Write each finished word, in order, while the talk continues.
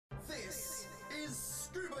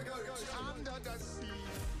goes under the sea.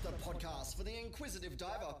 The podcast for the inquisitive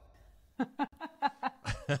diver.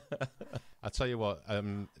 I tell you what,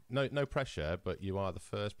 no pressure, but you are the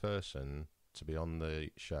first person to be on the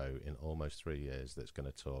show in almost 3 years that's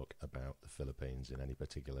going to talk about the Philippines in any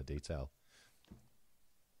particular detail.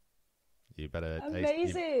 You better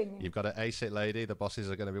amazing. You've got to ace it, lady. The bosses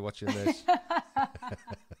are going to be watching this.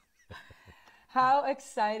 How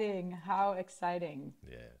exciting! How exciting!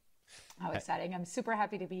 Yeah. How exciting. I'm super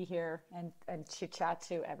happy to be here and chit chat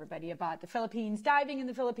to everybody about the Philippines, diving in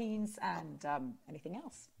the Philippines, and anything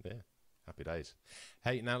else. Yeah. Happy days.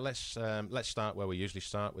 Hey, now let's start where we usually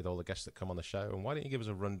start with all the guests that come on the show. And why don't you give us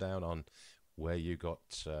a rundown on where you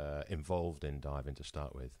got involved in diving to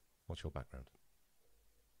start with? What's your background?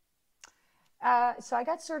 So I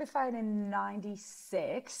got certified in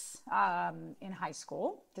 '96 in high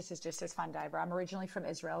school. This is just as fun diver. I'm originally from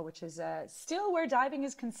Israel, which is still where diving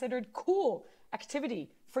is considered cool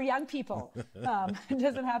activity for young people. It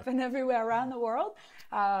doesn't happen everywhere around the world,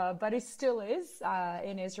 but it still is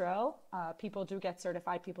in Israel. People do get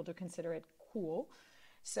certified. People do consider it cool.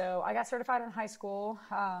 So I got certified in high school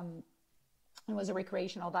and was a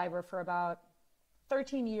recreational diver for about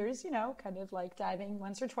 13 years, kind of like diving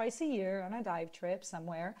once or twice a year on a dive trip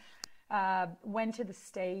somewhere. Went to the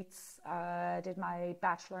States, did my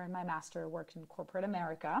bachelor and my master, worked in corporate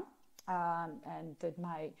America, and did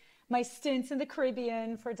my stints in the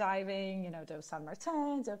Caribbean for diving, Dos San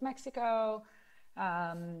Martin, of Mexico,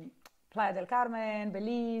 Playa del Carmen,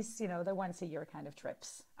 Belize, the once a year kind of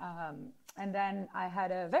trips. And then I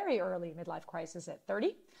had a very early midlife crisis at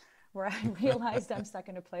 30, where I realized I'm stuck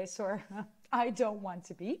in a place where I don't want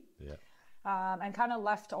to be. Yeah. And kind of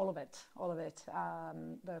left all of it.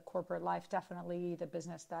 The corporate life, definitely, the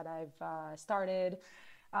business that I've started,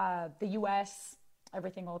 the US,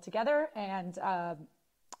 everything all together. And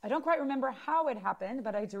I don't quite remember how it happened,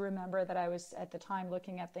 but I do remember that I was at the time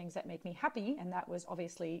looking at things that make me happy. And that was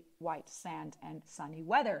obviously white sand and sunny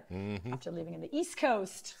weather. Mm-hmm. After living in the East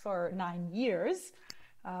Coast for 9 years,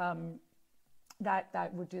 that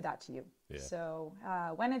would do that to you. Yeah. So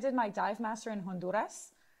when I did my dive master in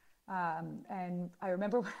Honduras, and I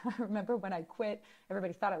remember when I quit,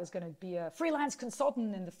 everybody thought I was going to be a freelance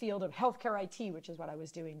consultant in the field of healthcare IT, which is what I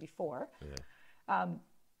was doing before. Yeah.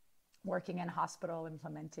 Working in a hospital,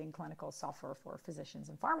 implementing clinical software for physicians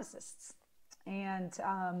and pharmacists. And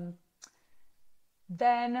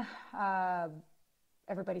then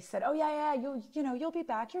everybody said, "Oh yeah, you'll be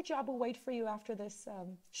back. Your job will wait for you after this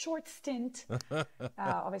short stint."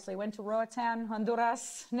 Obviously, went to Roatan,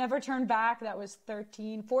 Honduras. Never turned back. That was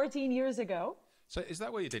 14 years ago. So, is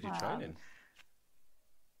that where you did your training?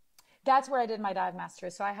 That's where I did my dive master.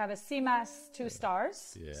 So I have a CMAS 2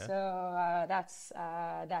 stars. Yeah. So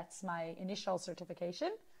that's my initial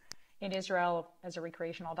certification in Israel as a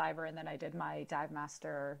recreational diver, and then I did my dive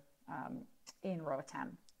master in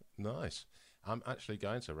Roatan. Nice. I'm actually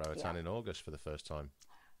going to Roatan in August for the first time.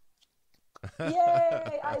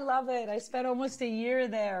 Yay! I love it. I spent almost a year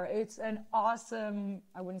there. It's an awesome,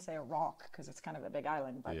 I wouldn't say a rock because it's kind of a big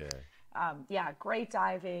island, but great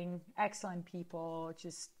diving, excellent people,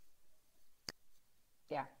 just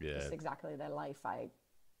exactly the life I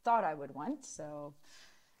thought I would want. So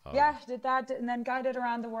did that and then guided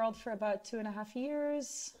around the world for about 2.5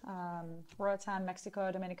 years. Roatan,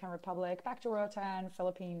 Mexico, Dominican Republic, back to Roatan,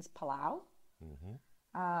 Philippines, Palau.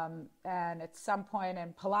 Mm-hmm. And at some point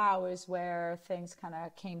in Palau is where things kind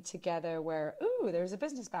of came together where, there's a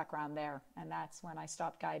business background there. And that's when I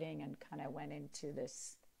stopped guiding and kind of went into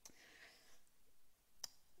this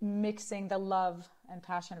mixing the love and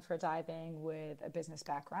passion for diving with a business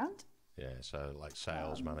background. Yeah, so like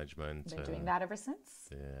sales management. Been doing that ever since.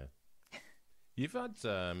 Yeah. You've had,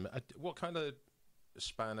 what kind of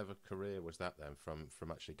span of a career was that then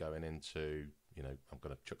from actually going into, I'm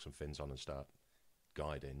going to chuck some fins on and start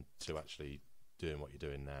guiding to actually doing what you're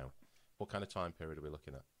doing now? What kind of time period are we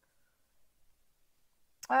looking at?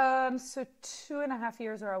 So 2.5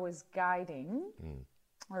 years where I was guiding,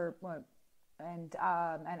 and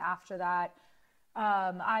after that,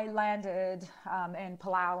 I landed in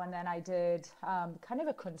Palau, and then I did kind of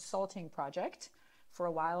a consulting project for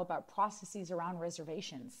a while about processes around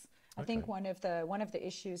reservations. I think one of the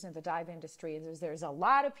issues in the dive industry is there's a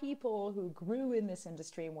lot of people who grew in this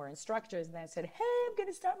industry and were instructors and then said, "Hey, I'm going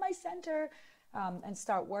to start my center," and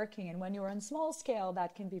start working. And when you're on small scale,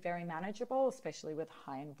 that can be very manageable, especially with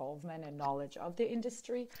high involvement and knowledge of the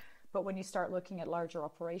industry. But when you start looking at larger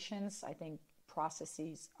operations, I think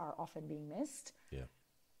processes are often being missed. Yeah.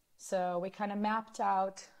 So we kind of mapped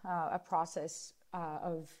out a process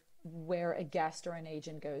of where a guest or an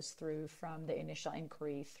agent goes through from the initial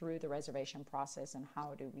inquiry through the reservation process, and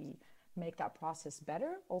how do we make that process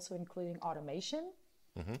better, also including automation.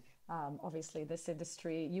 Obviously, this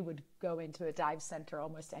industry, you would go into a dive center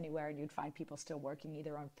almost anywhere and you'd find people still working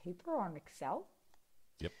either on paper or on Excel.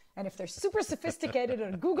 Yep. And if they're super sophisticated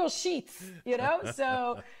on Google Sheets, you know,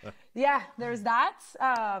 so yeah, there's that.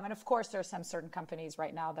 And of course, there are some certain companies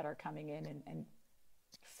right now that are coming in and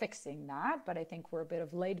fixing that. But I think we're a bit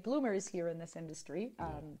of late bloomers here in this industry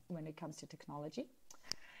when it comes to technology.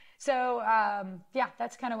 So yeah,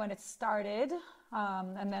 that's kind of when it started.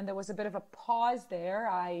 And then there was a bit of a pause there.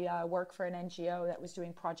 I worked for an NGO that was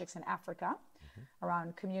doing projects in Africa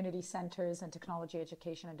around community centers and technology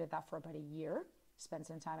education. I did that for about a year, spent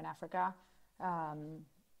some time in Africa.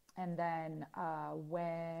 And then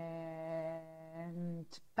went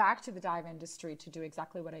back to the dive industry to do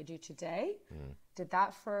exactly what I do today. Did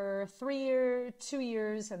that for 2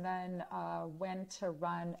 years, and then went to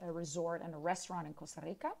run a resort and a restaurant in Costa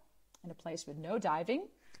Rica, in a place with no diving.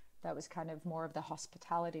 That was kind of more of the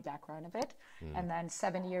hospitality background of it. And then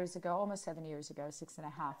 7 years ago, almost 7 years ago,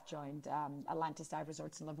 6.5, joined Atlantis Dive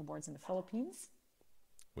Resorts and Liveaboards in the Philippines.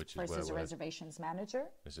 Which is first where as a reservations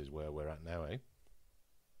manager. This is where we're at now, eh?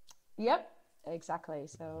 Yep, exactly.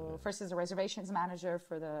 So first as a reservations manager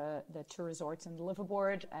for the two resorts and the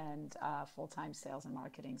Liveaboard, and full-time sales and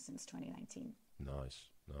marketing since 2019. Nice.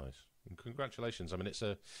 And congratulations. I mean,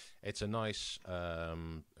 it's a nice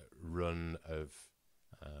run of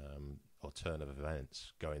or turn of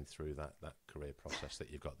events going through that career process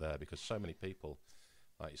that you've got there, because so many people,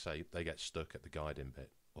 like you say, they get stuck at the guiding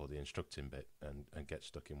bit or the instructing bit and get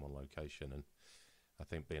stuck in one location. And I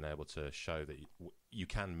think being able to show that you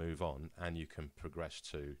can move on and you can progress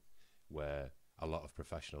to where a lot of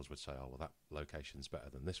professionals would say, oh, well, that location's better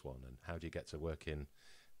than this one. And how do you get to work in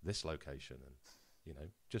this location? And, you know,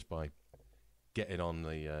 just by getting on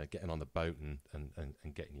the boat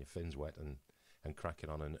and getting your fins wet and cracking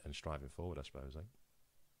on and striving forward, I suppose, eh?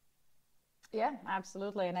 Yeah,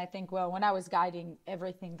 absolutely. And I think, well, when I was guiding,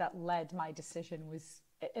 everything that led my decision was,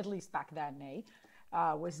 at least back then,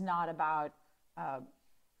 was not about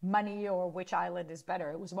money or which island is better.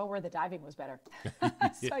 It was about where the diving was better.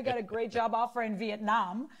 So I got a great job offer in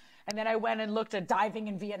Vietnam. And then I went and looked at diving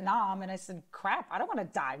in Vietnam, and I said, crap, I don't want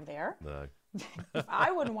to dive there. No. If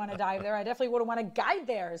I wouldn't want to dive there, I definitely wouldn't want to guide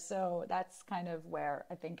there. So that's kind of where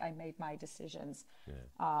I think I made my decisions.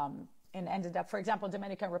 Yeah. And ended up, for example,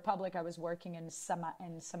 Dominican Republic, I was working in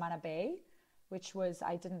Samana Bay, which was,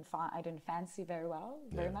 I didn't fancy very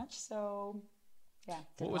much. So yeah.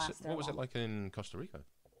 What was it like in Costa Rica?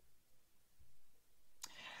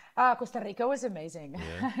 Costa Rica was amazing.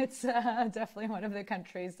 Yeah. It's definitely one of the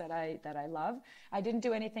countries that I love. I didn't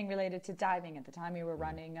do anything related to diving at the time. We were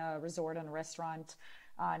running a resort and a restaurant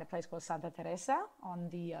in a place called Santa Teresa on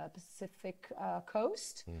the Pacific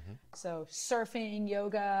coast. So surfing,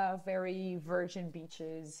 yoga, very virgin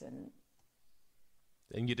beaches, and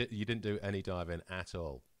you didn't do any diving at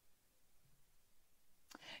all.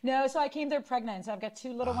 No, so I came there pregnant. So I've got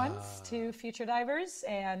two little ones, two future divers.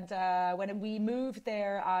 And when we moved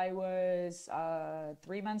there, I was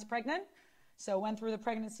 3 months pregnant. So went through the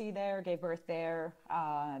pregnancy there, gave birth there.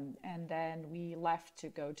 And then we left to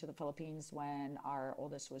go to the Philippines when our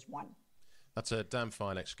oldest was 1. That's a damn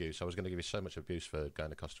fine excuse. I was going to give you so much abuse for going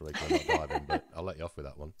to Costa Rica and not diving, but I'll let you off with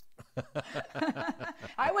that one.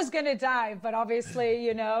 I was going to dive, but obviously,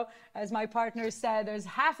 you know, as my partner said, there's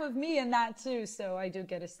half of me in that too, so I do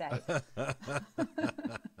get a say.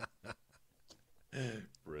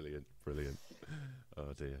 Brilliant.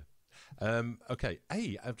 Oh, dear. Okay.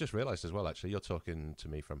 Hey, I've just realised as well, actually, you're talking to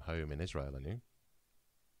me from home in Israel, aren't you?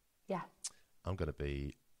 Yeah. I'm going to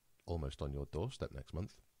be almost on your doorstep next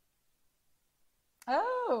month.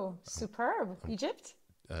 Oh, superb. Egypt?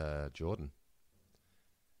 Jordan.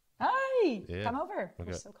 Hey, yeah. Come over.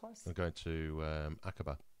 We're so close. We're going to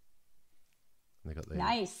Aqaba. They got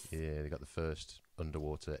nice. Yeah, they got the first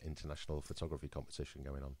underwater international photography competition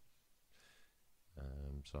going on.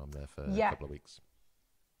 So I'm there for a couple of weeks.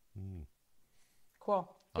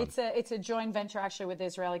 Cool. It's a joint venture actually with the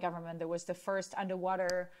Israeli government. There was the first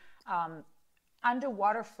underwater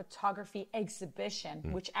photography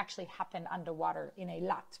exhibition, which actually happened underwater in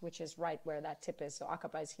Eilat, which is right where that tip is. So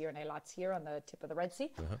Aqaba is here and Eilat's here on the tip of the Red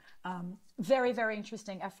Sea. Very, very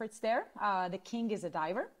interesting efforts there. The king is a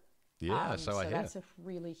diver. Yeah, so I hear. That's a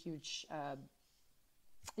really huge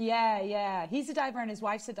Yeah. He's a diver and his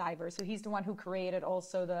wife's a diver. So he's the one who created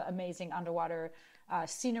also the amazing underwater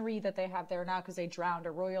scenery that they have there now, because they drowned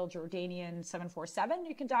a Royal Jordanian 747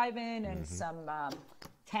 you can dive in, and some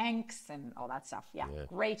tanks and all that stuff. Yeah.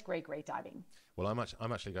 Great diving. Well,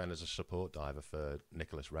 I'm actually going as a support diver for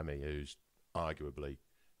Nicholas Remy, who's arguably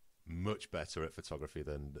much better at photography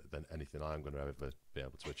than anything I'm going to ever be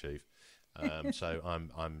able to achieve. So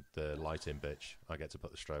I'm the lighting bitch. I get to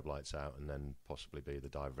put the strobe lights out and then possibly be the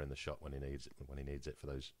diver in the shot when he needs it for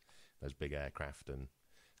those big aircraft and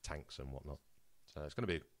tanks and whatnot. So it's going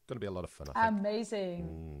to be a lot of fun, I think.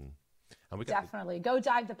 Amazing. And we Definitely go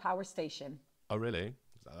dive the power station. Oh, really?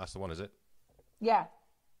 That's the one, is it? Yeah.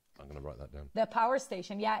 I'm going to write that down. The power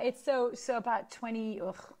station. Yeah, it's so about 20,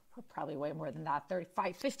 probably way more than that,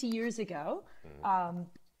 35, 50 years ago.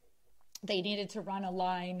 They needed to run a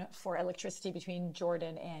line for electricity between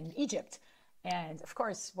Jordan and Egypt. And of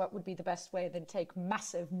course, what would be the best way than take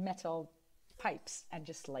massive metal pipes and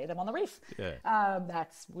just lay them on the reef? Yeah.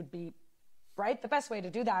 That would be, right, the best way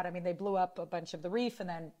to do that. I mean, they blew up a bunch of the reef and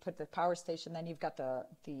then put the power station. Then you've got the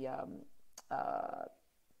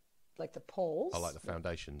like the poles. I like the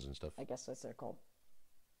foundations and stuff. I guess that's what they're called.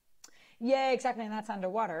 Yeah, exactly. And that's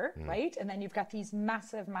underwater, right? And then you've got these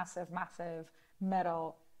massive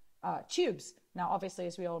metal tubes. Now, obviously,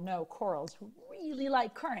 as we all know, corals really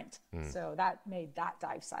like current. So that made that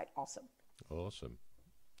dive site awesome. Awesome.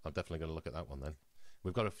 I'm definitely going to look at that one then.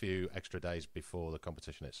 We've got a few extra days before the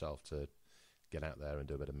competition itself to get out there and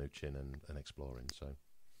do a bit of mooching and exploring. So,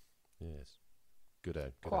 yes.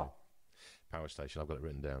 Good Cool. Power station. I've got it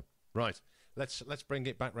written down. Right. Let's bring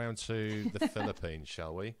it back round to the Philippines,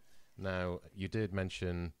 shall we? Now, you did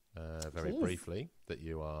mention very briefly that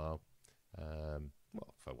you are,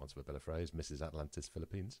 well, for want of a better phrase, Mrs. Atlantis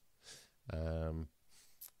Philippines.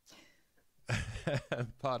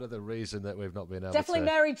 Part of the reason that we've not been able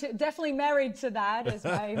definitely married to that, as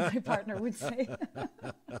my partner would say.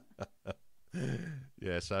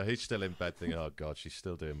 Yeah, so he's still in bed thinking, oh God, she's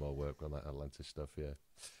still doing more work on that Atlantis stuff, yeah.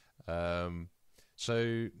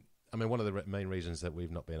 So, I mean, one of the main reasons that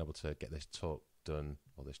we've not been able to get this talk done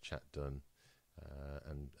or this chat done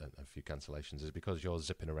and a few cancellations is because you're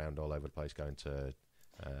zipping around all over the place going to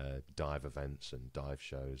dive events and dive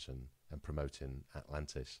shows and promoting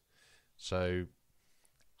Atlantis. So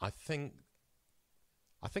I think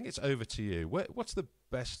it's over to you. What's the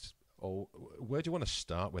best, or where do you want to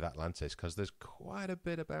start with Atlantis? Because there's quite a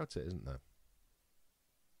bit about it, isn't there?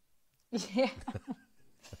 Yeah.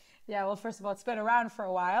 Yeah, well, first of all, it's been around for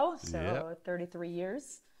a while, so 33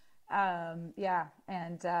 years. Yeah,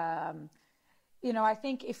 and, you know, I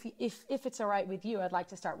think if it's all right with you, I'd like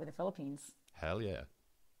to start with the Philippines. Hell yeah.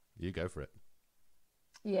 You go for it.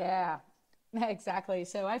 Yeah, exactly.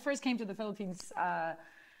 So I first came to the Philippines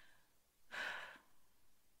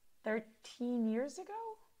 13 years ago,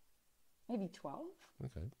 maybe 12.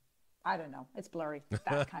 Okay. I don't know. It's blurry.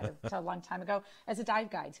 That kind of a long time ago as a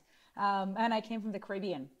dive guide. And I came from the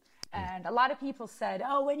Caribbean. And a lot of people said,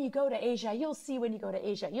 oh, when you go to Asia, you'll see when you go to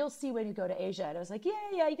Asia. You'll see when you go to Asia. And I was like,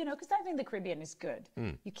 yeah, you know, because diving in the Caribbean is good.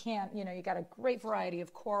 You can't, you know, you got a great variety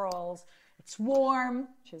of corals. It's warm,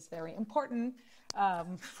 which is very important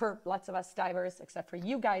for lots of us divers, except for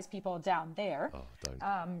you guys, people down there. Oh,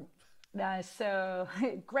 don't. So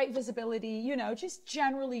great visibility, you know, just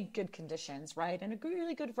generally good conditions, right? And a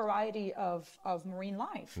really good variety of marine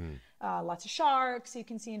life. Lots of sharks you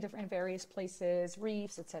can see in various places,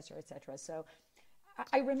 reefs, et cetera. So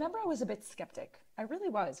I remember I was a bit skeptic. I really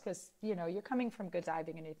was, because, you know, you're coming from good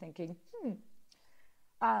diving and you're thinking,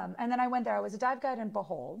 and then I went there. I was a dive guide in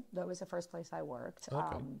Bohol. That was the first place I worked,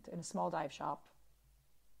 in a small dive shop.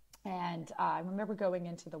 And I remember going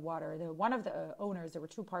into the water. One of the owners, there were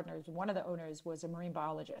two partners. One of the owners was a marine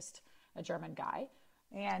biologist, a German guy.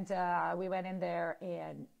 And we went in there,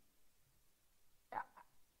 and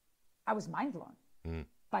I was mind blown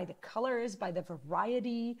by the colors, by the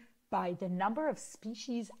variety, by the number of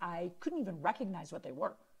species. I couldn't even recognize what they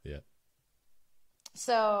were. Yeah.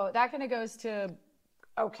 So that kind of goes to,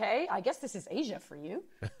 okay, I guess this is Asia for you.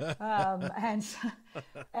 And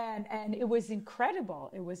it was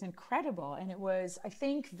incredible. It was incredible. And it was, I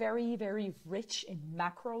think, very, very rich in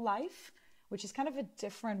macro life, which is kind of a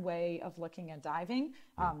different way of looking at diving.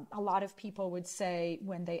 A lot of people would say,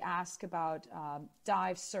 when they ask about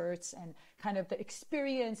dive certs and kind of the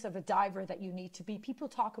experience of a diver that you need to be, people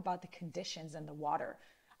talk about the conditions in the water.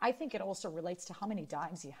 I think it also relates to how many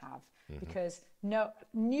dives you have, because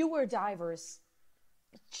newer divers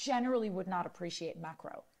generally would not appreciate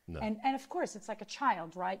macro. No. And of course, it's like a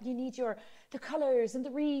child, right? You need the colors and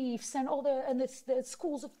the reefs and all the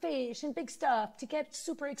schools of fish and big stuff to get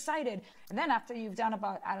super excited. And then after you've done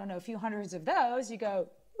about, I don't know, a few hundreds of those, you go,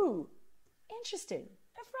 ooh, interesting,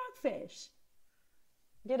 a frogfish.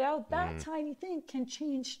 You know, that tiny thing can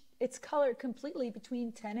change its color completely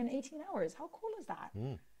between 10 and 18 hours. How cool is that?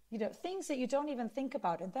 You know, things that you don't even think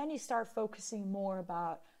about. And then you start focusing more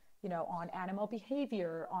about, you know, on animal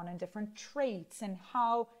behavior, on different traits and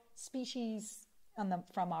how species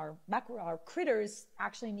from our critters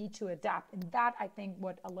actually need to adapt. And that, I think,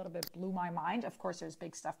 what a little bit blew my mind. Of course, there's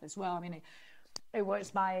big stuff as well. I mean, it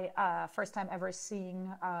was my first time ever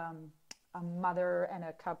seeing a mother and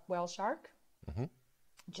a cub whale shark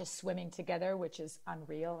just swimming together, which is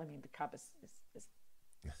unreal. I mean, the cub is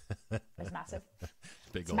massive.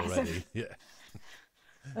 Big it's already, massive. yeah.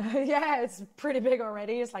 Yeah, it's pretty big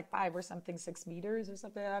already. It's like 6 meters or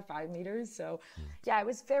something, 5 meters. So yeah, it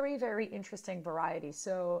was very, very interesting variety.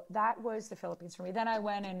 So that was the Philippines for me. Then I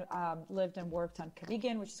went and lived and worked on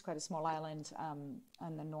Camigan, which is quite a small island on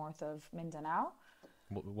the north of Mindanao.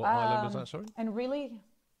 What island was that, sorry? And really,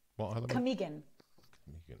 What island? Camigan.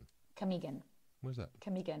 Camigan. Camigan. Where's that?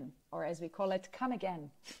 Camigan, or as we call it, come again.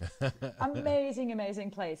 Amazing, amazing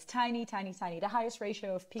place. Tiny, tiny, tiny. The highest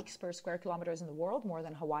ratio of peaks per square kilometers in the world, more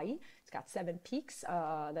than Hawaii. It's got 7 peaks.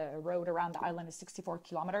 The road around the island is 64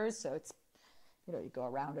 kilometers. So it's, you know, you go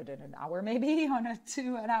around it in an hour maybe on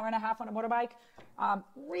an hour and a half on a motorbike.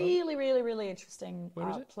 Really, really, really interesting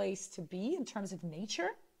place to be in terms of nature.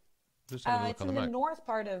 Just have a look It's on in the the map. north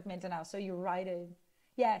part of Mindanao. So you write it,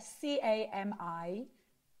 yeah, Camigun.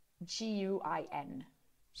 Cami.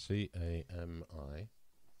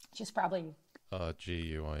 Which is probably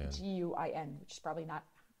Guin. Guin, which is probably not,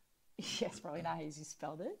 yes, probably not how you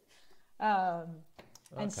spelled it.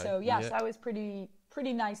 And so, yes, that was pretty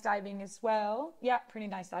nice diving as well. Yeah, pretty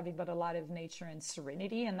nice diving, but a lot of nature and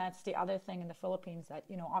serenity. And that's the other thing in the Philippines that,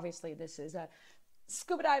 you know, obviously this is a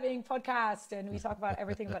scuba diving podcast and we talk about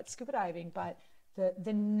everything about scuba diving, but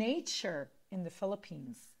the nature in the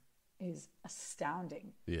Philippines is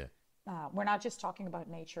astounding. Yeah. We're not just talking about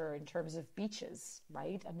nature in terms of beaches,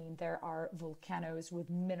 right? I mean, there are volcanoes with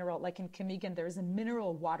mineral, like in Camigan, there's a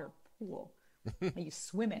mineral water pool that you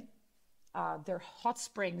swim in. There are hot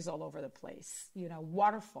springs all over the place, you know,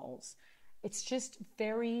 waterfalls. It's just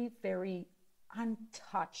very, very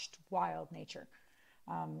untouched wild nature.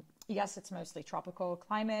 Yes, it's mostly tropical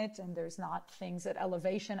climate and there's not things at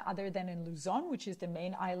elevation other than in Luzon, which is the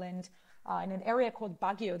main island. In an area called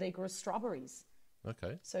Baguio, they grow strawberries.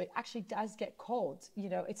 Okay. So it actually does get cold.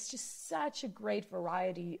 You know, it's just such a great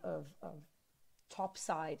variety of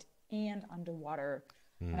topside and underwater.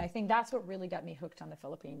 And I think that's what really got me hooked on the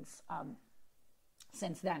Philippines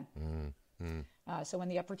since then. So when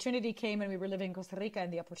the opportunity came and we were living in Costa Rica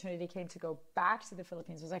and the opportunity came to go back to the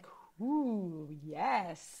Philippines, I was like, ooh,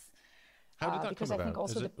 yes. How did that because come about? I think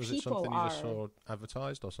also Was it something you just saw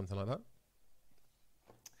advertised or something like that?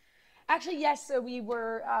 Actually, yes. So we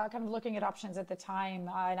were kind of looking at options at the time,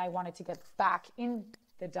 and I wanted to get back in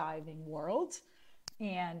the diving world,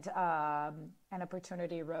 and an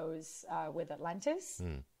opportunity arose with Atlantis.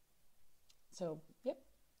 So, yep.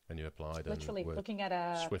 And you applied. Literally and were looking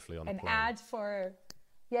at swiftly on an the plane. ad for,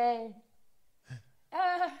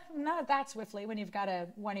 not that swiftly. When you've got a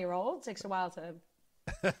 1-year-old, it takes a while to.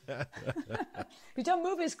 If you don't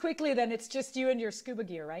move as quickly, then it's just you and your scuba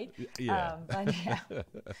gear, right? Yeah. But yeah.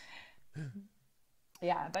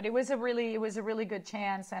 Yeah, but it was a really good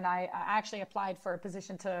chance, and I actually applied for a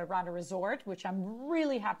position to run a resort, which I'm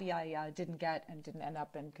really happy I didn't get and didn't end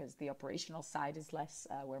up in because the operational side is less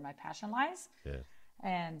where my passion lies. Yeah.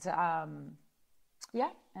 And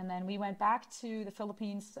and then we went back to the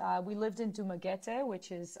Philippines. We lived in Dumaguete,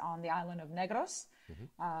 which is on the island of Negros,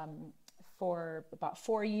 for about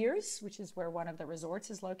 4 years, which is where one of the resorts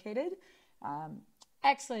is located.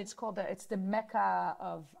 Excellent. It's the mecca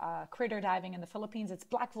of critter diving in the Philippines. It's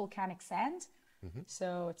black volcanic sand.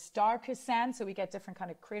 So it's dark as sand. So we get different kind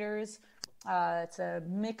of critters. It's a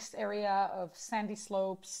mixed area of sandy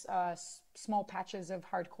slopes, small patches of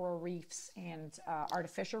hardcore reefs and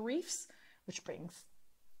artificial reefs, which brings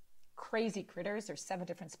crazy critters. There's 7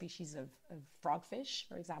 different species of frogfish,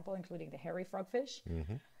 for example, including the hairy frogfish.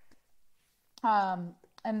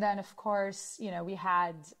 And then, of course, you know, we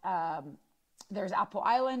had... there's Apo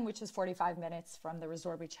Island, which is 45 minutes from the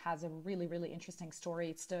resort, which has a really, really interesting story.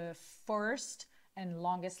 It's the first and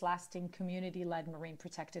longest lasting community-led marine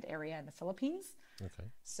protected area in the Philippines. Okay.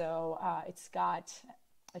 So it's got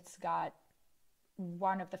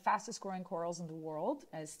one of the fastest growing corals in the world,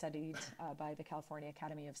 as studied by the California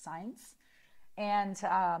Academy of Science. And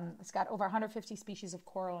it's got over 150 species of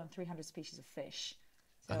coral and 300 species of fish.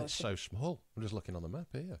 So and it's so small. I'm just looking on the map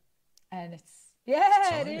here. And it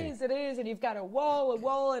tiny. is. And you've got a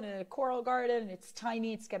wall and a coral garden. And it's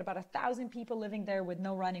tiny. It's got about 1,000 people living there with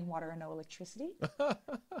no running water and no electricity.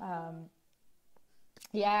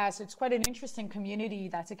 Yeah, so it's quite an interesting community.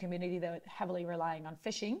 That's a community that heavily relying on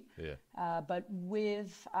fishing. Yeah. But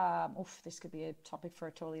with, this could be a topic for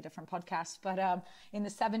a totally different podcast. But in the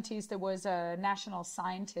 70s, there was a national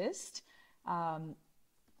scientist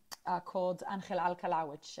called Angel Alcala,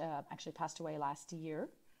 which actually passed away last year,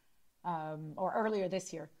 or earlier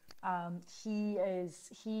this year.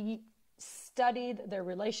 He studied the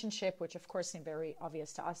relationship, which of course seemed very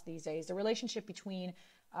obvious to us these days, the relationship between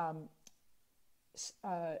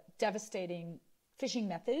devastating fishing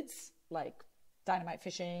methods like dynamite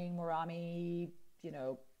fishing, Morami,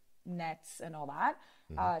 nets and all that,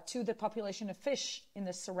 to the population of fish in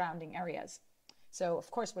the surrounding areas. So,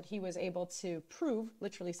 of course, what he was able to prove,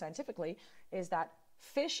 literally scientifically, is that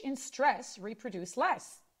fish in stress reproduce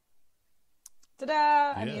less. Ta-da!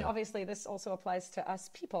 Yeah. I mean, obviously, this also applies to us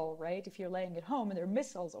people, right? If you're laying at home and there are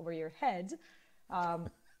missiles over your head,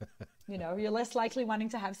 you're less likely wanting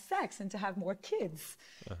to have sex and to have more kids.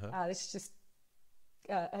 It's just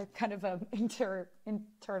a kind of an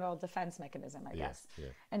internal defense mechanism, I guess. Yeah.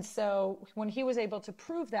 And so when he was able to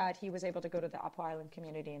prove that, he was able to go to the Apo Island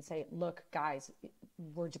community and say, look, guys,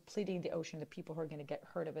 we're depleting the ocean. The people who are going to get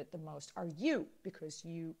hurt of it the most are you, because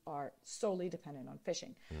you are solely dependent on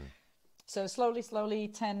fishing. So slowly,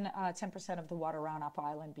 10% of the water around Apo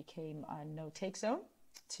Island became a no-take zone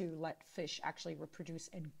to let fish actually reproduce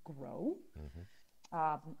and grow.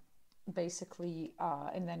 Basically,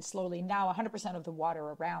 and then slowly now 100% of the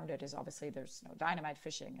water around it is obviously there's no dynamite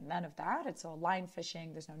fishing and none of that. It's all line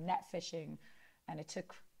fishing. There's no net fishing. And it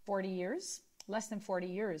took 40 years, less than 40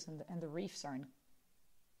 years. And the reefs are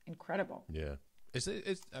incredible. Yeah.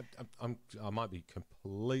 I might be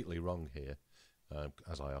completely wrong here,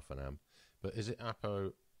 as I often am, but is it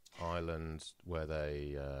Apo Island where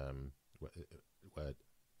they, where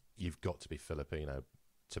you've got to be Filipino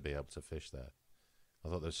to be able to fish there? I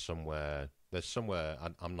thought there's somewhere,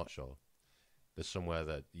 I'm not sure, there's somewhere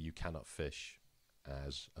that you cannot fish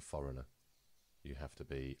as a foreigner. You have to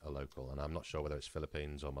be a local, and I'm not sure whether it's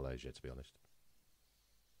Philippines or Malaysia, to be honest.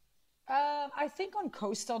 I think on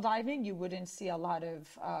coastal diving, you wouldn't see a lot of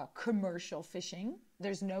commercial fishing.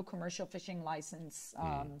 There's no commercial fishing license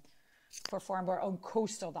for foreign-born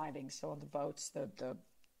coastal diving, so on the boats,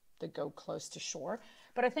 that go close to shore.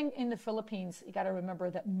 But I think in the Philippines, you got to remember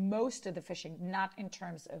that most of the fishing, not in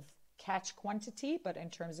terms of catch quantity, but in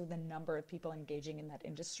terms of the number of people engaging in that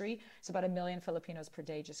industry. It's about 1 million Filipinos per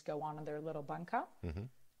day just go on their little banca,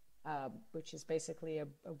 which is basically a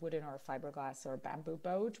wooden or a fiberglass or a bamboo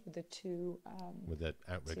boat with the two with the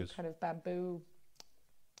outriggers, two kind of bamboo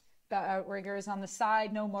outriggers on the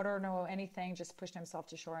side, no motor, no anything, just pushed himself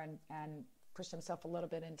to shore and pushed himself a little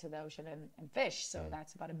bit into the ocean and fish. So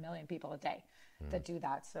that's about 1 million people a day that do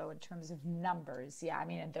that. So in terms of numbers, yeah, I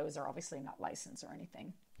mean, and those are obviously not licensed or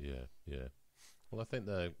anything. Yeah. Well, I think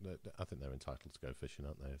they're entitled to go fishing,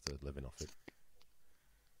 aren't they, if they're living off it?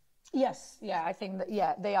 Yes, yeah, I think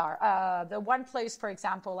that, they are. The one place, for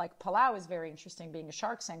example, like Palau is very interesting, being a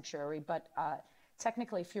shark sanctuary, but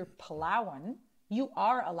technically if you're Palauan, you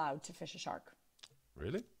are allowed to fish a shark.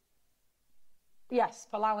 Really? Yes,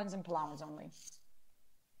 Palauans and Palauans only.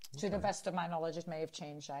 To the best of my knowledge, it may have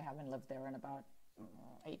changed. I haven't lived there in about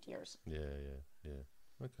 8 years. Yeah.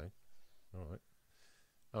 Okay.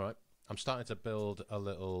 All right. I'm starting to build a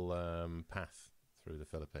little path through the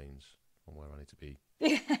Philippines on where I need to be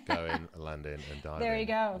going, landing, and diving. There you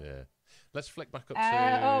go. Yeah. Let's flick back up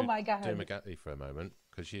to Dumaguete for a moment,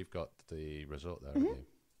 because you've got the resort there, haven't you?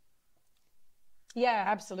 Yeah,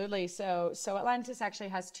 absolutely. So Atlantis actually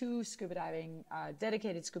has 2 scuba diving,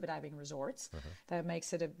 dedicated scuba diving resorts. That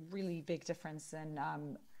makes it a really big difference in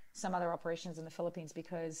some other operations in the Philippines,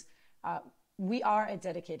 because we are a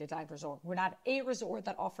dedicated dive resort. We're not a resort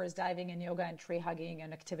that offers diving and yoga and tree hugging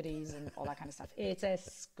and activities and all that kind of stuff. It's a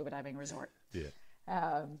scuba diving resort. Yeah.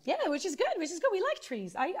 Which is good. We like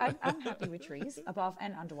trees. I'm happy with trees above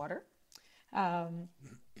and underwater.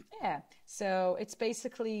 So it's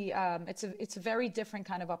basically it's a very different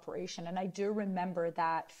kind of operation, and I do remember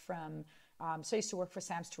that from so I used to work for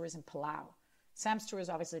Sam's Tours in Palau. Sam's Tours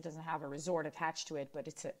obviously doesn't have a resort attached to it, but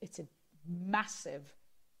it's a massive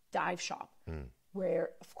dive shop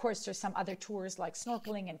where, of course, there's some other tours like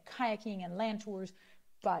snorkeling and kayaking and land tours,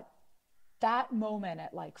 but that moment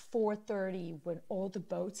at like 4:30 when all the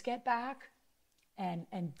boats get back,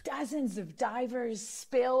 and dozens of divers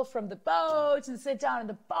spill from the boats and sit down in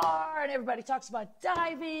the bar, and everybody talks about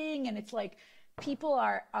diving, and it's like people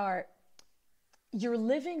are you're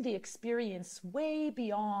living the experience way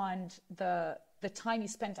beyond the time you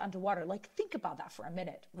spent underwater. Like, think about that for a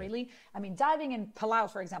minute, really. I mean, diving in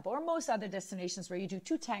Palau, for example, or most other destinations where you do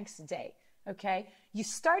 2 tanks a day, okay? You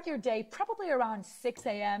start your day probably around 6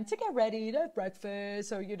 a.m. to get ready to have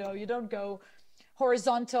breakfast, or, you know, you don't go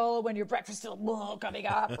horizontal when your breakfast is still coming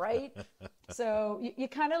up, right? So you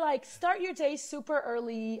kind of like start your day super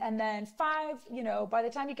early, and then 5, you know, by the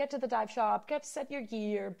time you get to the dive shop, get to set your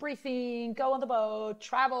gear, briefing, go on the boat,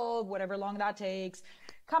 travel, whatever long that takes,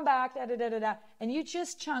 come back, and you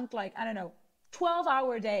just chunk like, I don't know,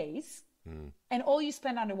 12-hour days, and all you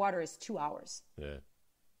spend underwater is 2 hours. Yeah.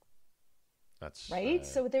 That's right.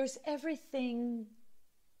 So there's everything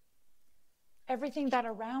that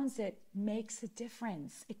around it makes a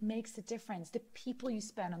difference. It makes a difference. The people you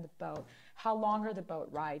spend on the boat, how long are the boat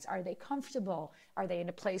rides? Are they comfortable? Are they in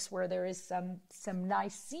a place where there is some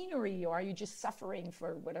nice scenery, or are you just suffering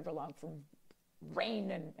for whatever long from rain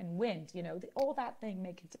and wind? You know, all that thing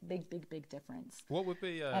makes a big difference. What would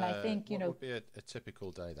be and I think, you know, would be a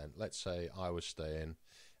typical day then? Let's say I was staying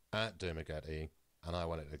at Dumageti and I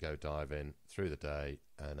wanted to go diving through the day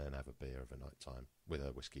and then have a beer of a night time with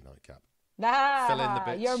a whiskey nightcap. Fill in the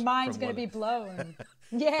bits your mind's going to be blown.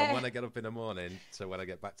 Yeah. From when I get up in the morning to when I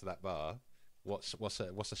get back to that bar, what's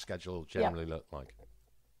a schedule generally look like?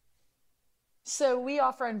 So we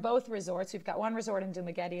offer in both resorts. We've got one resort in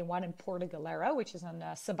Dumaguete and one in Puerto Galera, which is on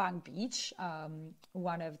Sabang Beach.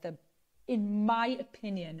 One of the, in my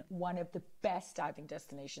opinion, one of the best diving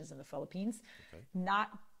destinations in the Philippines. Okay. Not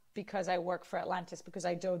because I work for Atlantis, because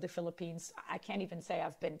I dove the Philippines. I can't even say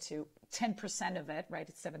I've been to 10% of it, right?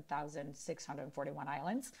 It's 7,641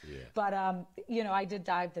 islands. Yeah. But, you know, I did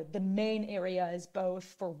dive the main areas both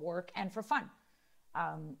for work and for fun.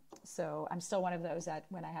 So I'm still one of those that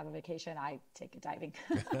when I have a vacation, I take it diving.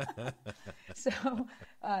 So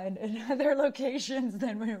in other locations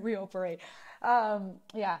than when we operate.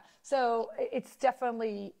 Yeah, so it's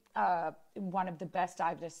definitely one of the best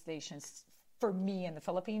dive destinations for me in the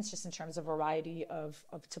Philippines, just in terms of variety of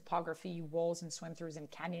topography, walls and swim-throughs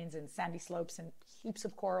and canyons and sandy slopes and heaps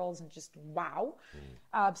of corals and just wow.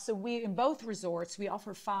 So we, in both resorts, we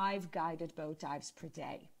offer 5 guided boat dives per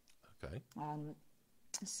day. Okay.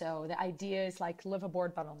 So the idea is like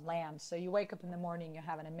Liveaboard, but on land. So you wake up in the morning, you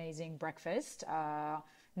have an amazing breakfast,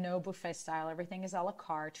 no buffet style, everything is a la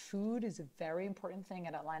carte. Food is a very important thing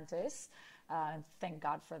at Atlantis. Thank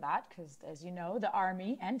God for that, because as you know, the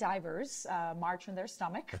army and divers march on their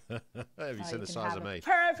stomach. Have you seen the size of me?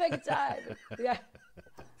 Perfect dive. Yeah.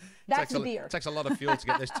 That's the beer. It takes a lot of fuel to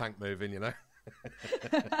get this tank moving, you know.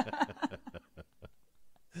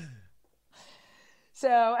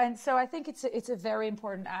 So I think it's a very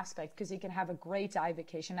important aspect, because you can have a great dive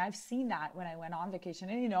vacation. I've seen that when I went on vacation,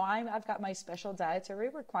 and you know, I've got my special dietary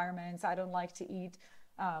requirements. I don't like to eat,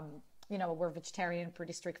 you know, we're vegetarian,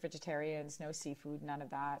 pretty strict vegetarians, no seafood, none of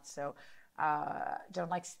that. So don't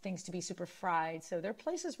like things to be super fried. So there are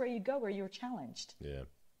places where you go where you're challenged. Yeah.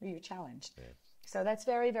 Where you're challenged. Yeah. So that's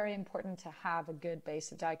very, very important to have a good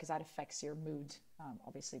base of diet, because that affects your mood,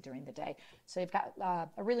 obviously, during the day. So you've got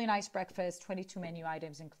a really nice breakfast, 22 menu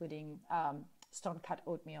items, including stone-cut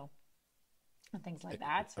oatmeal and things like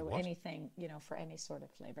that. So anything, you know, for any sort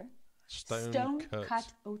of flavor.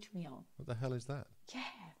 Stone-cut oatmeal. What the hell is that? Yeah,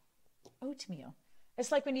 oatmeal.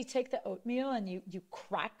 It's like when you take the oatmeal and you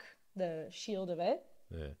crack the shield of it.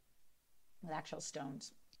 Yeah. With actual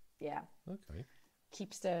stones. Yeah. Okay.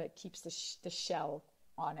 Keeps the shell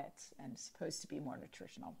on it, and supposed to be more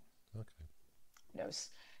nutritional. Okay.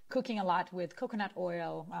 Those cooking a lot with coconut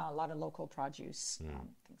oil, a lot of local produce,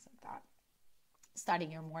 things like that. Starting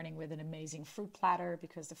your morning with an amazing fruit platter,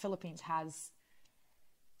 because the Philippines has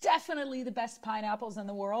definitely the best pineapples in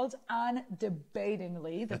the world,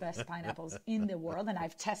 undebatingly the best pineapples in the world, and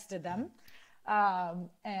I've tested them,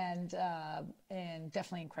 and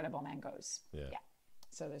definitely incredible mangoes. Yeah.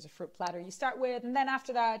 So there's a fruit platter you start with, and then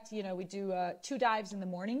after that, you know, we do 2 dives in the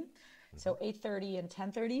morning, so 8:30 and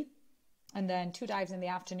 10:30, and then 2 dives in the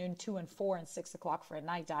afternoon, 2 and 4 and 6 o'clock for a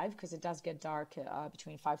night dive, because it does get dark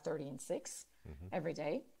between 5:30 and 6 every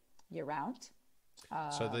day, year round.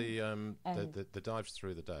 So the dives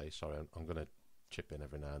through the day. Sorry, I'm going to chip in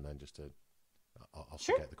every now and then just to. I'll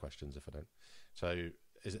forget the questions if I don't. So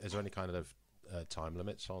is there any kind of time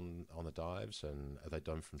limits on the dives, and are they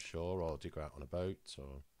done from shore, or do you go out on a boat,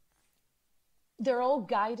 or? They're all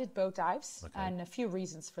guided boat dives, and a few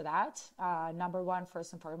reasons for that. Number one,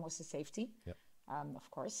 first and foremost, is safety. Yep.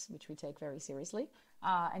 of course, which we take very seriously.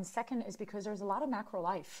 And second is because there's a lot of macro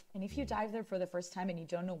life. And if you dive there for the first time and you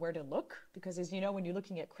don't know where to look, because as you know, when you're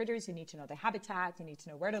looking at critters, you need to know the habitat, you need to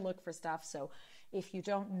know where to look for stuff. So if you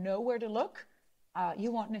don't know where to look,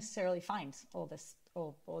 you won't necessarily find all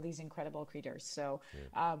these incredible creatures. So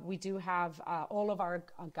we do have all of our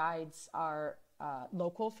guides are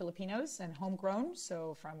local Filipinos and homegrown.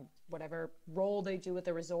 So from whatever role they do at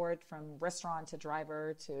the resort, from restaurant to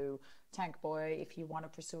driver to tank boy, if you want to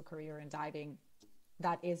pursue a career in diving,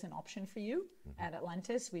 that is an option for you. At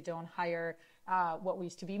Atlantis. We don't hire what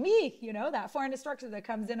used to be me, that foreign instructor that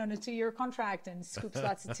comes in on a 2-year contract and scoops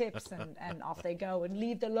lots of tips and off they go and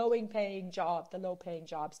leave the low-paying jobs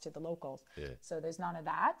to the locals. Yeah. So there's none of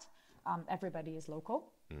that. Everybody is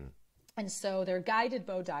local. And so they're guided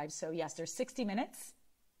bow dives. So yes, there's 60 minutes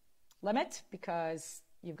limit because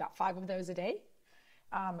you've got 5 of those a day.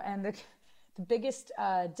 And the biggest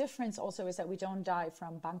difference also is that we don't dive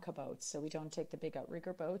from banca boats. So we don't take the big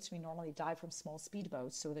outrigger boats. We normally dive from small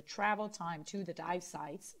speedboats. So the travel time to the dive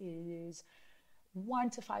sites is 1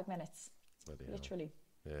 to 5 minutes, literally.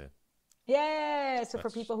 Yeah. Yeah. So for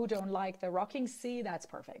people who don't like the rocking sea, that's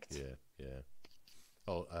perfect. Yeah.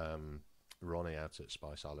 Oh, Ronnie out at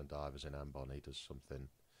Spice Island Divers in Ambon, he does something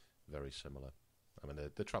very similar. I mean,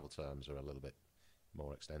 the travel terms are a little bit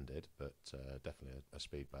more extended, but definitely a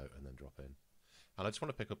speedboat and then drop in. And I just want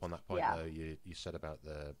to pick up on that point, though. You said about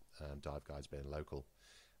the dive guides being local.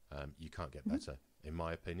 You can't get better. In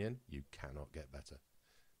my opinion, you cannot get better.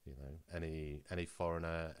 Any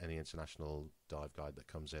foreigner, any international dive guide that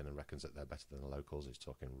comes in and reckons that they're better than the locals is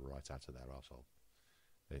talking right out of their arsehole.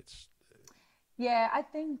 It's... Yeah, I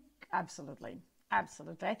think absolutely.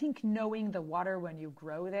 I think knowing the water when you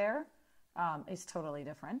grow there is totally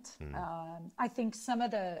different. I think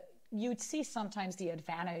you'd see sometimes the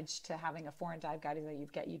advantage to having a foreign dive guide is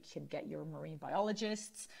that you can get your marine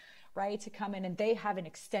biologists, right, to come in and they have an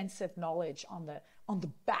extensive knowledge on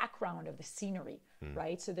the background of the scenery,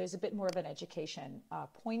 right? So there's a bit more of an education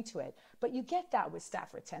point to it, but you get that with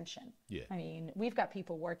staff retention. Yeah. I mean, we've got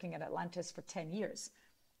people working at Atlantis for 10 years.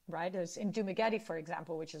 Right? There's in Dumaguete, for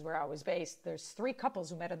example, which is where I was based, there's 3 couples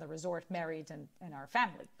who met in the resort, married and our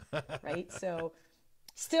family, right? So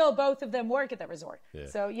still both of them work at the resort. Yeah.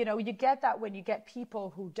 So, you get that when you get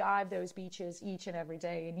people who dive those beaches each and every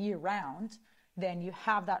day and year round, then you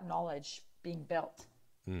have that knowledge being built.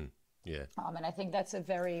 Yeah. And I think that's a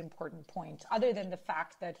very important point, other than the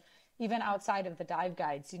fact that even outside of the dive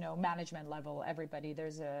guides, management level, everybody,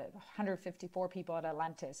 there's 154 people at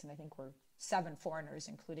Atlantis, and I think we're 7 foreigners,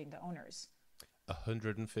 including the owners.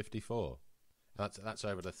 154. That's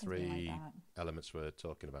over the 3 elements we're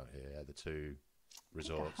talking about here. The 2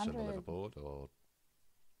 resorts and the Liveaboard, or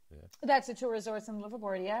that's the 2 resorts and the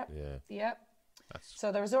Liveaboard. Yep.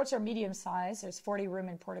 So the resorts are medium size. There's 40 room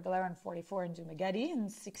in Puerto Galera and 44 in Dumaguete,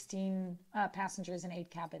 and 16 passengers and 8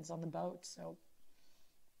 cabins on the boat. So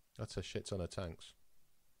that's a shit ton of tanks.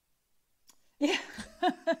 Yeah,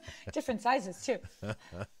 different sizes too.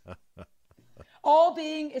 All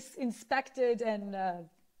being inspected and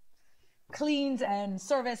cleaned and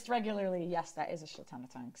serviced regularly. Yes, that is a shit ton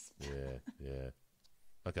of tanks. Yeah.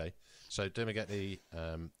 Okay, so Dumaguete,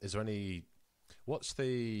 is there any? What's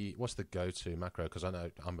the go-to macro? Because I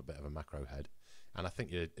know I'm a bit of a macro head, and I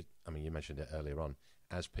think you mentioned it earlier on.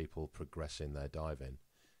 As people progress in their diving,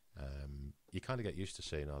 you kind of get used to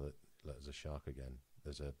seeing, there's a shark again.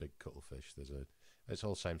 There's a big cuttlefish. It's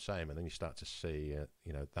all same, and then you start to see,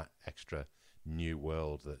 that extra new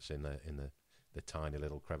world that's in the tiny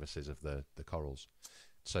little crevices of the corals.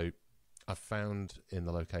 So I've found in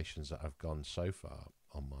the locations that I've gone so far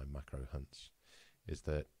on my macro hunts is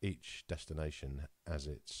that each destination has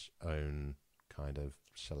its own kind of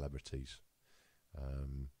celebrities.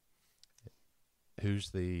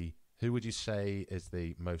 Who would you say is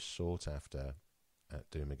the most sought after at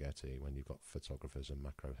Dumaguete when you've got photographers and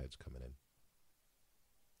macro heads coming in?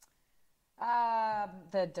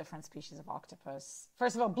 The different species of octopus.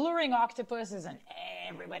 First of all, blue ring octopus is on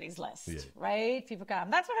everybody's list, right? People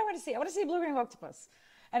come, that's what I want to see. I want to see a blue ring octopus.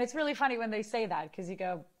 And it's really funny when they say that, because you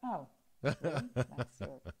go, oh, really?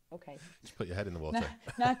 Okay. Just put your head in the water.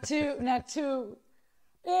 Not too.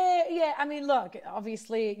 Yeah, I mean, look,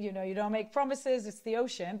 obviously, you don't make promises. It's the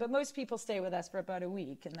ocean, but most people stay with us for about a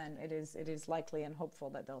week, and then it is likely and hopeful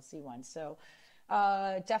that they'll see one. So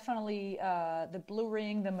definitely the blue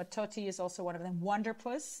ring, the matoti is also one of them.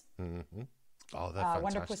 Wonderpuss. Mm-hmm. Oh, they're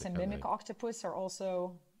fantastic. Wonderpuss and mimic octopus are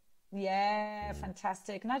also,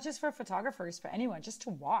 fantastic. Not just for photographers, for anyone, just to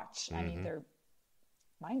watch. I mean, they're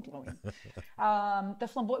mind-blowing.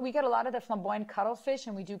 We get a lot of the flamboyant cuttlefish,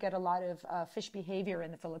 and we do get a lot of fish behavior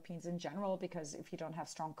in the Philippines in general, because if you don't have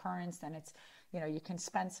strong currents, then it's, you can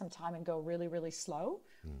spend some time and go really, really slow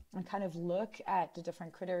and kind of look at the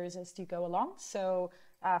different critters as you go along. So,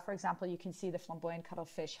 for example, you can see the flamboyant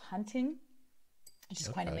cuttlefish hunting, which is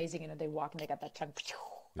quite amazing. They walk and they got that tongue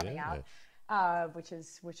coming out. Which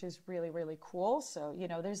is really, really cool. So,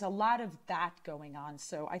 there's a lot of that going on.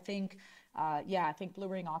 So I think, I think blue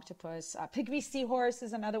ring octopus, pygmy seahorse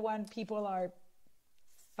is another one people are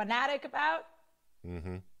fanatic about.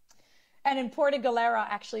 Mm-hmm. And in Puerto Galera,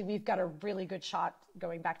 actually, we've got a really good shot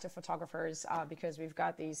going back to photographers because we've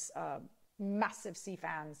got these massive sea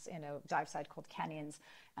fans in a dive site called Canyons,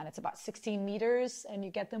 and it's about 16 meters, and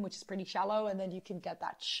you get them, which is pretty shallow, and then you can get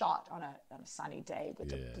that shot on a sunny day with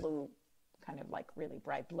the blue, kind of like really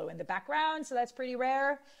bright blue in the background. So that's pretty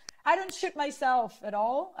rare. I don't shoot myself at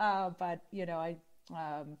all, but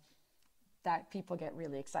that people get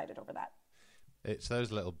really excited over that. It's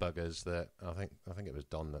those little buggers that I think it was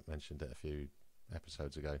Don that mentioned it a few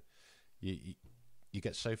episodes ago. You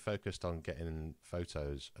get so focused on getting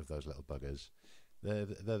photos of those little buggers.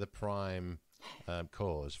 They're the prime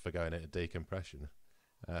cause for going into decompression.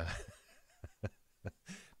 The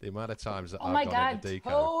amount of times that I've gone into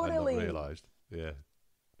deco and not realised. Yeah.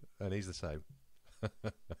 And he's the same.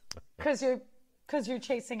 Because you're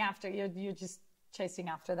chasing after, you're just chasing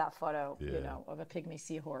after that photo, of a pygmy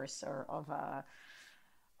seahorse or of a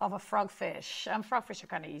frogfish. Frogfish are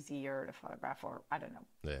kind of easier to photograph, or I don't know.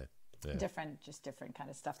 Yeah. Different kind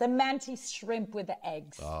of stuff. The mantis shrimp with the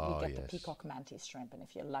eggs. You get the peacock mantis shrimp, and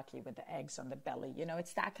if you're lucky, with the eggs on the belly,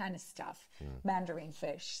 it's that kind of stuff. Mandarin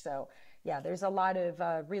fish. So there's a lot of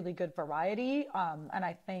really good variety. And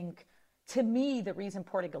I think, to me, the reason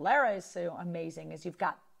Puerto Galera is so amazing is you've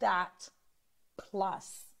got that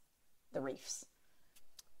plus the reefs.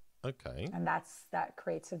 Okay. And that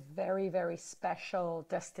creates a very, very special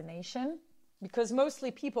destination, because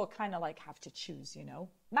mostly people kind of like have to choose,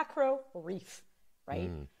 macro or reef,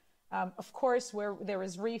 right? Of course, where there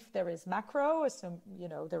is reef, there is macro. So,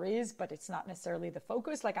 there is, but it's not necessarily the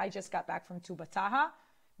focus. Like, I just got back from Tubataha,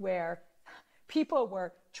 where people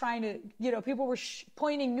were trying to, people were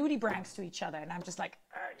pointing nudibranchs to each other. And I'm just like,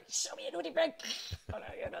 show me a nudibranch.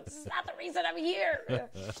 This is not the reason I'm here.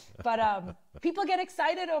 But people get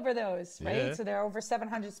excited over those, right? Yeah. So there are over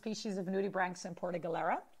 700 species of nudibranchs in Puerto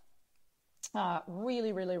Galera.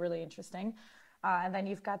 Really, really, really interesting. And then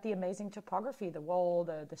you've got the amazing topography, the wall,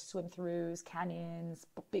 the swim-throughs, canyons,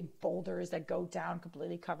 big boulders that go down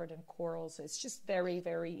completely covered in corals. So it's just very,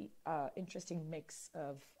 very interesting mix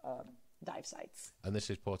of dive sites. And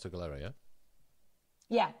this is Puerto Galera,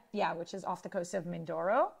 yeah? Yeah, which is off the coast of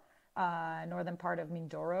Mindoro, northern part of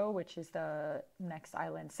Mindoro, which is the next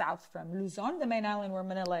island south from Luzon, the main island where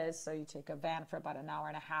Manila is. So you take a van for about an hour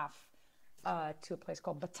and a half to a place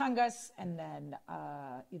called Batangas, and then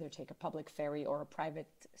either take a public ferry or a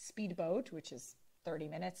private speedboat, which is 30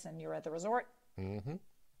 minutes, and you're at the resort. Mm-hmm.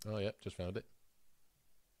 Oh, yeah, just found it.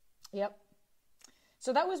 Yep.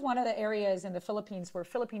 So that was one of the areas in the Philippines where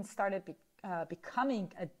Philippines started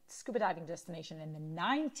becoming a scuba diving destination in the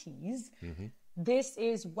 90s. Mm-hmm. This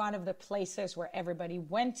is one of the places where everybody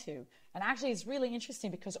went to. And actually, it's really interesting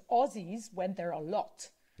because Aussies went there a lot.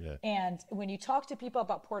 Yeah. And when you talk to people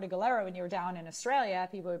about Puerto Galera when you're down in Australia,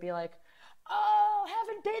 people would be like, oh,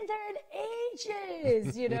 haven't been there in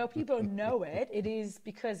ages. People know it. It is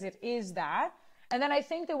because it is that. And then I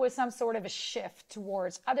think there was some sort of a shift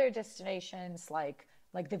towards other destinations like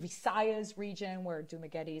the Visayas region, where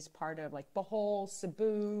Dumaguete is part of, like Bohol,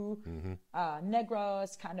 Cebu,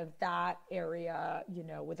 Negros, kind of that area,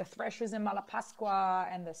 with the threshers in Malapascua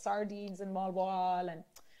and the sardines in Malboal, and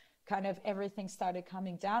kind of everything started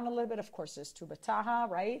coming down a little bit. Of course, there's Tubataha,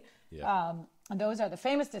 right? Yeah. And those are the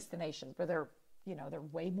famous destinations, but they're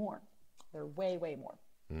way more. They're way, way more.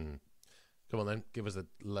 Mm. Come on then, give us a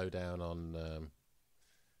lowdown on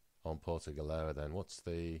Puerto Galera then. You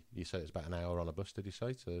said it's about an hour on a bus, did you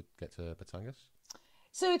say, to get to Batangas?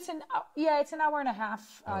 So it's an hour and a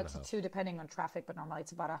half to 2, depending on traffic, but normally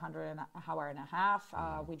it's about an hour and a half.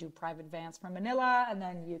 We do private vans from Manila, and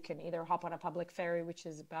then you can either hop on a public ferry, which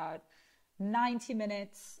is about 90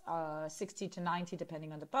 minutes, 60 to 90,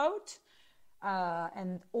 depending on the boat,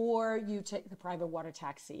 or you take the private water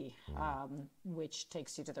taxi, which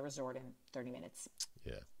takes you to the resort in 30 minutes.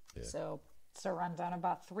 Yeah. So it's a rundown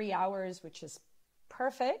about 3 hours, which is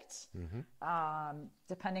perfect. Mm-hmm.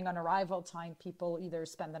 Depending on arrival time, people either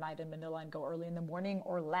spend the night in Manila and go early in the morning,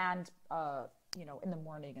 or land, in the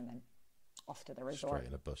morning and then off to the resort. Straight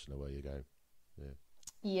in a bus and away you go. Yeah.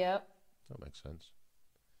 Yep. That makes sense.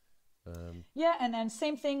 Yeah, and then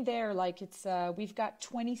same thing there. Like it's we've got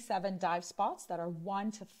 27 dive spots that are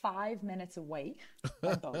 1 to 5 minutes away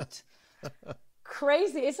by boat.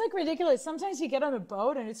 Crazy. It's like ridiculous. Sometimes you get on a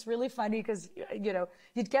boat and it's really funny because, you know,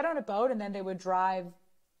 you'd get on a boat and then they would drive,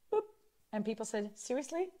 boop, and people said,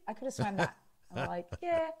 seriously? I could have swam that. I'm like,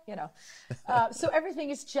 yeah, you know. So everything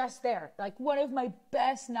is just there. Like one of my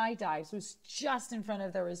best night dives was just in front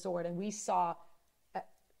of the resort, and we saw,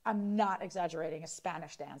 I'm not exaggerating, a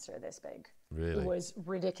Spanish dancer this big. Really? It was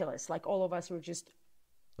ridiculous. Like all of us were just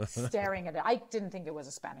staring at it. I didn't think it was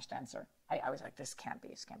a Spanish dancer. I was like, this can't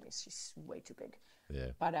be. She's way too big.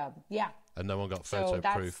 Yeah. But yeah. And no one got So photo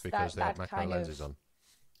that's- proof because they had macro kind of- lenses on.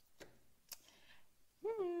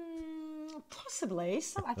 Possibly.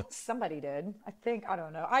 I think somebody did. I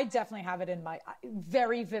don't know. I definitely have it in my,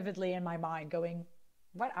 very vividly in my mind going,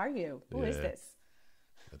 what are you? Who is Yeah. this?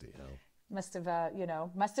 Bloody hell. Must have, you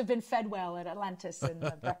know, must have been fed well at Atlantis and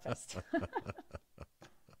breakfast.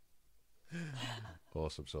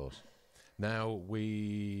 Awesome sauce. Now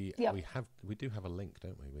we Yep. we do have a link,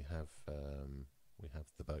 don't we? We have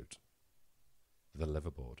the boat, the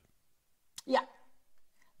Liveaboard. Yeah.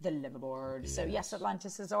 The Liveaboard. So yes, Yes.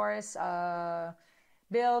 Atlantis Azores,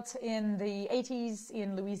 built in the 80s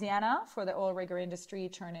in Louisiana for the oil rigger industry,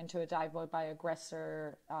 turned into a dive boat by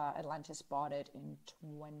Aggressor. Atlantis bought it in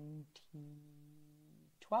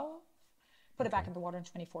 2012, put it back in the water in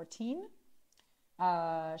 2014.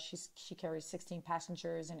 She carries 16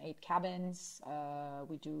 passengers and 8 cabins.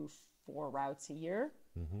 We do 4 routes a year,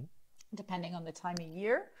 depending on the time of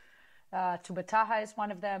year. Tubataha is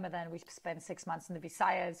one of them, and then we spend 6 months in the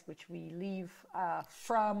Visayas, which we leave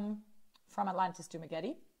from Atlantis to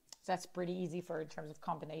Magedi. So that's pretty easy in terms of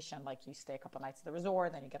combination. Like you stay a couple nights at the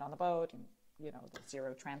resort, then you get on the boat, and you know there's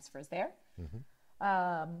 0 transfers there.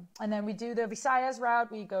 And then we do the Visayas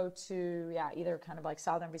route. We go to either kind of like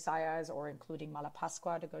southern Visayas or including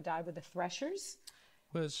Malapascua to go dive with the Threshers.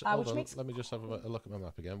 Where's which hold on, makes- let me just have a look at my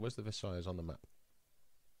map again. Where's the Visayas on the map?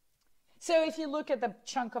 So if you look at the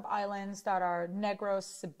chunk of islands that are Negros,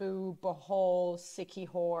 Cebu, Bohol,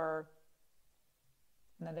 Siquijor,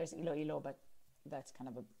 and then there's Iloilo, but that's kind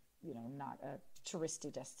of a, you know, not a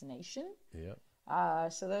touristy destination. Yeah.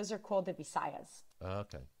 So those are called the Visayas,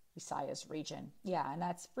 Okay. Visayas region. Yeah, and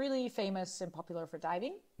that's really famous and popular for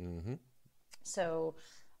diving. So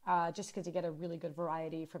just because you get a really good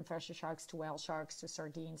variety from thresher sharks to whale sharks to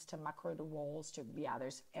sardines to mackerel to walls to,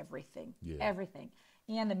 there's everything. Yeah. Everything.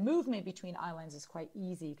 And the movement between islands is quite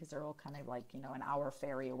easy because they're all kind of like, you know, an hour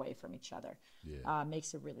ferry away from each other. Yeah.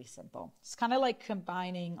 Makes it really simple. It's kind of like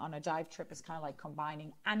combining on a dive trip, it's kind of like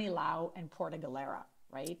combining Anilao and Puerto Galera,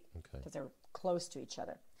 right? Okay. Because they're close to each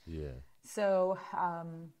other. Yeah. So,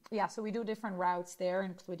 so we do different routes there,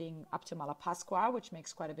 including up to Malapascua, which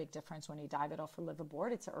makes quite a big difference when you dive it off a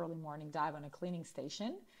Liveaboard. It's an early morning dive on a cleaning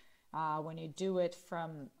station. When you do it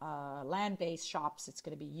from land-based shops, it's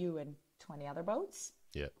going to be you and 20 other boats.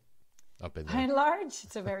 Yeah. I've been By there. and large,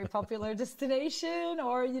 it's a very popular destination,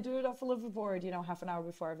 or you do it off a Liveaboard, you know, half an hour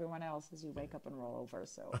before everyone else as you wake up and roll over.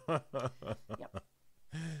 So, yep.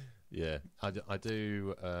 Yeah. I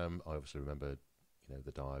do. I obviously remember, you know,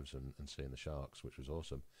 the dives and seeing the sharks, which was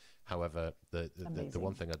awesome. However, the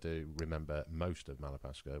one thing I do remember most of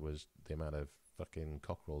Malapascua was the amount of fucking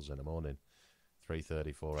cockerels in the morning,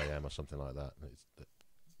 3:30, 4 a.m. or something like that.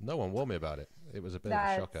 No one warned me about it. It was a bit of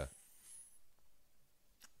a shocker.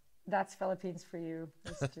 That's Philippines for you.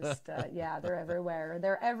 It's just, they're everywhere.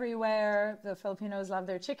 They're everywhere. The Filipinos love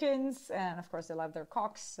their chickens, and of course they love their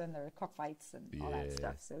cocks and their cockfights and all that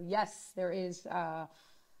stuff. So yes, there is,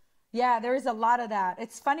 there is a lot of that.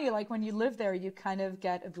 It's funny, like when you live there, you kind of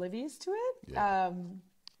get oblivious to it. Yeah.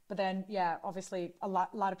 But then, obviously, a lot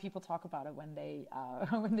of people talk about it when they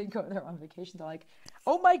go there on vacation. They're like,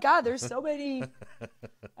 "Oh my God, there's so many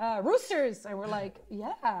roosters," and we're like,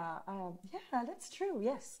 that's true.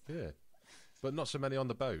 Yes. Yeah, but not so many on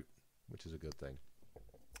the boat, which is a good thing.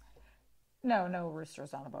 No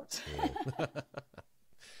roosters on a boat. Yeah.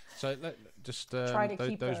 So just Try to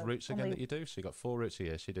keep those routes again only- that you do. So you got 4 routes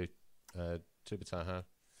here. So you do Tubataha.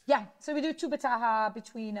 Yeah, so we do Tubataha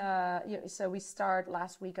between, so we start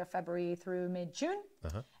last week of February through mid-June,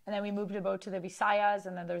 and then we move the boat to the Visayas,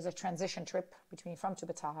 and then there's a transition trip from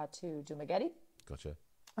Tubataha to Dumaguete. Gotcha.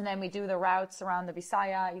 And then we do the routes around the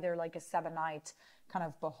Visaya, either like a 7-night kind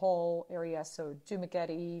of Bohol area, so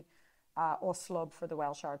Dumaguete, Oslob for the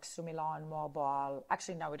whale sharks, Sumilan, Moalboal.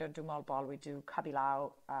 Actually, no, we don't do Moalboal, we do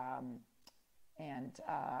Kabilao and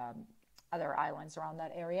other islands around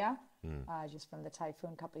that area. Just from the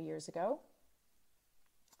typhoon a couple of years ago.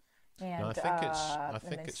 And No, I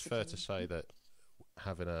think it's fair to say that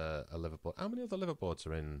having a liveaboard. How many other liveaboards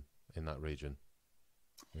are in that region?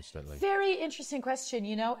 Incidentally, Very interesting question,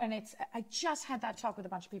 and I just had that talk with a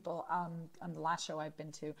bunch of people on the last show I've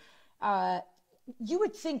been to. You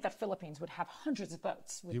would think that Philippines would have hundreds of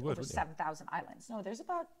boats with over 7,000 islands. No, there's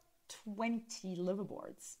about 20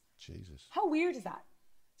 liveaboards. Jesus. How weird is that?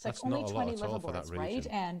 It's That's like only not a 20 lot at all for that liveaboards, right?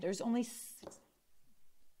 region. And there's only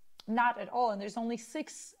not at all. And there's only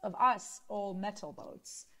 6 of us, all metal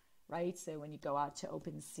boats, right? So when you go out to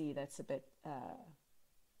open sea, that's a bit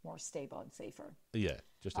more stable and safer. Yeah,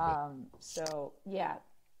 just a bit. So yeah,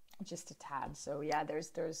 just a tad. So yeah, there's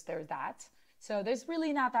that. So there's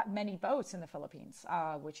really not that many boats in the Philippines,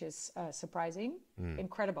 which is surprising,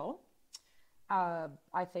 incredible.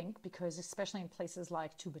 I think, because especially in places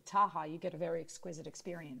like Tubataha, you get a very exquisite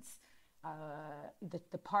experience.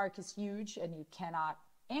 The park is huge and you cannot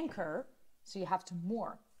anchor, so you have to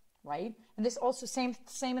moor, right? And this also same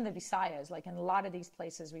in the Visayas. Like in a lot of these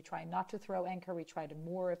places, we try not to throw anchor. We try to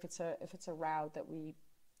moor if it's a route that we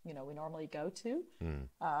normally go to,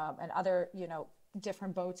 and other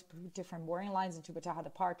different boats, different mooring lines. In Tubataha, the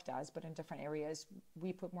park does, but in different areas,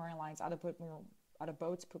 we put mooring lines. Other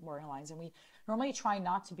boats put mooring lines, and we normally try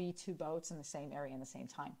not to be 2 boats in the same area in the same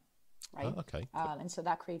time, right? Oh, okay. And so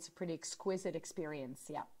that creates a pretty exquisite experience.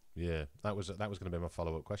 Yeah. Yeah, that was going to be my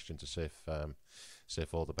follow-up question, to see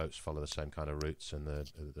if all the boats follow the same kind of routes and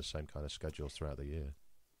the same kind of schedules throughout the year.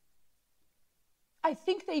 I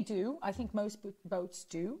think they do. I think most boats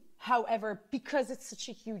do. However, because it's such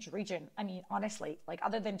a huge region, I mean, honestly, like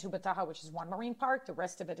other than Tubataha, which is one marine park, the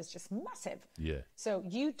rest of it is just massive. Yeah. So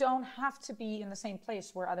you don't have to be in the same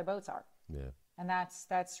place where other boats are. Yeah. And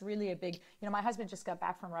that's really a big, my husband just got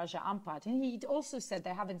back from Raja Ampat, and he also said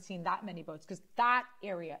they haven't seen that many boats because that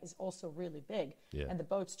area is also really big. Yeah. And the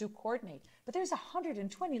boats do coordinate. But there's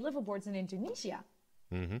 120 liveaboards in Indonesia.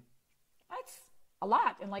 Mm-hmm. That's a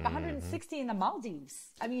lot, and like 160 in the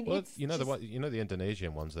Maldives. I mean, well, the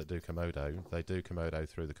Indonesian ones that do Komodo, they do Komodo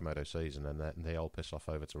through the Komodo season, and they all piss off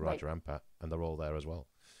over to Raja Ampat, and they're all there as well.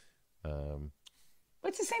 But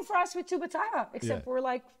it's the same for us with Tubataha, except we're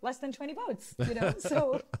like less than 20 boats,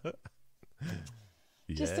 So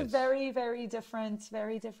just a very, very different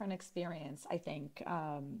experience, I think.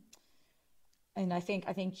 And I think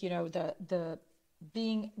the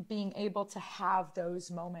being able to have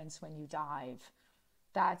those moments when you dive.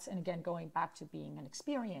 And again, going back to being an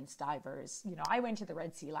experienced diver, I went to the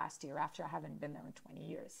Red Sea last year after I haven't been there in 20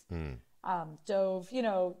 years. Dove,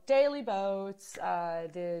 daily boats,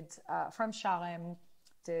 did from Sharm,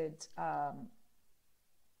 did,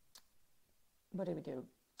 what did we do?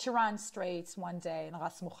 Tiran Straits one day and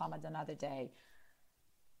Ras Muhammad another day.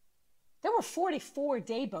 There were 44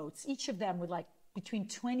 day boats, each of them with like between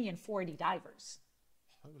 20 and 40 divers.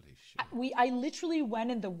 Holy shit. I literally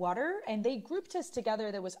went in the water and they grouped us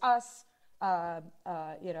together. There was us, my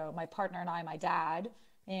partner and I, my dad,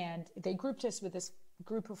 and they grouped us with this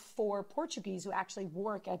group of 4 Portuguese who actually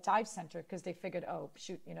work at Dive Center because they figured, oh,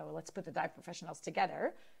 shoot, let's put the dive professionals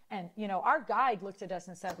together. And, our guide looked at us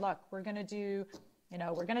and said, look, we're going to do,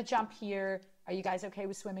 we're going to jump here. Are you guys okay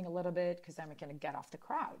with swimming a little bit? Because then we're going to get off the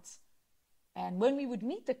crowds. And when we would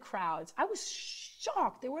meet the crowds, I was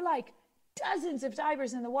shocked. There were like dozens of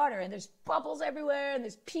divers in the water, and there's bubbles everywhere, and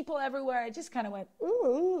there's people everywhere. I just kind of went,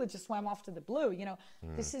 ooh, it just swam off to the blue.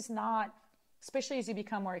 This is not, especially as you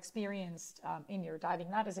become more experienced in your diving,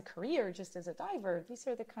 not as a career, just as a diver. These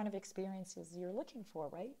are the kind of experiences you're looking for,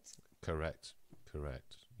 right? Correct.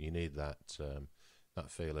 You need that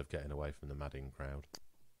feel of getting away from the madding crowd.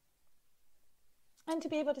 And to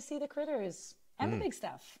be able to see the critters and the big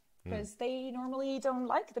stuff, because they normally don't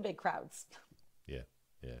like the big crowds. Yeah,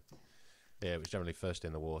 it was generally first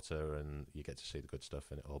in the water, and you get to see the good stuff,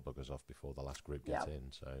 and it all buggers off before the last group gets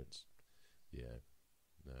in. So it's,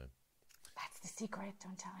 no. That's the secret.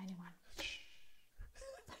 Don't tell anyone.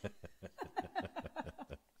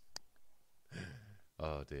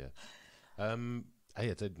 Oh dear.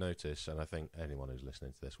 I did notice, and I think anyone who's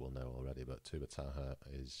listening to this will know already, but Tubataha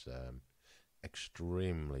is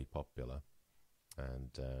extremely popular,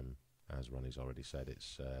 and as Ronnie's already said,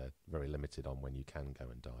 it's very limited on when you can go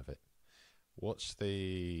and dive it. What's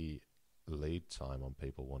the lead time on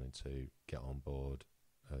people wanting to get on board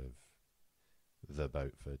of the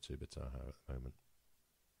boat for Tubataha at the moment?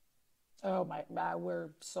 Oh we're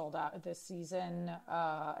sold out this season,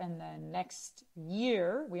 and then next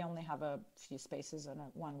year we only have a few spaces and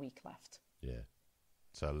 1 week left. Yeah,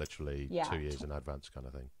 so literally 2 years in advance kind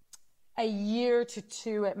of thing. a year to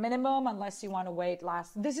two at minimum, unless you want to wait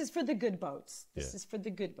this is for the good boats. This is for the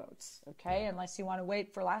good boats, okay? Unless you want to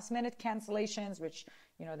wait for last minute cancellations, which,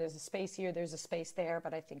 you know, there's a space here, there's a space there,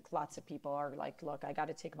 but I think lots of people are like, look, I got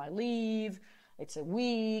to take my leave. It's a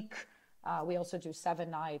week. We also do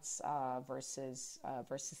 7 nights versus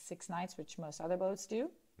 6 nights, which most other boats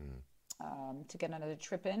do, to get another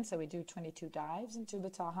trip in. So we do 22 dives into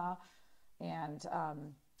Bataha, and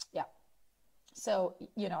so,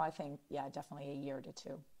 you know, I think, definitely a year to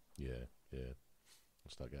two. Yeah. I'll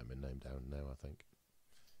start getting my name down now, I think.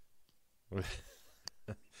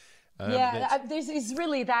 This is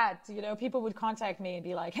really that, you know, people would contact me and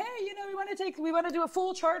be like, hey, you know, we want to do a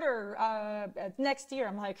full charter next year.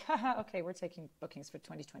 I'm like, haha, okay, we're taking bookings for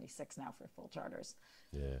 2026 now for full charters.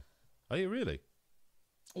 Yeah. Are you really?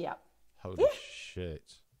 Yeah. Holy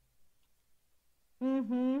shit.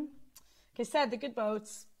 Mm-hmm. Like I said, the good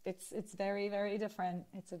boats, it's very, very different.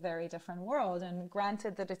 It's a very different world. And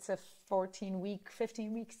granted that it's a 14-week,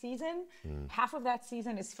 15-week season, half of that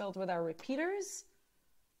season is filled with our repeaters.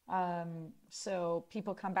 So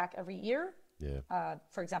people come back every year. Yeah.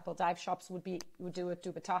 For example, dive shops would do a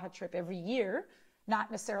Bataha trip every year, not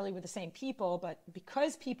necessarily with the same people, but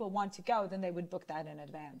because people want to go, then they would book that in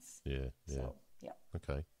advance. Yeah. So, yeah.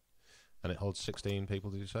 Okay. And it holds 16 people,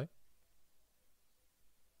 did you say?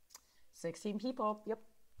 16 people. Yep.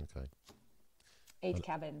 Okay. 8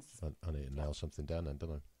 cabins. I need to nail something down then,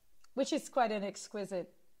 don't I? Which is quite an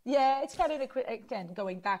exquisite. Yeah, it's quite again,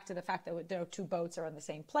 going back to the fact that there are 2 boats are in the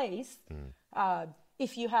same place.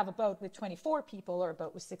 If you have a boat with 24 people or a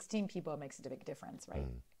boat with 16 people, it makes a big difference, right?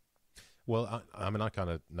 Well, I mean, I kind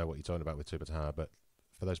of know what you're talking about with Bataha, but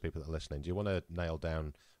for those people that are listening, do you want to nail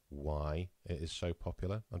down why it is so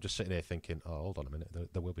popular? I'm just sitting here thinking, oh, hold on a minute,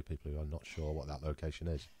 there will be people who are not sure what that location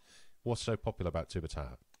is. What's so popular about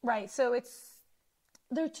Bataha? Right, so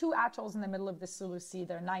there are 2 atolls in the middle of the Sulu Sea.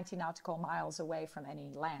 They're 90 nautical miles away from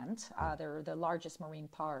any land. They're the largest marine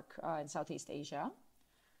park in Southeast Asia.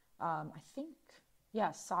 I think,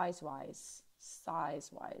 size-wise.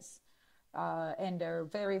 And they're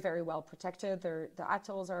very, very well protected. The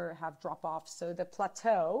atolls have drop-offs. So the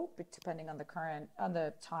plateau, depending on the current, on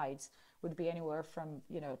the tides, would be anywhere from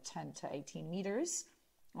 10 to 18 meters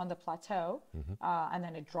on the plateau, and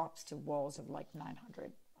then it drops to walls of like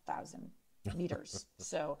 900,000 meters.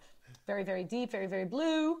 So very, very deep, very, very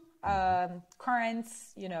blue,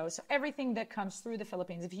 currents, so everything that comes through the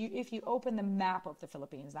Philippines. If you open the map of the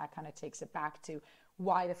Philippines, that kind of takes it back to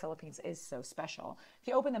why the Philippines is so special. If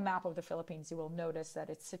you open the map of the Philippines, you will notice that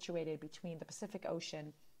it's situated between the Pacific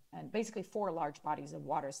Ocean and basically 4 large bodies of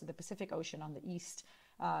water. So the Pacific Ocean on the east,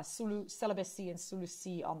 Celebes Sea and Sulu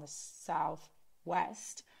Sea on the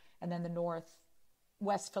southwest, and then the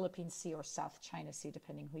northwest Philippine Sea or South China Sea,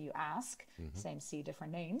 depending who you ask. Same sea,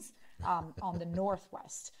 different names, on the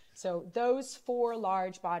northwest. So those 4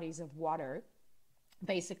 large bodies of water,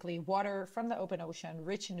 basically water from the open ocean,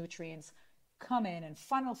 rich in nutrients, come in and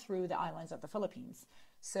funnel through the islands of the Philippines.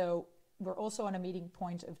 So we're also on a meeting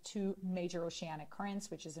point of 2 major oceanic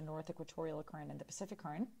currents, which is the North Equatorial Current and the Pacific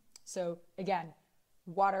Current. So again,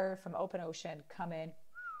 water from open ocean come in,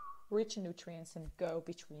 rich in nutrients, and go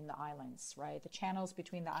between the islands, right? The channels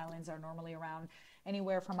between the islands are normally around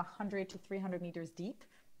anywhere from 100 to 300 meters deep.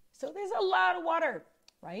 So there's a lot of water,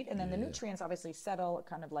 right? And then the nutrients obviously settle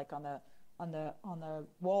kind of like on the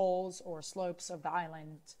walls or slopes of the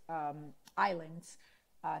islands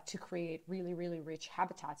to create really, really rich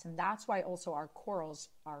habitats. And that's why also our corals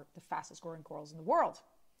are the fastest growing corals in the world.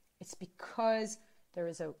 It's because there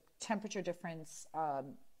is a temperature difference.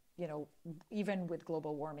 Even with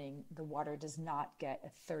global warming, the water does not get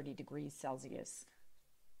at 30 degrees Celsius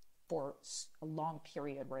for a long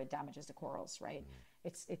period where it damages the corals, right?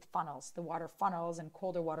 It funnels. The water funnels, and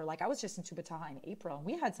colder water. Like I was just in Bataha in April, and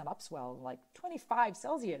we had some upswell, like 25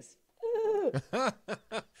 Celsius.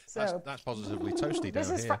 So that's positively toasty down here. This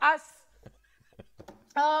is for us.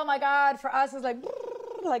 Oh my God, for us it's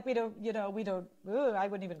like we don't, I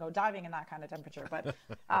wouldn't even go diving in that kind of temperature, but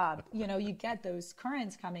you get those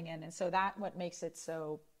currents coming in, and so that what makes it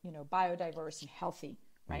so biodiverse and healthy,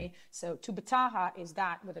 right? So Bataha is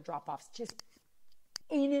that with the drop-offs, just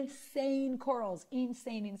insane corals,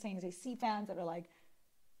 insane. They sea fans that are like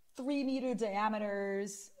 3-meter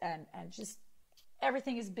diameters, and just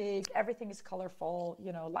everything is big, everything is colorful,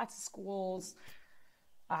 lots of schools.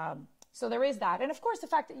 So there is that. And of course, the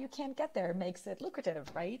fact that you can't get there makes it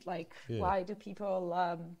lucrative, right? Like, why do people,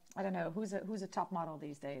 I don't know, who's a top model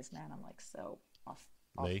these days? Man, I'm like so off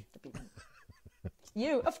Me? the beaten.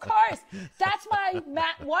 You, of course. That's why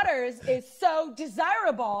Matt Waters is so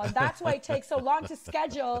desirable. And that's why it takes so long to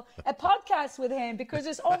schedule a podcast with him, because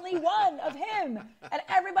there's only one of him and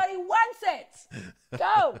everybody wants it.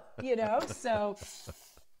 Go, so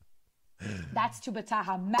that's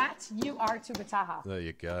Tubataha. Matt, you are Tubataha. There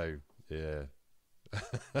you go. Yeah.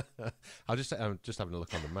 I'm just having a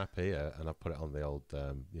look on the map here, and I put it on the old,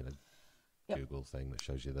 Google thing that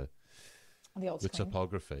shows you the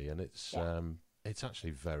topography, and it's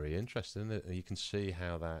actually very interesting. Isn't it? You can see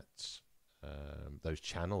how that those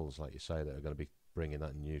channels, like you say, that are going to be bringing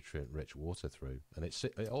that nutrient-rich water through, and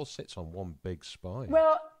it all sits on one big spine.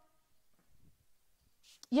 Well,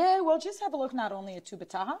 just have a look not only at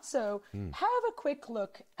Tubataha, so have a quick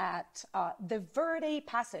look at the Verde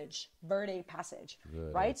Passage,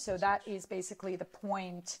 right? So that is basically the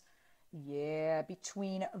point,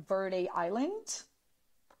 between Verde Island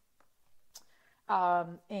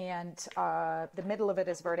and the middle of it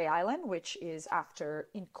is Verde Island, which is, after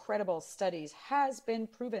incredible studies, has been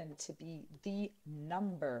proven to be the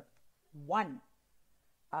number one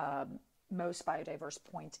most biodiverse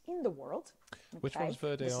point in the world. Which one's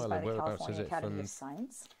Verde Island? Whereabouts is it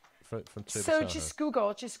from Tubataha? So just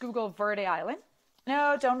Google Verde Island.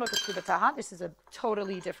 No, don't look at Tubataha. This is a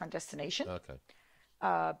totally different destination. Okay.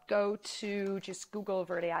 Go to just Google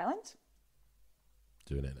Verde Island.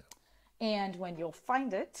 Doing it now. And when you'll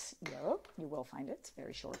find it, you will find it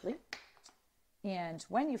very shortly. And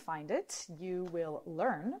when you find it, you will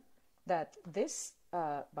learn that this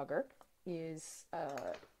bugger is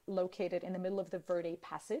located in the middle of the Verde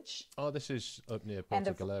Passage. Oh, this is up near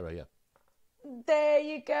Puerto Galera, yeah. There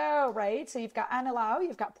you go, right? So you've got Anilao,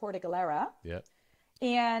 you've got Puerto Galera. Yeah.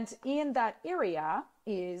 And in that area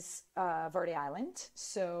is Verde Island,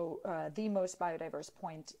 so the most biodiverse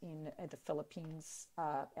point in the Philippines,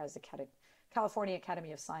 as the California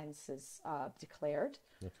Academy of Sciences declared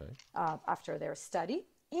after their study.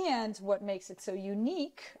 And what makes it so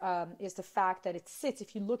unique is the fact that it sits,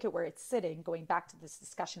 if you look at where it's sitting, going back to this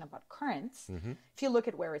discussion about currents, if you look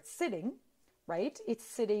at where it's sitting, right, it's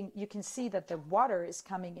sitting, you can see that the water is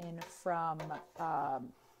coming in from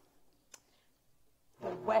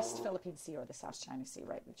the West Philippine Sea or the South China Sea,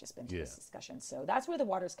 right? We've just been to this discussion. So that's where the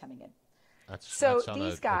water's coming in. That's on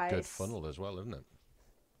these guys, a good funnel as well, isn't it?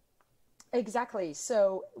 Exactly.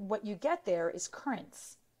 So what you get there is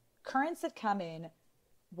currents that come in,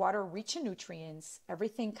 water rich in nutrients,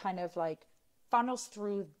 everything kind of like funnels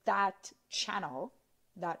through that channel,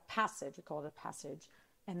 that passage, we call it a passage,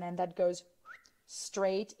 and then that goes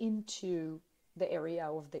straight into the area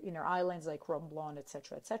of the inner islands like Romblon,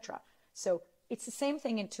 etc., etc. So it's the same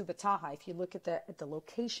thing in Tubataha if you look at the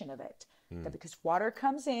location of it. That because water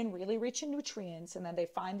comes in really rich in nutrients, and then they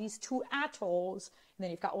find these two atolls, and then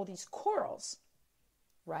you've got all these corals,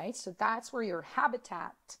 right? So that's where your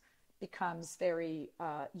habitat becomes very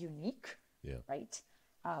unique, right?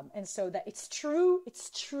 And so that it's true,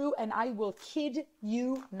 and I will kid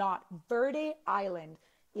you not, Verde Island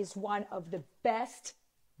is one of the best,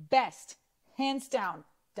 hands down,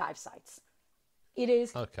 dive sites. It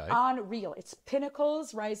is unreal. It's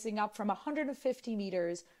pinnacles rising up from 150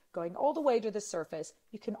 meters, going all the way to the surface.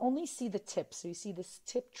 You can only see the tip. So you see this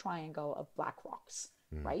tip triangle of black rocks,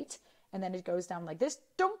 right? And then it goes down like this,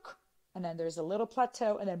 dunk, and then there's a little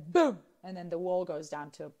plateau, and then boom, and then the wall goes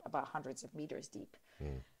down to about hundreds of meters deep.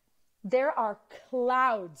 There are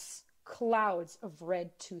clouds of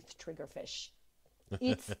red-toothed triggerfish.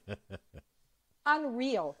 It's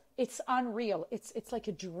unreal. It's unreal. It's like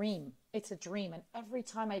a dream. It's a dream. And every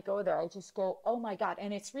time I go there, I just go, oh my God.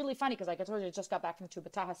 And it's really funny because, like I told you, I just got back from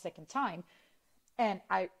Tubataha second time. And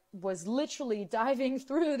I was literally diving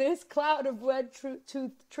through this cloud of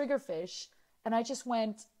red-toothed triggerfish. And I just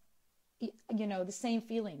went, the same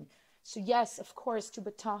feeling. So yes, of course,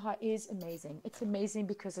 Tubataha is amazing. It's amazing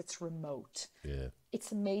because it's remote. Yeah.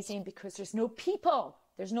 It's amazing because there's no people.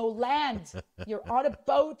 There's no land. You're on a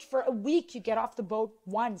boat for a week. You get off the boat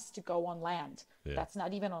once to go on land. Yeah. That's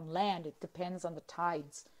not even on land. It depends on the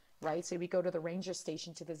tides, right? So we go to the ranger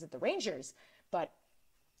station to visit the rangers. But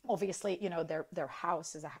obviously, their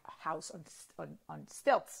house is a house on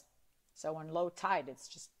stilts. So on low tide, it's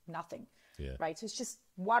just nothing, right? So it's just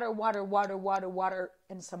water,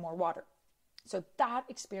 and some more water. So that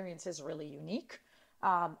experience is really unique.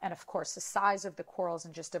 And of course, the size of the corals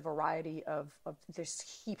and just a variety of there's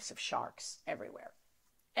heaps of sharks everywhere.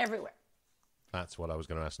 That's what I was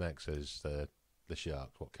going to ask next is the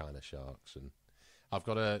sharks. What kind of sharks? And I've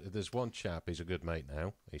got there's one chap, he's a good mate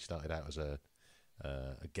now. He started out as a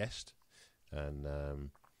guest,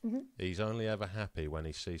 and he's only ever happy when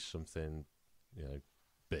he sees something,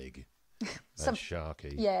 big. and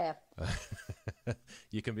sharky. Yeah.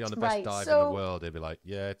 You can be on the best Right, dive in so- the world. He'll be like,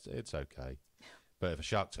 yeah, it's okay. But if a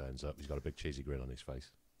shark turns up, he's got a big cheesy grin on his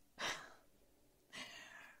face.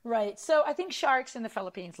 Right. So I think sharks in the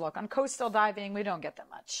Philippines, look, on coastal diving, we don't get that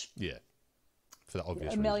much. Yeah. For the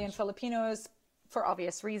obvious A million reasons. Filipinos for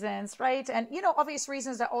obvious reasons, right? And, you know, obvious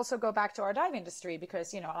reasons that also go back to our dive industry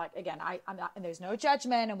because, you know, like, again, I'm not, and there's no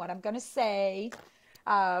judgment in what I'm going to say.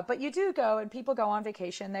 But you do go and people go on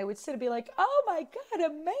vacation. They would sit and be like, oh my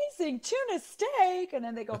God, amazing tuna steak. And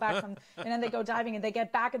then they go back from, and then they go diving and they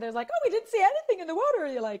get back and they're like, oh, we didn't see anything in the water.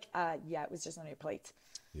 And you're like, yeah, it was just on your plate.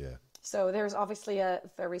 Yeah. So there's obviously a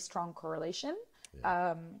very strong correlation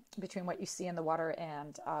between what you see in the water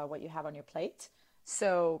and what you have on your plate.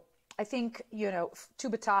 So I think, you know,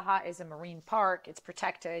 Tubataha is a marine park. It's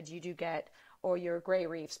protected. You do get, or your gray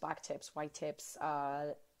reefs, black tips, white tips.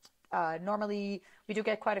 Normally, we do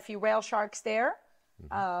get quite a few whale sharks there.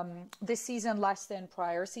 This season, less than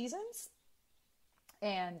prior seasons.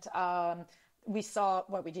 And we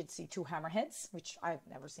did see 2 hammerheads, which I've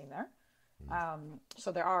never seen there.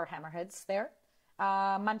 So there are hammerheads there.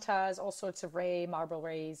 Mantas, all sorts of ray, marble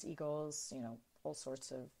rays, eagles, you know, all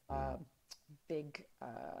sorts of big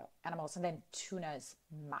animals. And then tunas,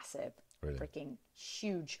 massive, Really? freaking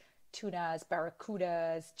huge tunas,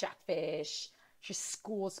 barracudas, jackfish, just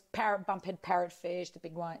schools, bumphead parrotfish, the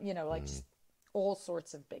big one, you know, like just all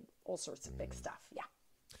sorts of big stuff. Yeah.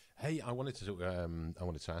 Hey, I wanted to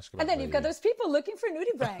ask about. And then you've got those people looking for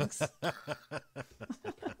nudie branks.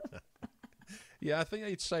 Yeah, I think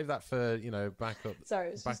you'd save that for, you know, back up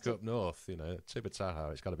north, you know,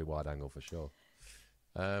 Tubataha. It's got to be wide angle for sure.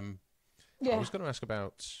 I was going to ask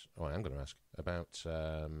about, I am going to ask about,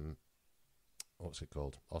 what's it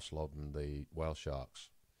called? Oslob and the whale sharks.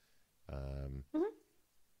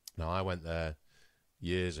 Now, I went there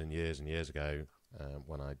years and years and years ago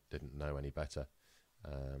when I didn't know any better.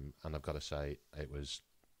 And I've got to say, it was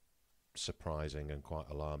surprising and quite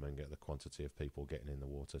alarming at the quantity of people getting in the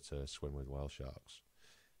water to swim with whale sharks.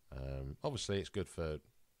 Obviously, it's good for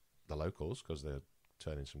the locals because they're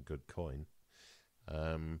turning some good coin.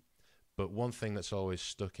 But one thing that's always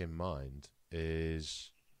stuck in mind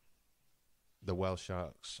is the whale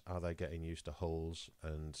sharks. Are they getting used to hulls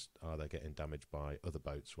and are they getting damaged by other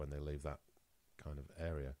boats when they leave that kind of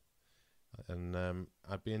area? And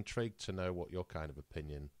I'd be intrigued to know what your kind of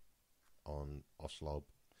opinion on Oslob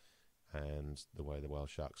and the way the whale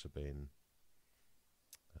sharks are being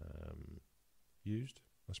used,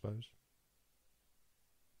 I suppose.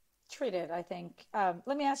 Treated, I think.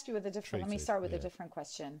 Let me ask you with a different. Let me start with a different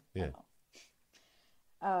question. Yeah.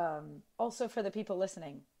 Also, for the people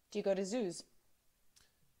listening, do you go to zoos?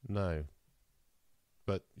 No.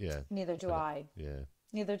 But yeah. Neither do I. Yeah.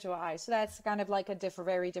 Neither do I. So that's kind of like a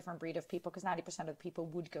very different breed of people because 90% of the people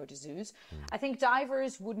would go to zoos. I think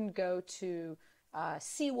divers wouldn't go to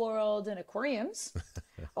SeaWorld and aquariums.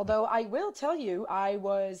 Although I will tell you, I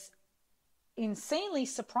was insanely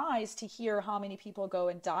surprised to hear how many people go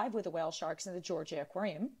and dive with the whale sharks in the Georgia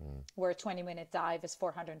Aquarium, where a 20-minute dive is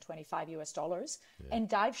 $425 and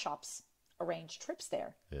dive shops arrange trips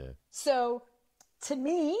there. Yeah. So to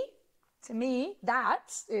me,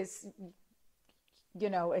 that is, you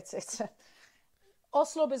know, it's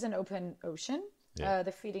Oslo is an open ocean. Yeah.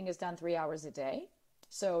 The feeding is done 3 hours a day.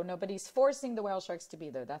 So nobody's forcing the whale sharks to be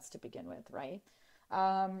there. That's to begin with, right?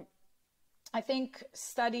 I think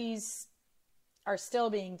studies are still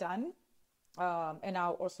being done and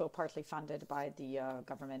now also partly funded by the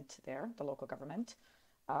government there. The local government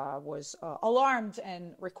was alarmed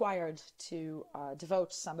and required to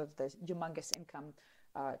devote some of the humongous income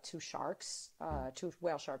to sharks, to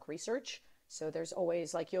whale shark research. So there's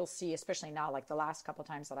always, like, you'll see, especially now, like the last couple of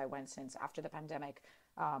times that I went since after the pandemic,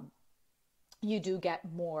 you do get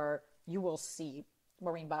more, you will see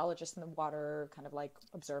marine biologists in the water kind of like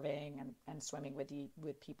observing and swimming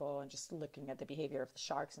with people and just looking at the behavior of the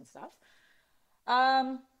sharks and stuff.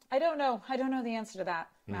 I don't know the answer to that,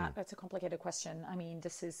 Matt. That's a complicated question. I mean,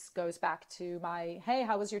 goes back to my, hey,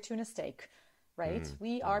 how was your tuna steak? Right?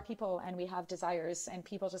 We are people and we have desires and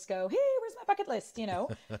people just go, hey, where's my bucket list? You know,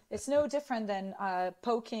 it's no different than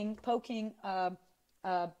poking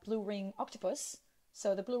blue ring octopus.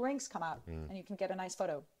 So the blue rings come out and you can get a nice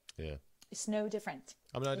photo. Yeah. It's no different.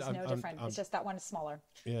 I mean, It's just that one is smaller.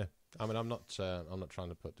 Yeah. I mean, I'm not trying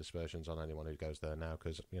to put dispersions on anyone who goes there now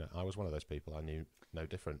because, you know, I was one of those people. I knew no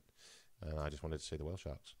different. And I just wanted to see the whale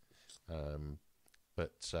sharks.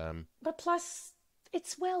 But plus,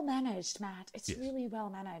 it's well managed, Matt. It's yes. really well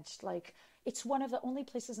managed. Like, it's one of the only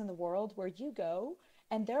places in the world where you go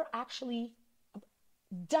and there are actually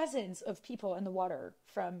dozens of people in the water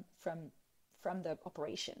from from the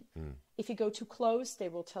operation. If you go too close, they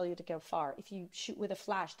will tell you to go far. If you shoot with a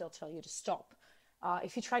flash, they'll tell you to stop.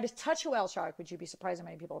 If you try to touch a whale shark, which you'd be surprised how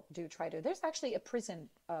many people do try to, there's actually a prison.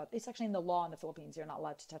 It's actually in the law in the Philippines. You're not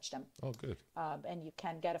allowed to touch them. Oh, good. And you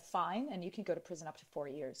can get a fine, and you can go to prison up to 4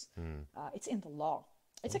 years. It's in the law.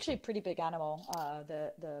 It's actually a pretty big animal.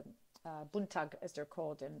 The buntag, as they're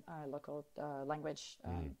called in local language,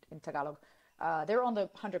 in Tagalog. They're on the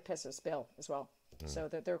 100 pesos bill as well. So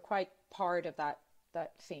they're quite part of that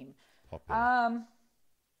theme.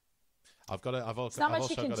 I've also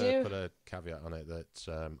got to put a caveat on it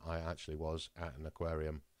that I actually was at an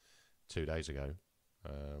aquarium 2 days ago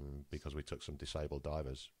because we took some disabled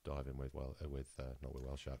divers diving with not with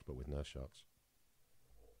whale sharks but with nurse sharks.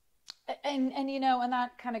 And and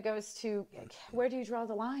that kind of goes to where do you draw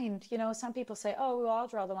the line? Some people say, oh, well, I'll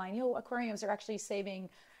draw the line. Aquariums are actually saving.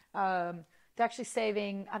 They're actually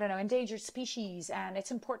saving, I don't know, endangered species, and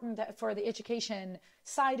it's important that for the education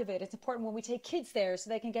side of it. It's important when we take kids there so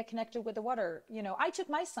they can get connected with the water. I took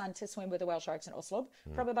my son to swim with the whale sharks in Oslo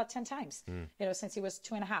probably about 10 times, since he was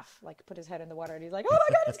 2.5, like put his head in the water and he's like, oh my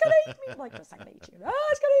God, it's going to eat me. I'm like, no, it's not going to eat you. Oh,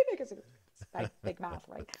 it's going to eat me because it's like big mouth,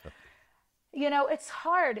 right? It's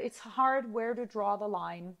hard. It's hard where to draw the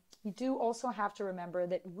line. You do also have to remember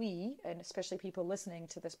that we, and especially people listening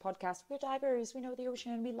to this podcast, we're divers, we know the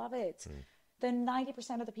ocean, we love it. Then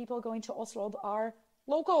 90% of the people going to Oslo are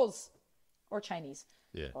locals or Chinese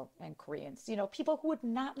and Koreans. People who would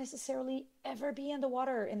not necessarily ever be in the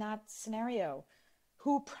water in that scenario,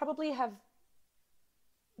 who probably have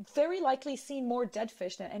very likely seen more dead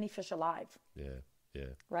fish than any fish alive. Yeah.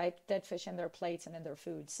 Right? Dead fish in their plates and in their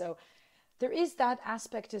food. So there is that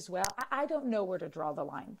aspect as well. I don't know where to draw the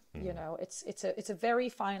line. It's a very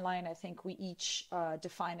fine line. I think we each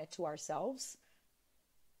define it to ourselves.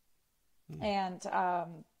 And I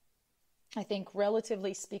think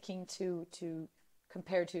relatively speaking to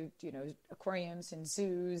compared to, aquariums and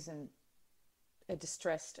zoos and a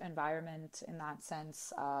distressed environment in that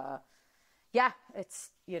sense, it's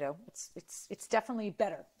definitely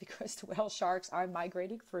better because the whale sharks are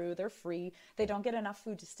migrating through. They're free. They don't get enough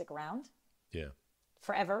food to stick around. Yeah.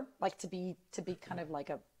 Forever, like to be kind of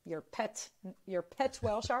like your pet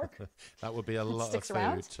whale shark. That would be a lot of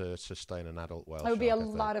food to sustain an adult whale shark. It would be a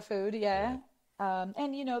lot of food, yeah. And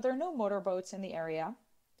there are no motorboats in the area.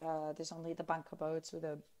 There's only the banca boats with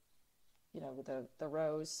the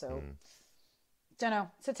rows. So, don't know.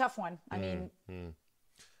 It's a tough one. I mean, and,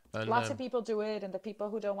 lots of people do it, and the people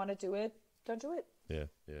who don't want to do it don't do it. Yeah.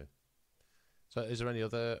 So, is there any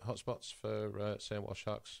other hotspots for seeing whale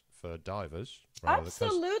sharks for divers?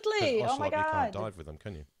 Absolutely. Oh my God! You can't dive with them,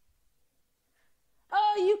 can you?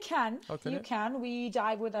 You can. You can. We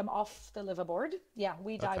dive with them off the liveaboard. Yeah,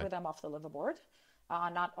 we dive with them off the liveaboard,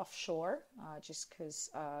 not offshore, just because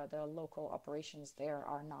the local operations there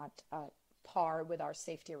are not at par with our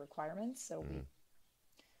safety requirements. So we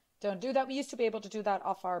don't do that. We used to be able to do that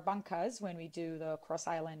off our bancas when we do the cross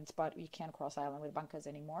island, but we can't cross island with bancas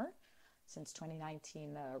anymore. Since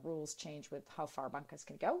 2019, rules changed with how far bancas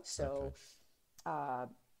can go. So,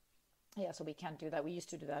 so we can't do that. We used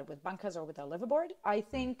to do that with bancas or with a liveaboard. I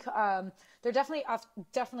think there are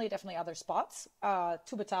definitely other spots.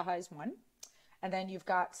 Tubataha is one. And then you've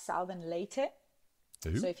got Southern Leyte.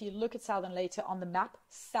 Ooh. So if you look at Southern Leyte on the map,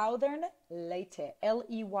 Southern Leyte,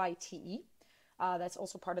 Leyte, that's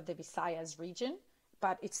also part of the Visayas region,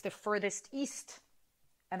 but it's the furthest east.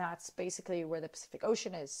 And that's basically where the Pacific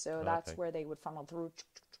Ocean is. So that's where they would funnel through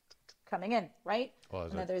coming in, right? Well,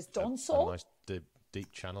 and then there's Donsol. A nice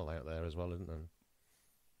deep channel out there as well, isn't there?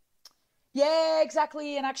 Yeah,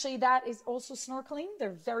 exactly. And actually that is also snorkeling.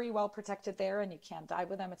 They're very well protected there and you can't dive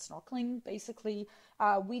with them. It's snorkeling, basically.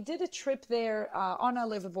 We did a trip there on a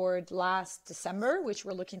liveaboard last December, which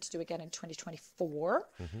we're looking to do again in 2024.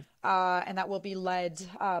 And that will be led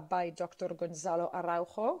by Dr. Gonzalo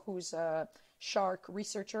Araujo, who's a shark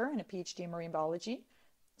researcher and a PhD in marine biology.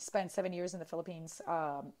 Spent 7 years in the Philippines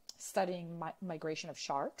studying migration of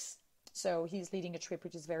sharks. So he's leading a trip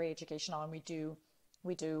which is very educational, and we do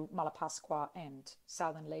Malapascua and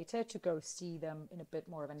Southern Leyte to go see them in a bit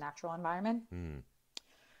more of a natural environment.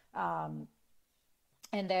 And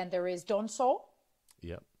then there is Donsol,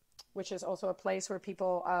 which is also a place where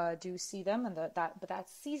people do see them, and but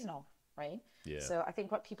that's seasonal, right? Yeah. So I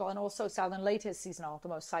think and also Southern Leyte is seasonal. The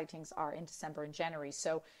most sightings are in December and January.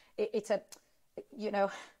 So it's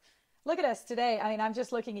look at us today. I mean, I'm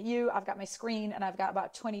just looking at you. I've got my screen and I've got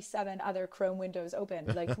about 27 other Chrome windows open.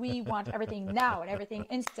 Like, we want everything now and everything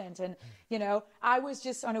instant. And, I was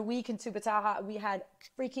just on a week in Tubataha. We had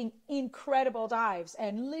freaking incredible dives,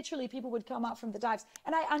 and literally people would come up from the dives.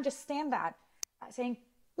 And I understand that, saying,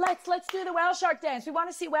 let's do the whale shark dance. We want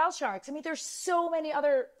to see whale sharks. I mean, there's so many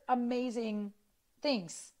other amazing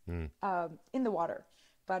things in the water.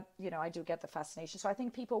 But, I do get the fascination. So I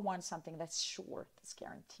think people want something that's sure, that's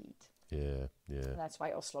guaranteed. Yeah. And that's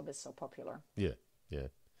why Oslo is so popular. Yeah.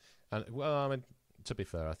 And, well, I mean, to be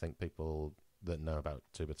fair, I think people that know about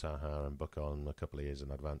Tuba Taha and book on a couple of years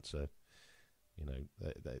in advance are,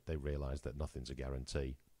 they realise that nothing's a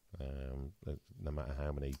guarantee. No matter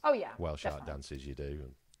how many whale shark dances you do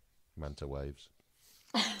and manta waves.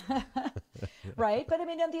 Right. But I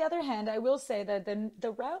mean, on the other hand, I will say that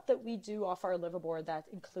the route that we do off our liveaboard that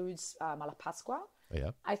includes Malapascua,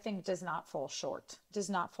 I think does not fall short.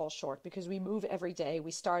 Because we move every day.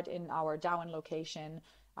 We start in our Darwin location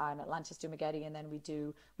in Atlantis Puerto and then we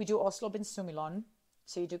do Oslo bin Sumilon.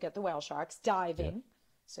 So you do get the whale sharks diving.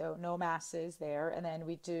 So no masses there. And then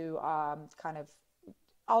we do kind of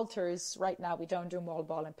altars. Right now we don't do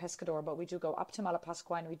Moldball and Pescador, but we do go up to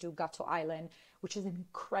Malapascua and we do Gato Island, which is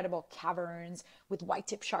incredible caverns with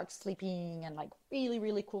white-tip sharks sleeping and like really,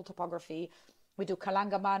 really cool topography. We do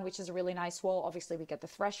Kalangaman, which is a really nice wall. Obviously we get the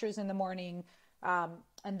threshers in the morning.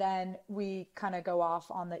 And then we kind of go off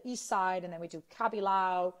on the east side and then we do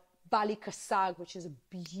Kabilao, Bali Kasag, which is a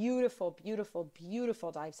beautiful, beautiful,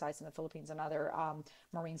 beautiful dive sites in the Philippines, another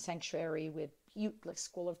marine sanctuary with like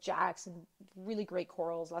school of jacks and really great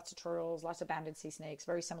corals, lots of turtles, lots of banded sea snakes,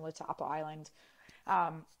 very similar to Apo Island.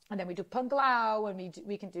 And then we do Panglao and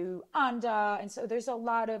we can do Anda. And so there's a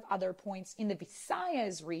lot of other points in the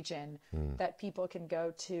Visayas region that people can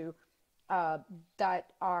go to that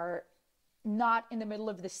are not in the middle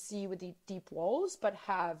of the sea with the deep walls, but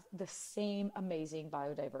have the same amazing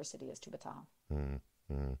biodiversity as Tuba Taha.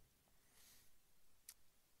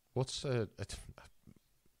 What's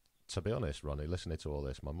to be honest, Ronnie, listening to all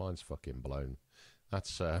this, my mind's fucking blown.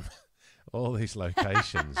 That's all these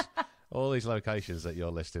locations, all these locations that you're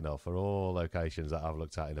listing off are all locations that I've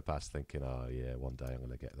looked at in the past, thinking, oh yeah, one day I'm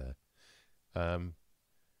going to get there.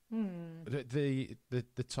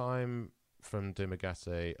 The time from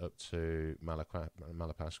Dumaguete up to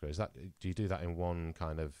Malapascua, is that, do you do that in one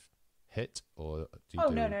kind of hit, or do you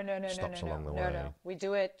do stops along the way? No.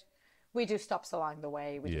 We do stops along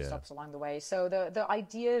the way. So the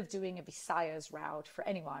idea of doing a Visayas route for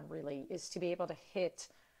anyone really is to be able to hit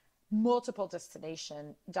multiple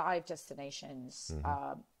dive destinations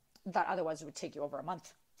that otherwise would take you over a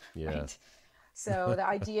month. Right? So the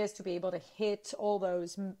idea is to be able to hit all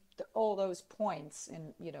those points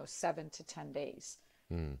in 7 to 10 days,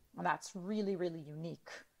 and that's really, really unique.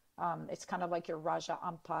 It's kind of like your Raja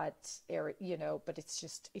Ampat area, but it's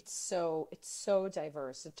so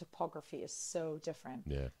diverse. The topography is so different.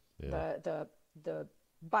 The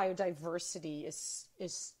biodiversity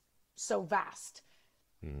is so vast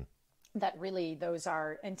that really those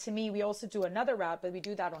are. And to me, we also do another route, but we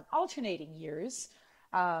do that on alternating years.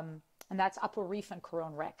 And that's Upper Reef and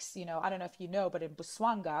Coron Rex. I don't know if you know, but in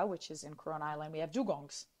Busuanga, which is in Coron Island, we have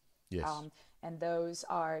dugongs. Yes. And those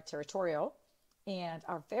are territorial and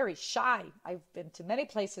are very shy. I've been to many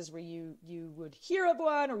places where you would hear of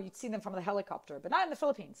one or you'd see them from the helicopter, but not in the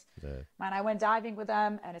Philippines. Man, I went diving with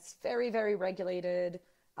them and it's very, very regulated.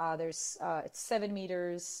 It's 7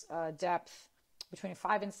 meters depth, between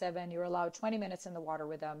 5 and 7. You're allowed 20 minutes in the water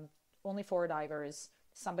with them, only 4 divers,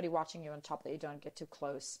 somebody watching you on top that you don't get too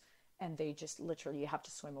close. And they just literally, you have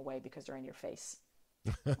to swim away because they're in your face.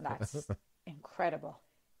 That's incredible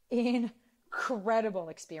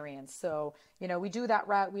experience. So, we do that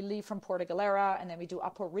route. We leave from Puerto Galera and then we do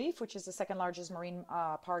Upper Reef, which is the second largest marine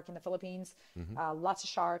park in the Philippines. Lots of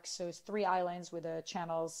sharks. So it's 3 islands with the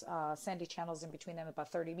channels, sandy channels in between them,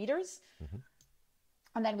 about 30 meters.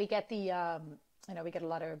 And then we get we get a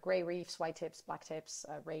lot of gray reefs, white tips, black tips,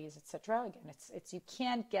 rays, etc. Again, it's you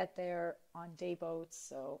can't get there on day boats,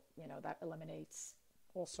 so that eliminates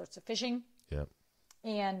all sorts of fishing. Yeah.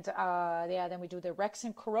 And then we do the Rex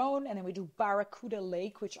and Coron, and then we do Barracuda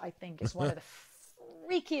Lake, which I think is one of the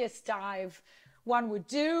freakiest dive one would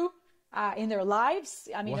do in their lives.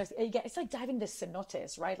 I mean, it's like diving the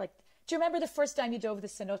cenotes, right? Like, do you remember the first time you dove the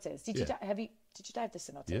cenotes? Did you dive the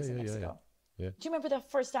cenotes in Mexico? Yeah. Do you remember the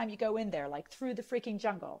first time you go in there, like through the freaking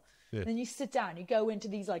jungle? Yeah. And then you sit down, you go into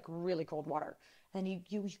these like really cold water. And you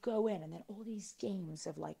go in, and then all these games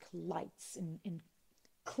of like lights and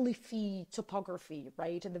cliffy topography,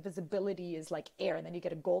 right? And the visibility is like air. And then you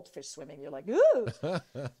get a goldfish swimming. You're like, ooh!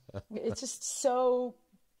 It's just so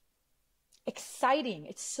exciting.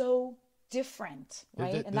 It's so different,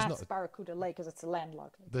 right? And that's Barracuda Lake because it's a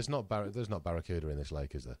landlocked lake. There's not barracuda in this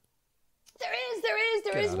lake, is there?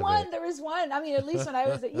 There is one. I mean, at least when I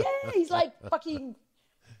was he's like fucking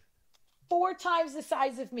 4 times the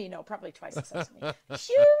size of me. No, probably twice the size of me.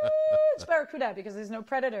 Huge barracuda because there's no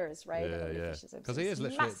predators, right? Yeah. Because he is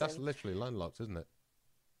literally, that's literally landlocked, isn't it?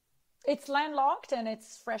 It's landlocked and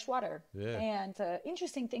it's fresh water. Yeah. And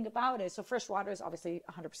interesting thing about it, so fresh water is obviously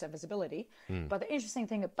 100% visibility. But the interesting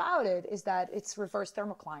thing about it is that it's reverse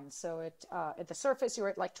thermocline. So at the surface, you're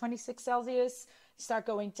at like 26 Celsius. You start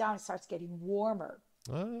going down, it starts getting warmer.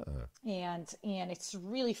 Ah. And it's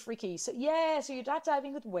really freaky. So so you're not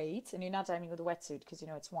diving with weights and you're not diving with a wetsuit because,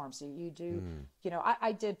 it's warm. So you do,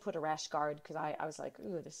 I did put a rash guard because I was like,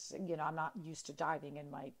 ooh, this, I'm not used to diving in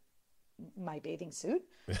my bathing suit,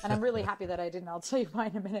 and I'm really happy that I didn't. I'll tell you why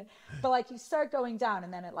in a minute. But like you start going down,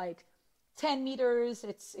 and then at like 10 meters,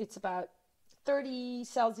 it's about 30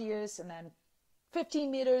 Celsius, and then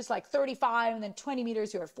 15 meters, like 35, and then 20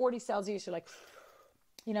 meters, you're at 40 Celsius. You're like,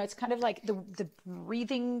 it's kind of like the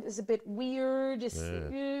breathing is a bit weird.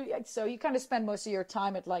 So you kind of spend most of your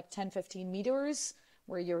time at like 10, 15 meters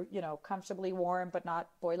where you're, comfortably warm but not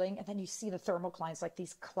boiling, and then you see the thermoclines like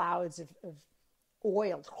these clouds of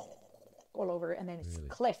oil all over, and then it's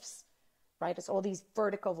cliffs, right? It's all these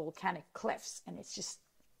vertical volcanic cliffs, and it's just,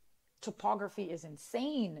 topography is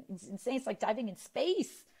insane. It's insane. It's like diving in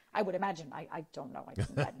space, I would imagine. I don't know. I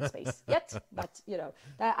didn't dive in space yet, but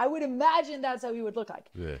that I would imagine that's how it would look like.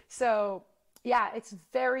 Yeah. So yeah, it's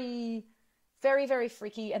very, very, very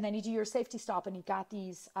freaky. And then you do your safety stop, and you got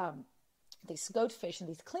these goatfish and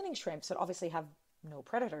these cleaning shrimps that obviously have no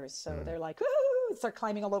predators, so they're like, start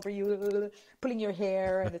climbing all over you, pulling your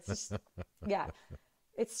hair, and it's just,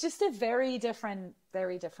 it's just a very different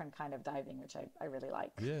kind of diving, which I really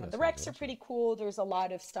like. Yeah, the wrecks are pretty cool. There's a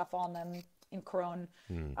lot of stuff on them in Coron,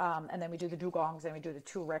 and then we do the dugongs, and we do the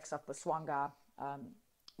 2 wrecks off Botswana,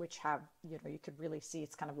 which have, you could really see,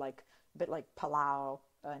 it's kind of like a bit like Palau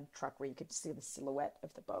and Truck, where you could see the silhouette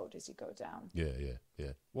of the boat as you go down.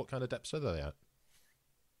 Yeah. What kind of depths are they at?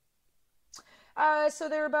 So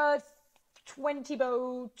they're about 20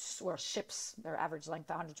 boats or ships. Their average length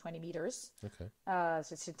 120 meters. Okay.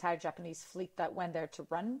 So it's the entire Japanese fleet that went there to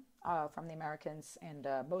run from the Americans, and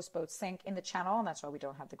most boats sank in the channel, and that's why we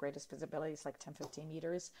don't have the greatest visibility. It's like 10, 15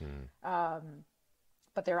 meters.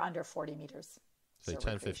 But they're under 40 meters. So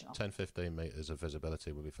 10, 15 meters of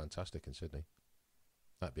visibility would be fantastic in Sydney.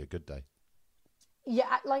 That'd be a good day.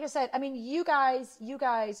 Yeah, like I said, I mean, you guys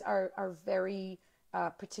are very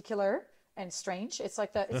particular and strange. It's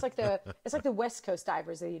like the West Coast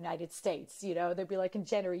divers of the United States. They'd be like in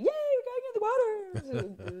January, yay, we're going in the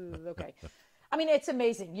water. Okay. I mean, it's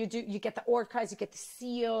amazing. You get the orcas, you get the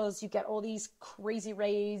seals, you get all these crazy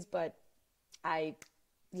rays, but I'd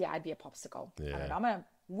be a popsicle. Yeah. I don't know. I'm a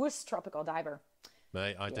wuss tropical diver.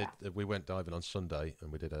 Mate, we went diving on Sunday,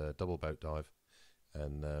 and we did a double boat dive,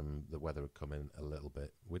 and the weather had come in a little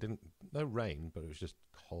bit. No rain, but it was just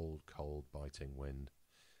cold, biting wind.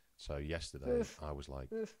 So yesterday I was like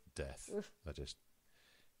death. I just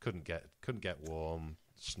couldn't get warm,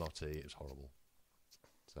 snotty. It was horrible.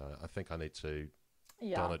 So I think I need to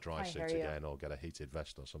don a dry suit again, or get a heated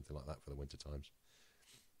vest or something like that for the winter times.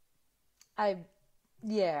 I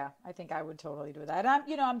think I would totally do that.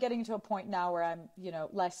 And I'm getting to a point now where I'm,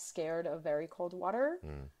 less scared of very cold water.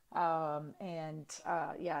 I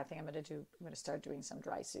think I'm going to start doing some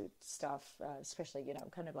dry suit stuff, especially,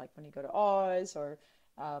 kind of like when you go to Oz or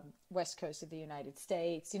West Coast of the United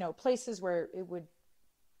States, places where it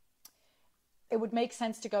would make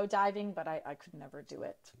sense to go diving, but I could never do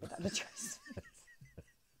it without a dry suit.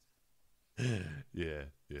 Yeah.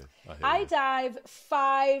 I dive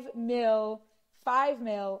 5 mil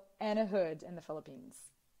and a hood in the Philippines.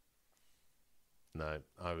 No,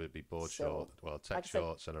 I would be board short. Well, tech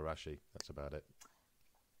shorts and a rashi. That's about it.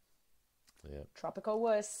 Yeah. Tropical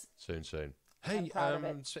wuss. Soon. Hey,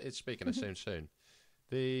 it's speaking of soon.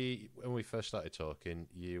 When we first started talking,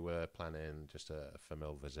 you were planning just a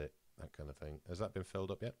family visit, that kind of thing. Has that been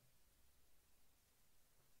filled up yet?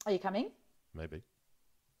 Are you coming? Maybe.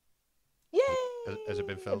 Yay! Has it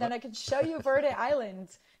been filled up? Then I can show you Verde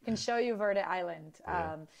Island.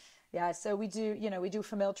 So we do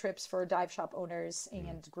family trips for dive shop owners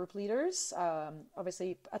and group leaders.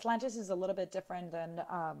 Obviously, Atlantis is a little bit different than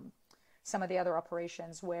some of the other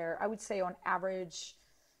operations, where I would say on average,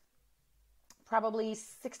 probably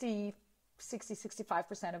 65%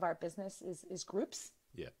 of our business is groups.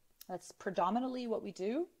 Yeah. That's predominantly what we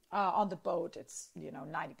do. On the boat, it's,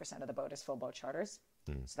 90% of the boat is full boat charters.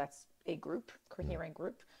 So that's a group, coherent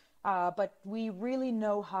group. But we really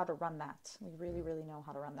know how to run that. We really, really know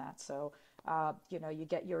how to run that. So, you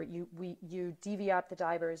get you divvy up the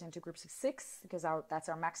divers into groups of 6, because that's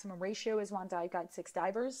our maximum ratio is one dive guide, 6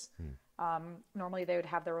 divers. Normally they would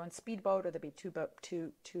have their own speedboat, or there'd be two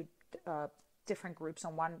different groups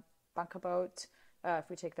on one bunker boat, if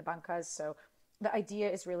we take the bunkas. So the idea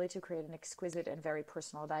is really to create an exquisite and very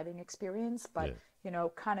personal diving experience, but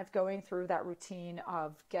kind of going through that routine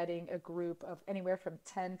of getting a group of anywhere from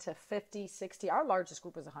 10 to 50, 60. Our largest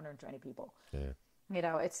group was 120 people. Yeah.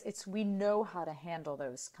 It's we know how to handle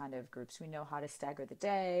those kind of groups. We know how to stagger the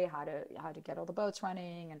day, how to get all the boats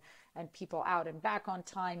running and people out and back on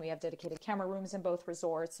time. We have dedicated camera rooms in both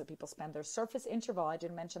resorts, so people spend their surface interval. I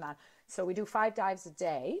didn't mention that. So we do 5 dives a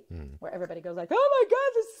day, where everybody goes like, "Oh my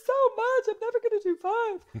God, this is so much! I'm never going to do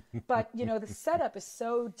 5." But the setup is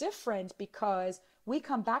so different because we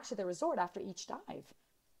come back to the resort after each dive.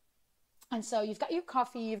 And so you've got your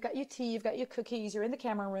coffee, you've got your tea, you've got your cookies, you're in the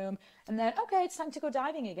camera room, and then, okay, it's time to go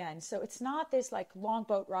diving again. So it's not this like long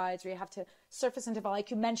boat rides where you have to surface interval, like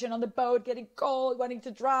you mentioned, on the boat, getting cold, wanting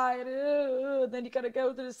to dry, and then you got to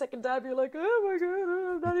go to the second dive. You're like, oh my God,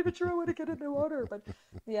 I'm not even sure I want to get in the water. But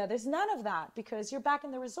yeah, there's none of that because you're back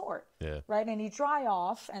in the resort, right? And you dry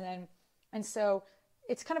off, and so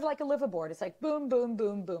it's kind of like a liveaboard. It's like boom, boom,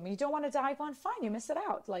 boom, boom. You don't want to dive on, fine, you miss it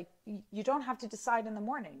out. Like you don't have to decide in the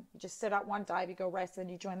morning. You just sit out one dive, you go rest, and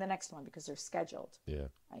you join the next one because they're scheduled. Yeah,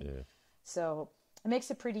 right? Yeah. So it makes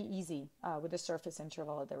it pretty easy with the surface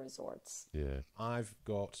interval at the resorts. Yeah. I've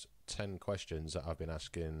got 10 questions that I've been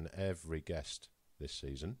asking every guest this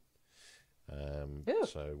season.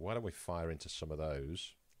 So why don't we fire into some of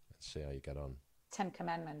those and see how you get on. 10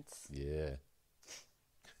 Commandments. Yeah.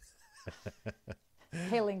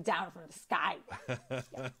 Hailing down from the sky.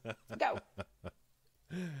 Go.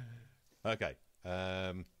 Okay.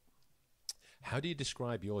 How do you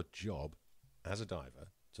describe your job as a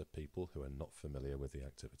diver to people who are not familiar with the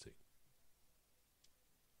activity?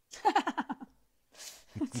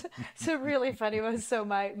 It's a really funny one. So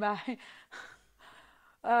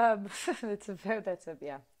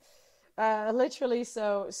literally.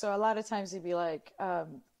 So a lot of times you'd be like,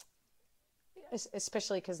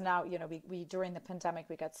 especially because now, we during the pandemic,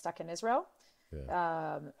 we got stuck in Israel,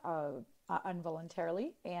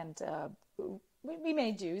 involuntarily. And we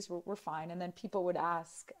made dues, we're fine. And then people would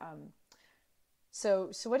ask,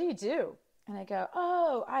 so what do you do? And I go,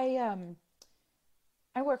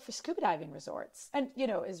 I work for scuba diving resorts. And,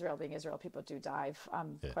 Israel being Israel, people do dive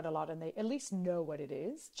quite a lot, and they at least know what it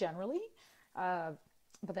is generally. But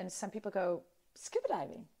then some people go, scuba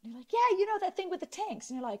diving. And you're like, yeah, that thing with the tanks.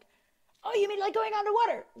 And you're like, oh, you mean like going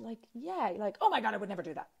underwater? Like, yeah. You're like, oh my God, I would never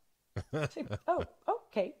do that. Like, oh,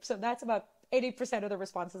 okay. So that's about 80% of the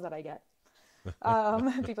responses that I get.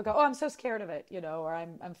 People go, oh, I'm so scared of it, or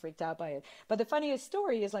I'm freaked out by it. But the funniest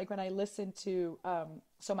story is like when I listen to,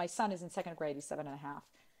 so my son is in 2nd grade, he's 7.5.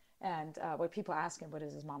 And when people ask him, what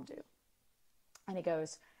does his mom do? And he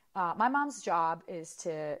goes, my mom's job is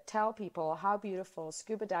to tell people how beautiful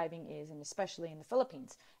scuba diving is, and especially in the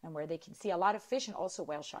Philippines, and where they can see a lot of fish and also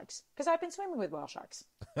whale sharks, because I've been swimming with whale sharks.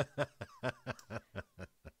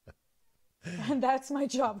 And that's my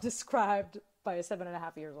job described by a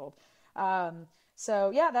 7.5 years old.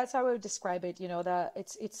 So yeah, that's how I would describe it. That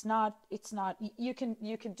it's not, you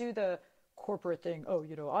can do the corporate thing. Oh,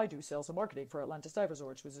 I do sales and marketing for Atlantis Dive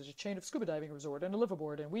Resorts, which is a chain of scuba diving resort and a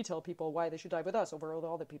liveaboard, and we tell people why they should dive with us over all the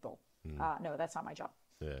other people. No, that's not my job.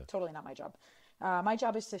 Yeah. Totally not my job. My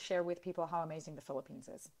job is to share with people how amazing the Philippines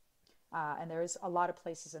is. And there's a lot of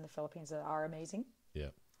places in the Philippines that are amazing. Yeah.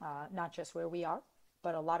 Not just where we are,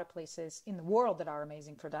 but a lot of places in the world that are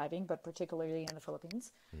amazing for diving, but particularly in the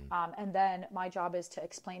Philippines. And then my job is to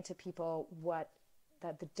explain to people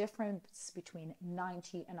that the difference between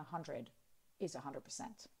 90 and 100 is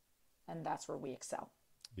 100%. And that's where we excel.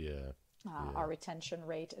 Yeah. Our retention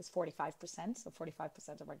rate is 45%. So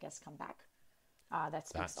 45% of our guests come back.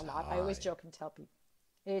 That's a lot. High. I always joke and tell people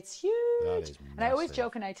it's huge. That is and I always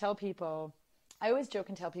joke and tell people,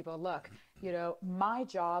 look, my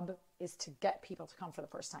job is to get people to come for the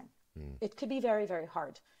first time. It could be very, very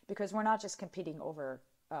hard because we're not just competing over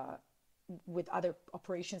with other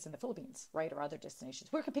operations in the Philippines, right, or other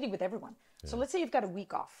destinations. We're competing with everyone. So let's say you've got a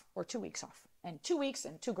week off or 2 weeks off, and 2 weeks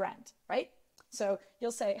and $2,000, right? So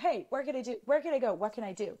you'll say, hey, where can I go? What can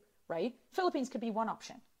I do, right? Philippines could be one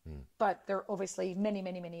option, but there are obviously many,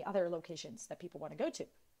 many, many other locations that people want to go to.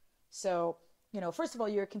 So, first of all,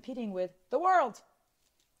 you're competing with the world.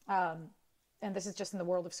 And this is just in the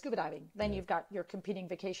world of scuba diving. Then you've got your competing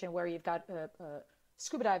vacation where you've got a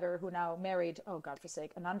scuba diver who now married, oh, God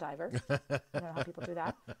forsake, a non-diver. I don't know how people do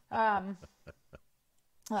that.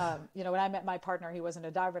 When I met my partner, he wasn't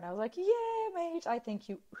a diver, and I was like, yeah, mate, I think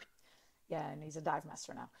you... Yeah, and he's a dive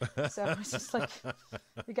master now. So it's just like,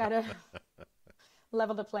 you got to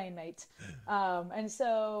level the plane, mate. And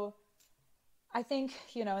so I think,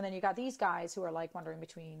 and then you got these guys who are like wondering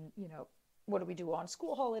between, what do we do on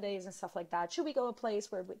school holidays and stuff like that? Should we go a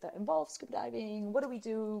place where that involves scuba diving? What do we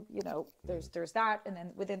do? There's that. And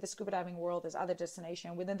then within the scuba diving world, there's other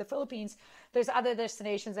destinations. Within the Philippines, there's other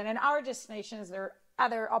destinations. And in our destinations, there are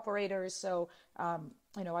other operators. So,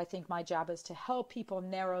 I think my job is to help people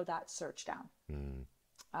narrow that search down,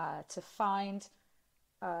 to find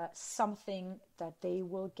something that they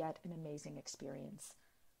will get an amazing experience.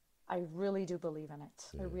 I really do believe in it.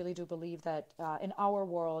 Yeah. I really do believe that in our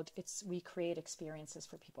world, we create experiences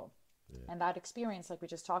for people. Yeah. And that experience, like we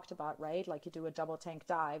just talked about, right? Like you do a double tank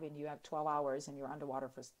dive and you have 12 hours and you're underwater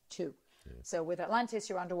for 2. Yeah. So with Atlantis,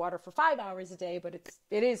 you're underwater for 5 hours a day, but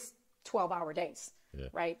it is 12-hour days,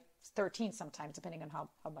 right? It's 13 sometimes, depending on how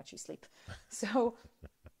much you sleep. So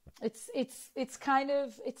it's kind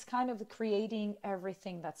of creating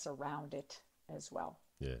everything that's around it as well.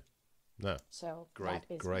 Yeah. No. So great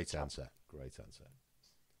answer. Great answer.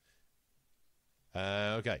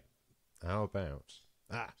 Okay. How about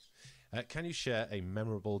can you share a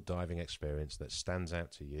memorable diving experience that stands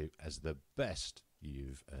out to you as the best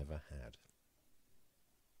you've ever had?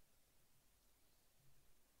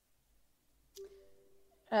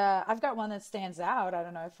 I've got one that stands out. I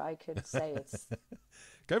don't know if I could say it's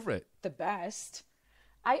go for it. The best.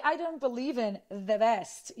 I don't believe in the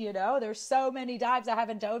best, There's so many dives I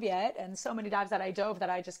haven't dove yet, and so many dives that I dove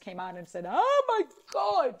that I just came out and said, oh my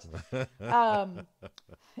God.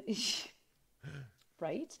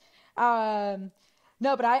 Right.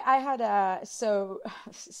 No, but I had so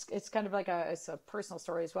it's kind of like it's a personal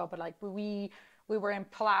story as well, but like we were in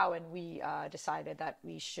Palau and we decided that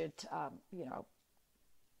we should,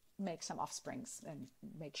 make some offsprings and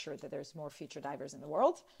make sure that there's more future divers in the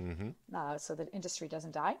world, so that industry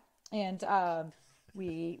doesn't die. And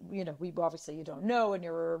we obviously, you don't know, and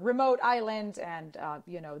you're a remote island, and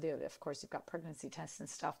of course you've got pregnancy tests and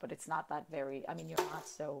stuff, but it's not that very. I mean, you're not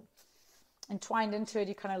so entwined into it.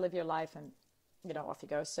 You kind of live your life, and off you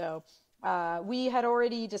go. So we had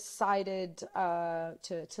already decided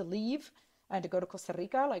to leave and to go to Costa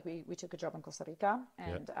Rica. Like we took a job in Costa Rica,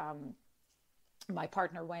 and my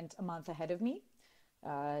partner went a month ahead of me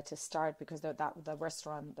to start, because the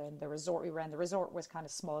restaurant and the resort we ran, the resort was kind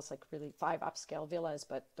of small. It's like really 5 upscale villas,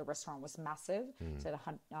 but the restaurant was massive. So it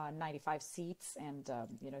had 95 seats, and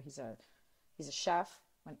he's a chef,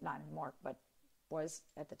 not anymore, but was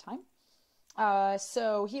at the time.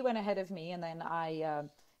 So he went ahead of me, and then I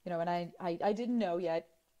didn't know yet,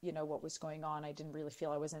 what was going on. I didn't really feel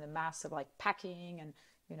I was in a mass of like packing and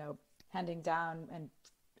handing down and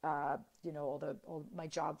all my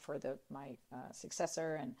job for my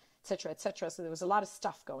successor, and et cetera, et cetera. So there was a lot of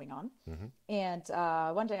stuff going on. And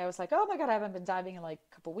one day I was like, oh my God, I haven't been diving in like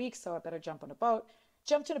a couple of weeks, so I better jump on a boat.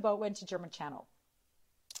 Jumped in a boat, went to German Channel.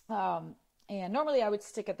 And normally I would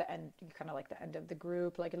stick at the end, kind of like the end of the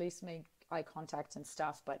group, like at least make eye contact and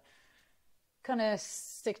stuff, but kind of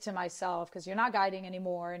stick to myself, because you're not guiding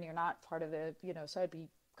anymore and you're not part of the, so I'd be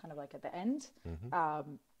kind of like at the end.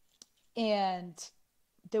 And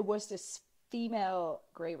there was this female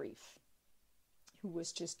gray reef who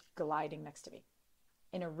was just gliding next to me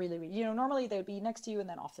in a really, normally they'd be next to you and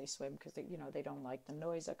then off they swim, because they don't like the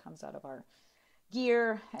noise that comes out of our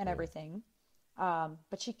gear and everything.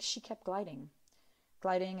 But she kept gliding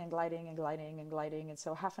and gliding and gliding and gliding. And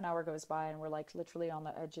so half an hour goes by and we're like literally on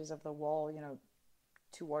the edges of the wall,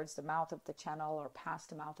 towards the mouth of the channel or past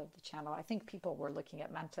the mouth of the channel. I think people were looking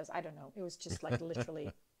at mantas. I don't know. It was just like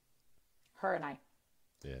literally her and I.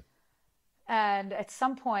 Yeah. And at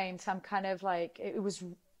some point, I'm kind of like, it was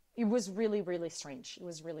really, really strange. It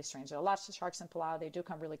was really strange. There are lots of sharks in Palau. They do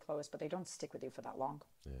come really close, but they don't stick with you for that long.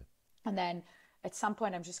 Yeah. And then at some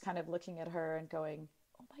point, I'm just kind of looking at her and going,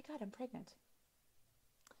 oh my God, I'm pregnant.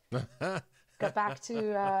 Got back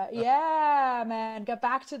to, got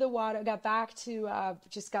back to the water, got back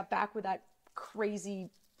with that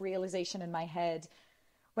crazy realization in my head.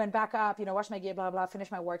 Went back up, washed my gear, blah, blah,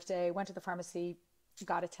 finished my work day, went to the pharmacy,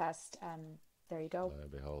 got a test, and there you go.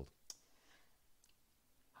 Behold.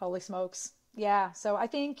 Holy smokes. Yeah. So I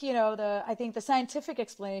think, the scientific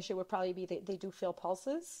explanation would probably be they do feel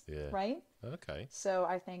pulses, right? Okay. So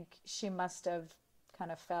I think she must have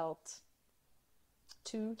kind of felt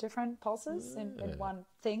 2 different pulses in one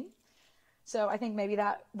thing. So I think maybe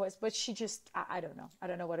that was, but she just, I don't know. I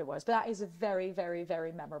don't know what it was, but that is a very, very,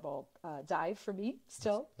 very memorable dive for me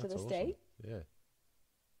still to this day. Yeah.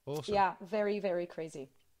 Awesome. Yeah. Very, very crazy.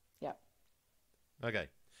 Yeah. Okay.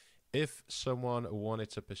 If someone wanted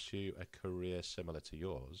to pursue a career similar to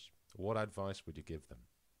yours, what advice would you give them?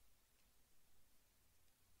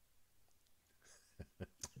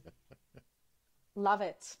 Love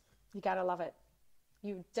it. You got to love it.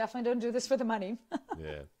 You definitely don't do this for the money.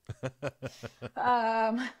 Yeah.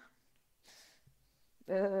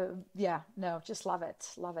 Yeah, no, just love it.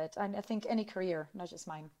 Love it. And I think any career, not just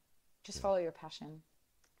mine, just follow your passion.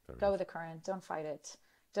 Go with the current. Don't fight it.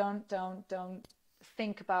 Don't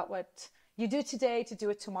think about what you do today to do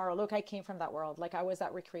it tomorrow. Look, I came from that world. Like I was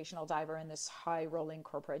that recreational diver in this high rolling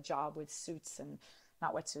corporate job with suits and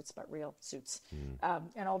not wetsuits, but real suits.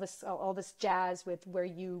 And all this jazz with where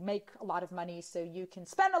you make a lot of money so you can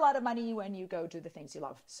spend a lot of money when you go do the things you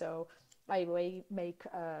love. So I make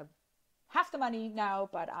half the money now,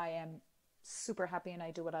 but I am super happy and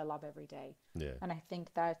I do what I love every day. Yeah. And I think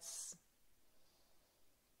that's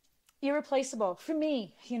irreplaceable for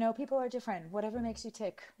me. You know, people are different. Whatever makes you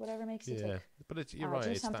tick, whatever makes you tick. But you're right. Do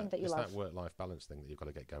It's something that you it's love. that work-life balance thing that you've got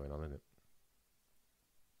to get going on, isn't it?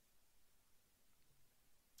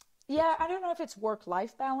 Yeah, I don't know if it's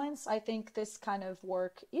work-life balance. I think this kind of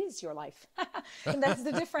work is your life. And that's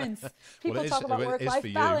the difference. People talk about work-life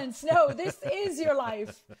balance. No, this is your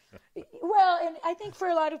life. Well, and I think for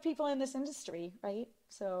a lot of people in this industry, right?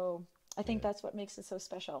 So I think that's what makes it so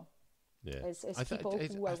special. Yeah. Is people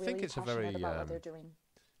who are really passionate about what they're doing.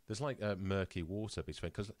 There's like murky water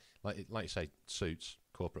between, because like you say, suits,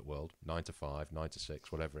 corporate world, 9 to 5, 9 to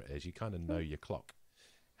 6, whatever it is, you kind of know your clock.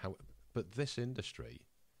 But this industry,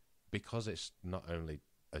 because it's not only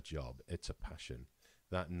a job, it's a passion.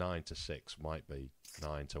 That 9 to 6 might be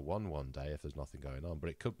 9 to 1 one day if there's nothing going on, but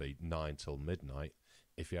it could be 9 till midnight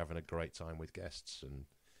if you're having a great time with guests and,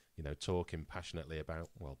 you know, talking passionately about,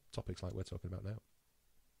 well, topics like we're talking about now.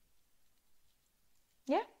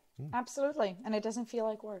 Yeah, absolutely. And it doesn't feel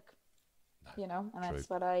like work, you know, and true.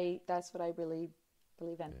 that's what I really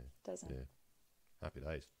believe in, doesn't it? Yeah. Happy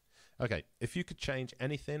days. Okay, if you could change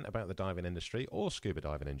anything about the diving industry or scuba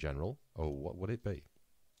diving in general, what would it be?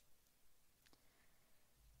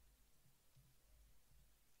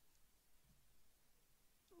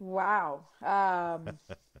 Wow. That's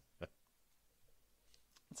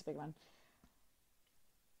a big one.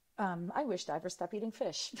 I wish divers stop eating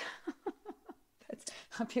fish.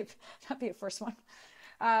 That'd be a first one.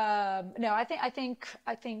 No, I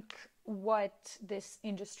think what this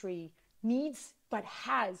industry needs, but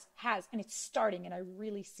has, and it's starting, and I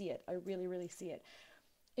really see it. I really see it.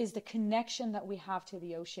 Is the connection that we have to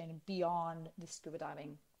the ocean beyond the scuba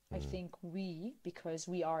diving. I think because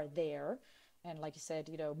we are there, and like you said,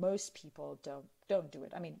 you know, most people don't do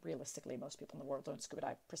it. I mean, realistically, most people in the world don't scuba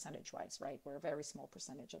dive percentage-wise, right? We're a very small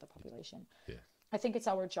percentage of the population. Yeah. I think it's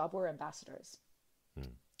our job. We're ambassadors.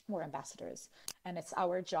 We're ambassadors, and it's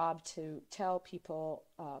our job to tell people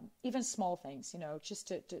even small things, you know, just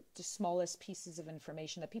the smallest pieces of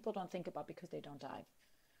information that people don't think about because they don't dive.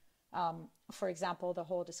 For example, the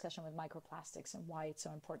whole discussion with microplastics and why it's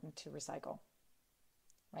so important to recycle,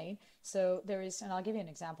 right? So there is, and I'll give you an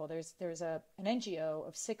example. There's an NGO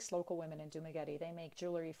of 6 local women in Dumaguete. They make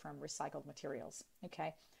jewelry from recycled materials.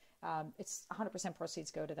 Okay. It's 100%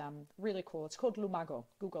 proceeds go to them. Really cool. It's called Lumago.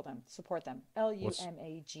 Google them. Support them.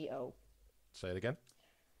 Lumago. Say it again.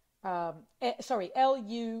 Sorry,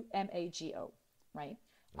 Lumago. Right.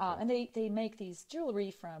 Okay. And they make these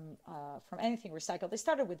jewelry from anything recycled. They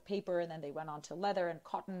started with paper and then they went on to leather and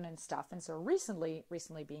cotton and stuff. And so recently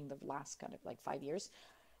being the last kind of like 5 years,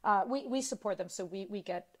 we support them. So we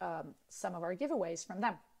get some of our giveaways from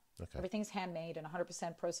them. Okay. Everything's handmade and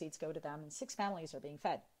 100% proceeds go to them. And 6 families are being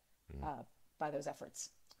fed by those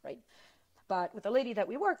efforts, right? But with the lady that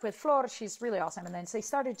we worked with, Flor, she's really awesome. And then they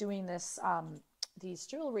started doing this, these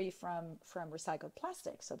jewelry from recycled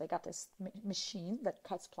plastic. So they got this machine that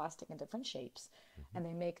cuts plastic in different shapes. And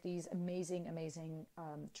they make these amazing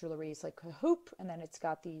jewelries like a hoop. And then it's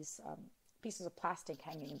got these pieces of plastic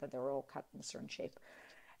hanging, but they're all cut in a certain shape.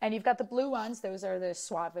 And you've got the blue ones. Those are the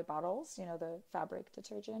Suave bottles, you know, the fabric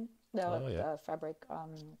detergent, the fabric,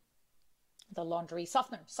 the laundry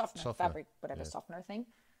softener, fabric, whatever, softener thing.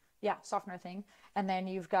 Yeah, softener thing. And then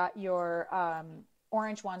you've got your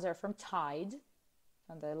orange ones are from Tide,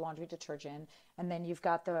 from the laundry detergent. And then you've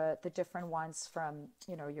got the different ones from,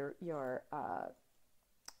 you know, your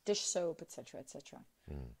dish soap, et cetera, et cetera.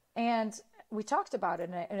 And we talked about it,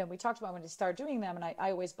 and we talked about when to start doing them, and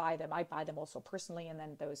I always buy them. I buy them also personally, and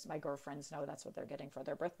then my girlfriends know that's what they're getting for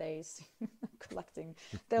their birthdays, collecting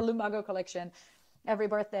the Lumago collection every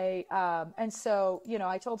birthday. And so, you know,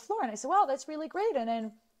 I told Flora, and I said, well, that's really great. And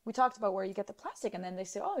then we talked about where you get the plastic, and then they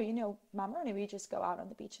said, oh, you know, Mom Roni, we just go out on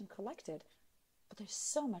the beach and collect it. But there's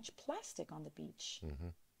so much plastic on the beach.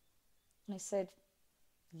 And I said,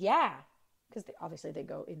 yeah, because obviously they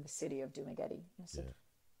go in the city of Dumaguete. And I said,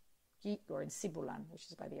 or in Sibulan, which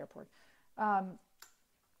is by the airport.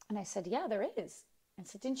 And I said, yeah, there is. and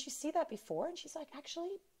said, didn't you see that before? And she's like, actually,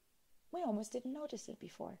 we almost didn't notice it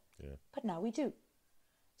before. Yeah. But now we do.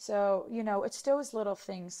 So, it's those little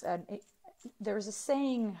things. And there's a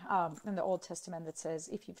saying in the Old Testament that says,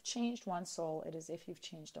 if you've changed one soul, it is if you've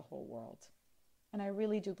changed the whole world. And I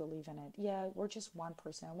really do believe in it. Yeah, we're just one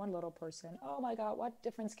person, one little person. Oh my God, what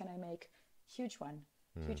difference can I make? Huge one,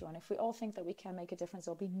 huge one. If we all think that we can make a difference,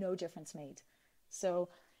 there'll be no difference made. So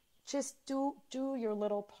just do your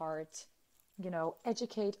little part,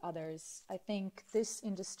 educate others. I think this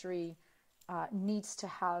industry needs to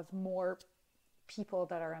have more people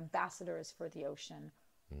that are ambassadors for the ocean.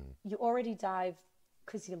 You already dive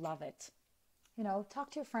because you love it.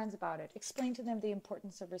 Talk to your friends about it. Explain to them the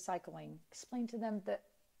importance of recycling. Explain to them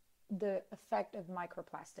the effect of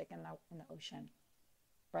microplastic in the ocean,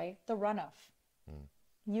 right? The runoff.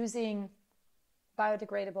 Using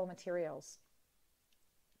biodegradable materials.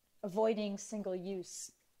 Avoiding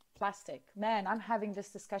single-use plastic. Man, I'm having this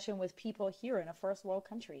discussion with people here in a first world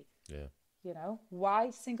country. Yeah.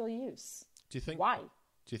 Why single-use? Why?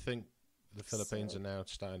 Do you think the Philippines are now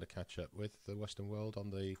starting to catch up with the Western world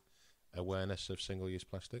on the awareness of single-use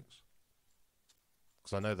plastics?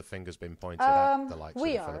 Because I know the finger's been pointed at the likes of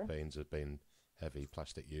the Philippines have been heavy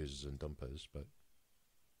plastic users and dumpers, but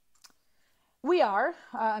we are.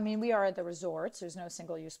 We are at the resorts. There's no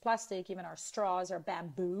single-use plastic. Even our straws are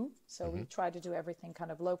bamboo, so we try to do everything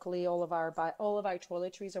kind of locally. All of our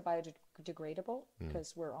toiletries are biodegradable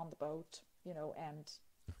because we're on the boat, and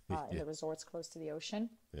in the resorts close to the ocean.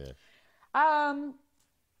 Yeah.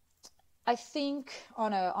 I think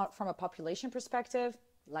from a population perspective,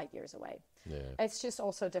 light years away. Yeah. It's just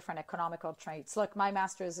also different economical traits. Look, my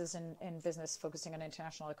master's is in business, focusing on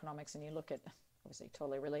international economics, and you look at, obviously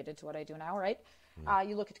totally related to what I do now, right?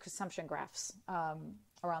 You look at consumption graphs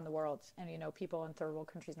around the world, and people in third world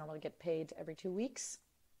countries normally get paid every 2 weeks,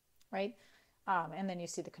 right? And then you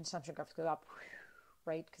see the consumption graphs go up,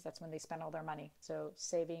 right? Because that's when they spend all their money. So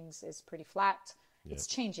savings is pretty flat. Yeah. It's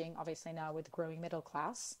changing, obviously, now with growing middle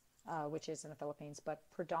class, which is in the Philippines, but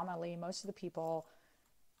predominantly most of the people,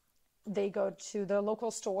 they go to the local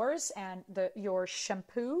stores, and your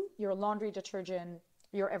shampoo, your laundry detergent,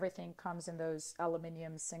 your everything comes in those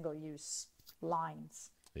aluminum single-use lines.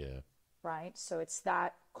 Yeah. Right? So it's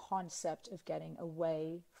that concept of getting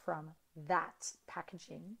away from that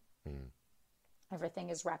packaging. Everything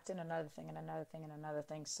is wrapped in another thing and another thing and another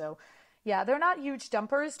thing. So yeah, they're not huge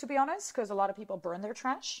dumpers, to be honest, because a lot of people burn their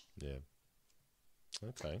trash. Yeah.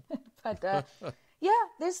 Okay. But yeah,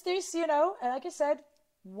 there's like I said,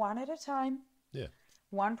 one at a time. Yeah.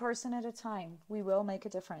 One person at a time. We will make a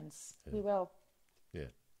difference. Yeah. We will. Yeah.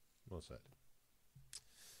 Well said.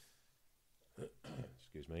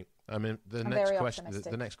 Excuse me.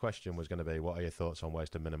 The next question was going to be, what are your thoughts on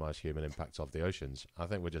ways to minimize human impacts of the oceans? I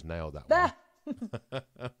think we just nailed that one.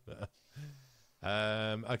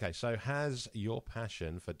 Okay, so has your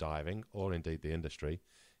passion for diving, or indeed the industry,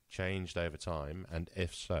 changed over time, and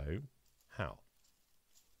if so, how?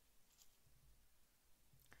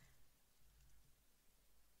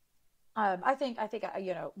 I think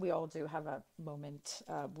we all do have a moment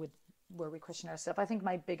where we question ourselves. I think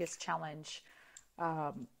my biggest challenge,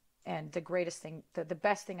 and the greatest thing, the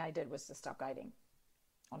best thing I did was to stop guiding.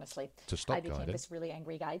 Honestly, I became this really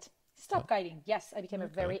angry guide. Stop guiding. Yes, I became a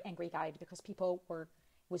very angry guide because people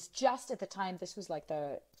was just at the time, this was like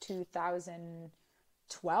the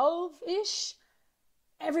 2012-ish.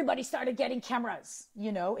 Everybody started getting cameras,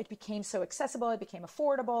 it became so accessible, it became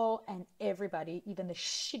affordable, and everybody, even the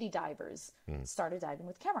shitty divers, started diving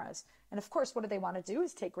with cameras. And of course, what do they want to do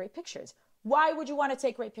is take great pictures. Why would you want to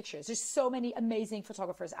take great pictures? There's so many amazing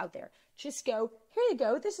photographers out there. Just go, here you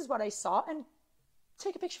go, this is what I saw, and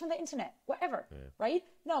take a picture from the internet, whatever, right?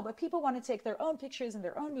 No, but people want to take their own pictures and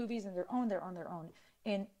their own movies and their own.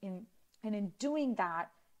 And in doing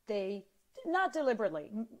that, they, not deliberately,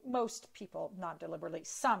 most people not deliberately,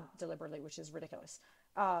 some deliberately, which is ridiculous,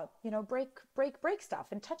 break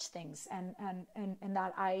stuff and touch things. And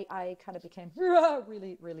that I kind of became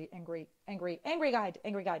really, really angry guide,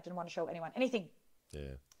 didn't want to show anyone anything.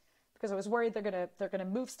 Yeah. Because I was worried they're gonna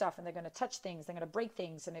move stuff and they're gonna touch things, they're gonna break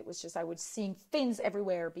things, and it was just, I was seeing fins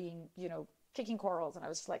everywhere, being kicking corals, and I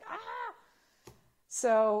was just like, ah.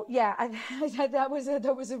 So yeah, that was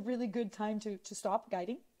a really good time to stop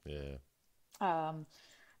guiding. Yeah.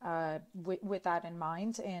 With that in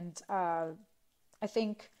mind, and I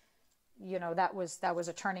think that was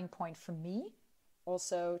a turning point for me,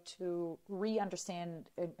 also to re-understand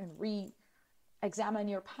and re-examine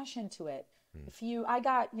your passion to it. I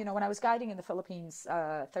got, when I was guiding in the Philippines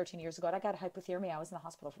 13 years ago, I got hypothermia. I was in the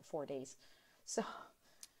hospital for 4 days. So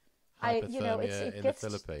hypothermia in the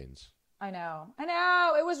Philippines. I know.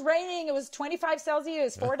 It was raining. It was 25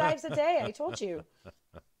 Celsius, 4 dives a day. I told you.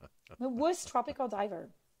 The worst tropical diver.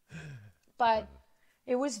 But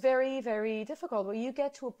it was very, very difficult. Well, you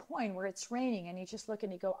get to a point where it's raining and you just look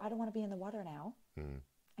and you go, I don't want to be in the water now.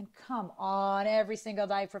 And come on, every single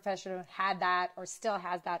dive professional had that or still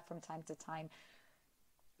has that from time to time.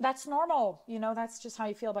 That's normal. That's just how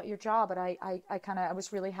you feel about your job. But I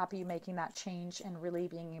was really happy making that change and really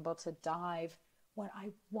being able to dive when I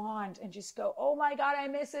want and just go, oh my God, I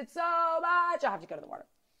miss it so much. I have to go to the water.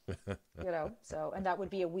 So, and that would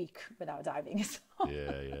be a week without diving. So.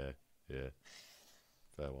 Yeah.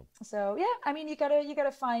 Fair one. So yeah, I mean, you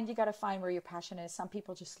gotta find where your passion is. Some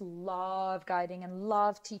people just love guiding and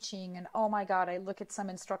love teaching. And oh my God, I look at some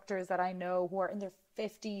instructors that I know who are in their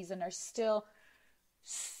 50s and are still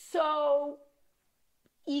so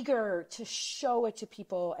eager to show it to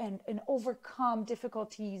people and overcome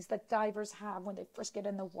difficulties that divers have when they first get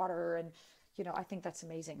in the water. And, I think that's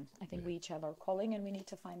amazing. I think we each have our calling and we need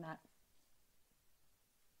to find that.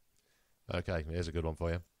 Okay, here's a good one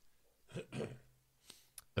for you.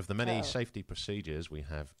 Of the many safety procedures we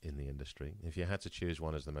have in the industry, if you had to choose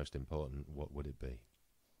one as the most important, what would it be?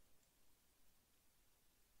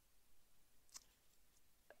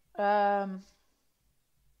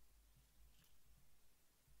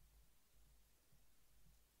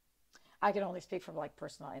 I can only speak from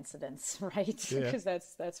personal incidents, right? Because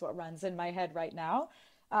that's what runs in my head right now.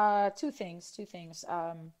 Two things.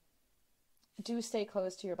 Do stay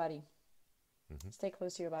close to your buddy. Stay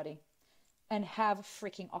close to your buddy. And have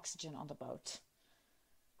freaking oxygen on the boat.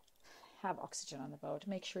 Have oxygen on the boat.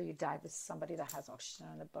 Make sure you dive with somebody that has oxygen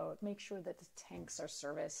on the boat. Make sure that the tanks are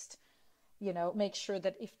serviced. Make sure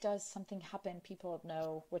that if something happen, people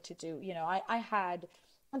know what to do. I had,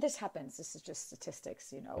 and this happens, this is just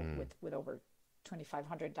statistics, with over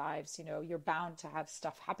 2,500 dives, you're bound to have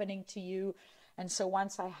stuff happening to you. And so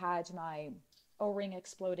once I had my O-ring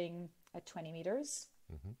exploding at 20 meters,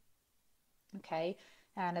 okay,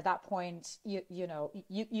 and at that point,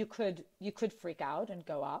 you could freak out and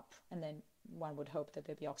go up, and then one would hope that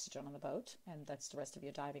there'd be oxygen on the boat, and that's the rest of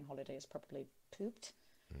your diving holiday is probably pooped.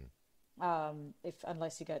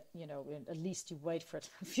 Unless you get, at least you wait for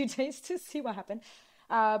a few days to see what happened.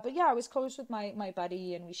 But yeah, I was close with my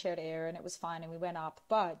buddy and we shared air and it was fine and we went up.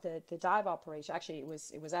 But the dive operation, actually it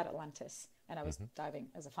was at Atlantis and I was diving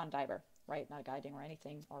as a fun diver, right? Not guiding or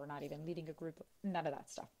anything or not even leading a group, none of that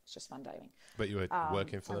stuff. It's just fun diving. But you were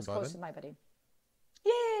working for them by then? I was close with my buddy.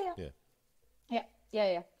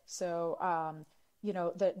 Yeah. So,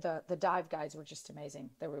 the dive guides were just amazing.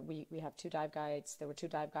 We have 2 dive guides. There were 2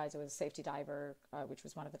 dive guides. There was a safety diver, which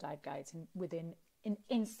was one of the dive guides. And within an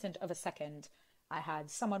instant of a second, I had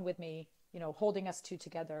someone with me, holding us 2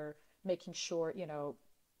 together, making sure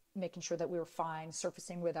that we were fine,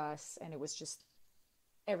 surfacing with us. And it was just,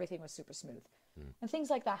 everything was super smooth. And things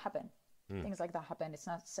like that happen. Things like that happen. It's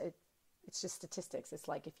just statistics. It's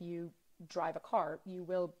like if you drive a car, you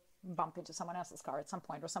will bump into someone else's car at some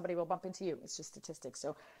point, or somebody will bump into you. It's just statistics.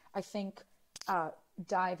 So I think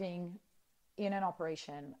diving in an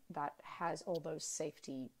operation that has all those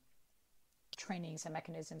safety trainings and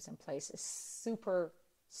mechanisms in place is super,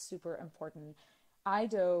 super important. I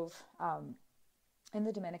dove in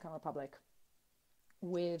the Dominican Republic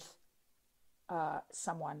with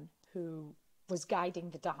someone who was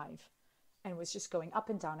guiding the dive and was just going up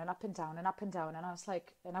and down and up and down and up and down. And I was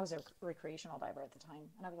like, and I was a recreational diver at the time.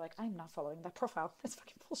 And I was like, I'm not following that profile. That's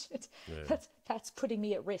fucking bullshit. Yeah. That's putting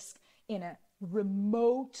me at risk in a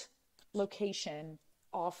remote location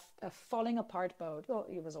off a falling apart boat. Well,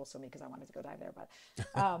 it was also me because I wanted to go dive there, but,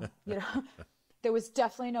 there was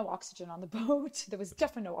definitely no oxygen on the boat. There was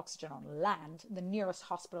definitely no oxygen on land. The nearest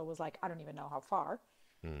hospital was like, I don't even know how far.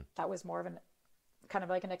 That was more of an kind of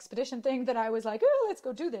like an expedition thing that I was like, oh, let's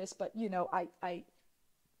go do this. But,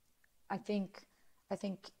 I think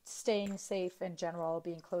staying safe in general,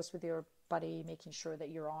 being close with your buddy, making sure that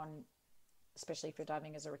you're on, especially if you're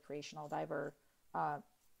diving as a recreational diver,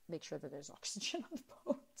 make sure that there's oxygen on the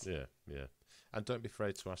boat. Yeah. And don't be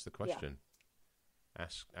afraid to ask the question.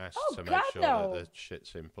 Ask to make God, sure no. that the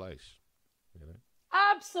shit's in place.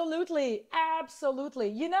 Absolutely.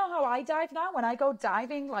 You know how I dive now? When I go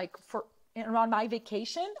diving, on my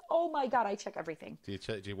vacation, oh my God, I check everything. Do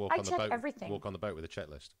you walk on the boat? Everything. Walk on the boat with a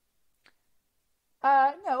checklist?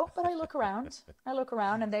 No, but I look around.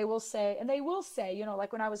 And they will say,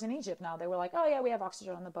 like when I was in Egypt now, they were like, oh yeah, we have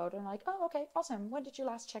oxygen on the boat. And I'm like, oh, okay, awesome. When did you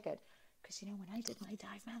last check it? Because, when I did my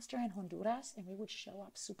dive master in Honduras and we would show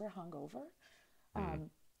up super hungover,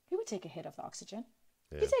 we would take a hit of the oxygen.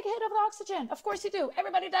 Yeah. You take a hit of the oxygen. Of course you do.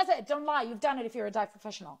 Everybody does it. Don't lie. You've done it if you're a dive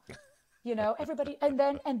professional. You know, everybody, and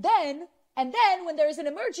then when there is an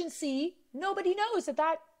emergency, nobody knows that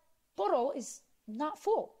that bottle is not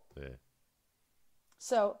full. Yeah.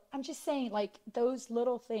 So I'm just saying, like, those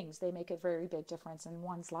little things, they make a very big difference in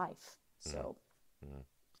one's life. So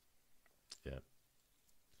Yeah.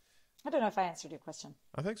 I don't know if I answered your question.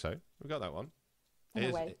 I think so. We got that one. In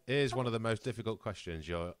a way. It is one of the most difficult questions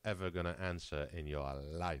you're ever going to answer in your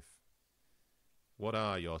life. What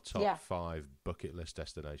are your top 5 bucket list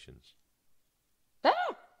destinations?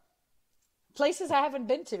 Places I haven't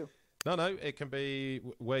been to. No, it can be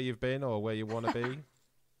where you've been or where you want to be.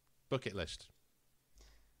 Bucket list.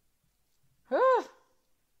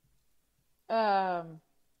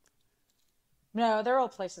 No, they're all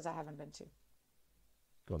places I haven't been to.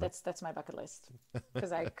 Go on, that's my bucket list.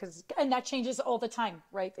 And that changes all the time,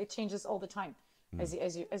 right? It changes all the time as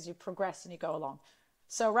you progress and you go along.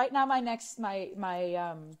 So right now,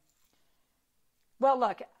 well,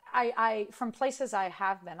 look, I from places I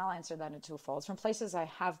have been, I'll answer that in two folds. From places I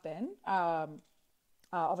have been,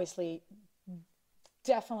 obviously,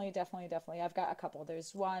 definitely, I've got a couple.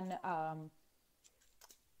 There's one,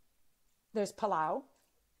 there's Palau.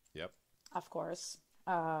 Yep. Of course.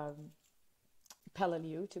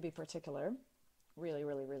 Peleliu, to be particular. Really,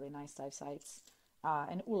 really, really nice dive sites.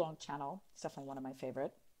 And Oolong Channel, it's definitely one of my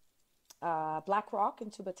favorite. Black Rock in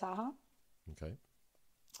Tubataha. Okay.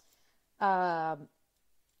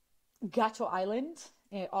 Gato Island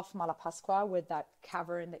off Malapascua with that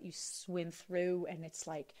cavern that you swim through and it's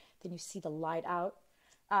like, then you see the light out.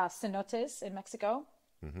 Cenotes in Mexico.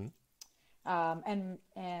 Mm-hmm. And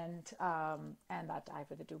that dive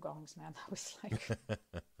with the dugongs, man, that was like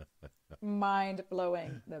mind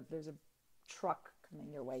blowing. There's a truck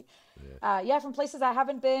coming your way. Yeah. From places I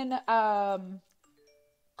haven't been,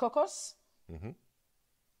 Cocos. Mm-hmm.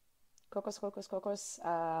 Cocos.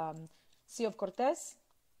 Sea of Cortez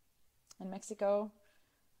in Mexico.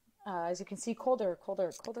 As you can see, colder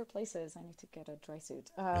places. I need to get a dry suit.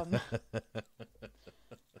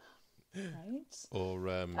 Right. Or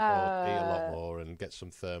eat a lot more and get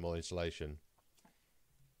some thermal insulation.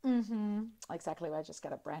 Mm-hmm. Exactly. I just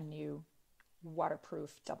got a brand new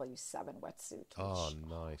waterproof W7 wetsuit. Oh,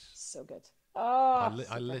 nice. So good. Oh,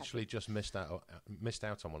 I literally just missed out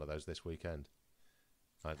on one of those this weekend.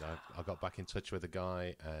 I got back in touch with a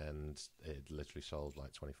guy and it literally sold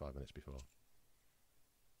like 25 minutes before.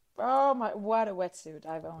 Oh my! What a wetsuit!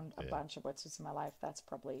 I've owned a bunch of wetsuits in my life. That's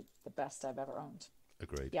probably the best I've ever owned.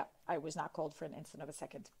 Agreed. Yeah, I was not cold for an instant of a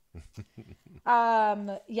second.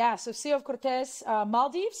 So Sea of Cortez,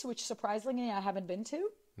 Maldives, which surprisingly I haven't been to,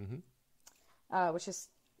 which is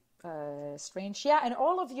strange. Yeah, and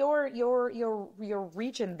all of your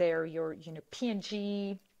region there,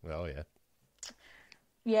 PNG. Oh yeah.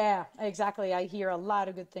 Yeah, exactly. I hear a lot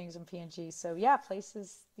of good things in PNG. So yeah,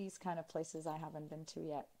 these kind of places I haven't been to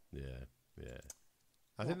yet. Yeah.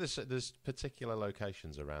 I think there's particular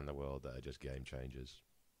locations around the world that are just game changers.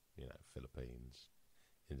 You know, Philippines,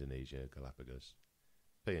 Indonesia, Galapagos.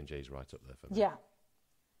 PNG's right up there for me. Yeah,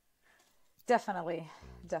 definitely.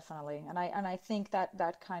 And I think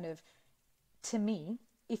that kind of, to me,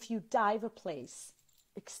 if you dive a place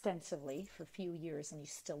extensively for a few years and you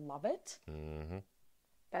still love it,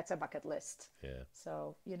 that's a bucket list. Yeah.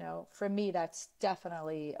 So, for me, that's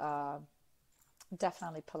definitely Palau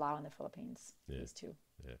in the Philippines. Yeah. These two.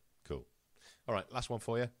 Yeah, cool. All right, last one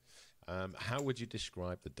for you. How would you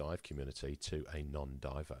describe the dive community to a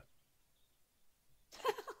non-diver?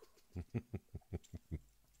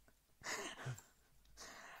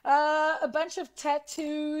 A bunch of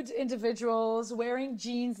tattooed individuals wearing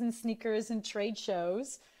jeans and sneakers and trade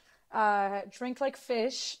shows, drink like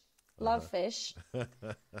fish, love fish,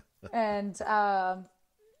 and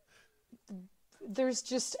there's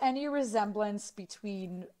just any resemblance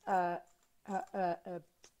between a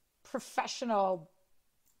professional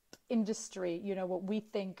industry, what we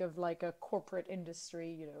think of like a corporate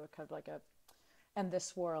industry, kind of like and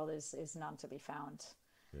this world is none to be found.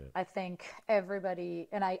 Yeah. I think everybody,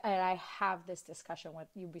 and I have this discussion with,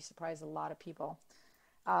 you'd be surprised, a lot of people.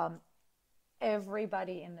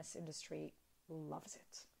 Everybody in this industry loves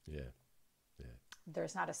it. Yeah.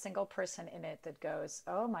 There's not a single person in it that goes,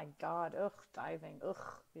 oh my God, diving,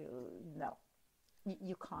 no,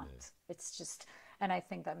 you can't. Yeah. It's just, and I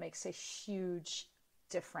think that makes a huge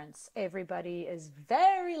difference. Everybody is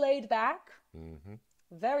very laid back,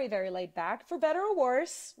 very, very laid back, for better or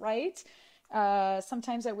worse, right?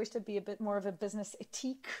 Sometimes I wish there'd be a bit more of a business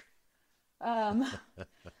ethique.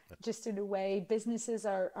 Just in a way, businesses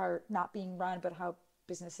are not being run, but how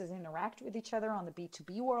businesses interact with each other on the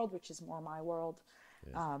B2B world, which is more my world.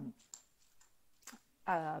 Yeah.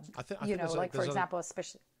 I think for example,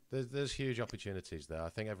 especially. There's huge opportunities there. I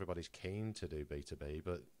think everybody's keen to do B2B,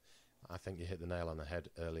 but I think you hit the nail on the head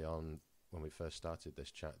early on when we first started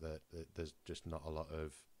this chat that there's just not a lot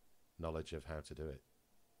of knowledge of how to do it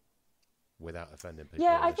without offending people.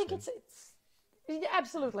 Yeah, I think it's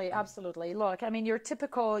absolutely. Look, I mean, your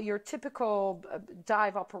typical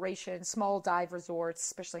dive operation, small dive resorts,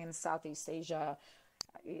 especially in Southeast Asia,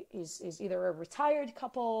 is either a retired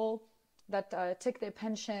couple that take their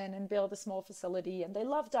pension and build a small facility, and they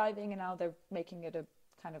love diving, and now they're making it a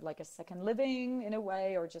kind of like a second living in a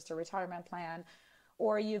way, or just a retirement plan.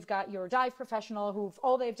 Or you've got your dive professional who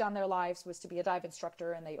all they've done their lives was to be a dive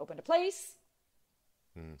instructor, and they opened a place,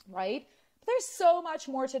 right? But there's so much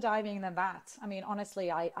more to diving than that. I mean, honestly,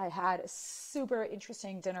 I had a super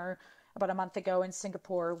interesting dinner about a month ago in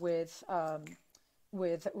Singapore with a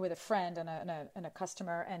friend and a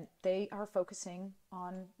customer, and they are focusing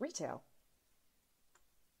on retail.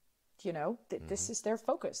 You know, this is their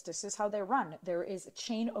focus. This is how they run. There is a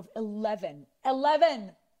chain of 11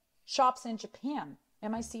 shops in Japan,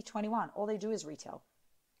 MIC 21. All they do is retail.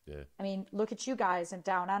 Yeah. I mean, look at you guys in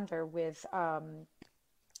Down Under with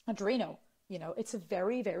Adreno. You know, it's a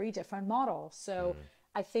very, very different model. So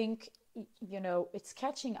I think, you know, it's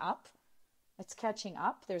catching up. It's catching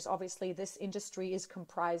up. There's obviously, this industry is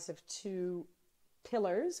comprised of 2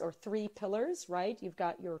 pillars or 3 pillars, right? You've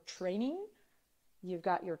got your training, you've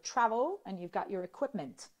got your travel, and you've got your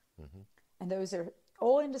equipment. And those are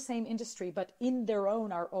all in the same industry, but in their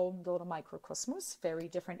own, our own little microcosmos, very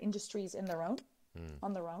different industries in their own,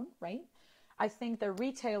 on their own, right? I think the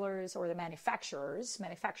retailers or the manufacturers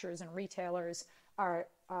and retailers are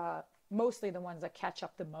mostly the ones that catch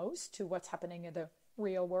up the most to what's happening in the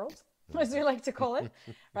real world, as we like to call it,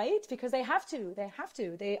 right? Because they have to.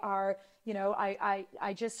 They are, you know,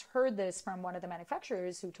 I just heard this from one of the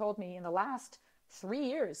manufacturers who told me in the last 3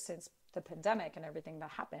 years since the pandemic and everything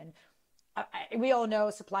that happened, we all know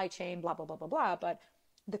supply chain, blah, blah, blah, blah, blah, but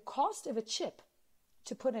the cost of a chip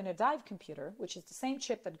to put in a dive computer, which is the same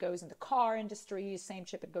chip that goes in the car industry, same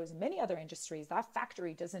chip that goes in many other industries, that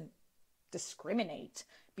factory doesn't discriminate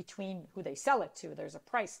between who they sell it to. There's a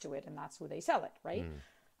price to it, and that's who they sell it, right?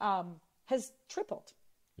 Has tripled.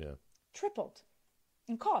 Yeah. Tripled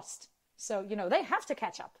in cost. So, you know, they have to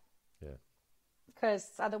catch up. Yeah.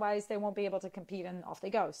 Because otherwise they won't be able to compete, and off they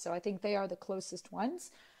go. So I think they are the closest ones.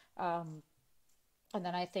 And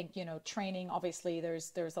then I think, you know, training, obviously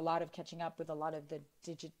there's a lot of catching up with a lot of the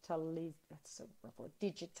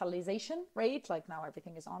digitalization, right? Like now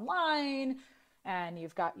everything is online, and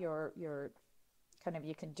you've got your kind of,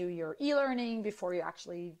 you can do your e-learning before you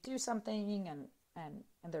actually do something, and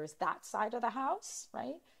there's that side of the house,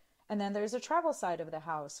 right? And then there's a travel side of the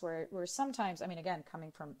house where sometimes, I mean, again,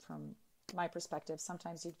 coming from my perspective,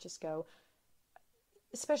 sometimes you just go,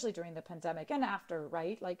 especially during the pandemic and after,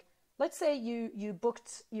 right? Like, let's say you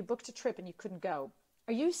booked a trip and you couldn't go.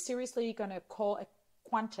 Are you seriously going to call a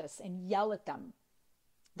Qantas and yell at them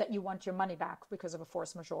that you want your money back because of a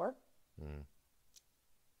force majeure?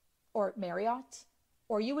 Or Marriott?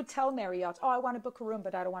 Or you would tell Marriott, oh, I want to book a room,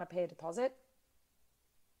 but I don't want to pay a deposit?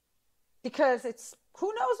 Because it's,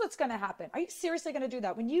 who knows what's going to happen? Are you seriously going to do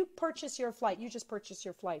that? When you purchase your flight, you just purchase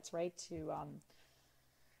your flights, right? To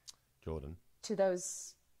Jordan.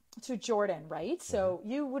 To Jordan, right? So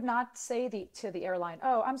you would not say to the airline,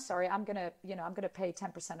 oh, I'm sorry, I'm going to pay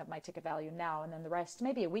 10% of my ticket value now, and then the rest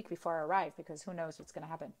maybe a week before I arrive, because who knows what's going to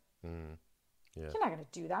happen. Yeah. You're not going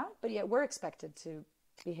to do that, but yet we're expected to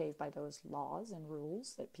behave by those laws and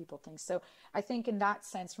rules that people think. So I think in that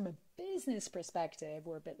sense, from a business perspective,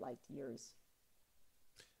 we're a bit like years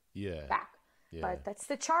back. Yeah. But that's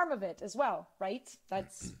the charm of it as well, right?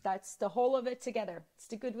 That's the whole of it together. It's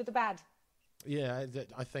the good with the bad. Yeah,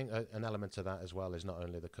 I think an element of that as well is not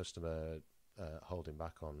only the customer holding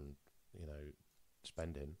back on, you know,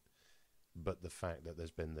 spending, but the fact that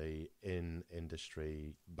there's been the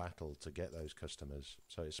in-industry battle to get those customers.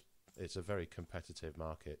 So it's a very competitive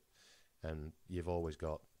market, and you've always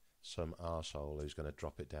got some arsehole who's going to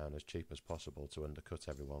drop it down as cheap as possible to undercut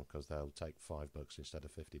everyone, because they'll take $5 instead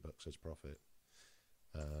of $50 as profit.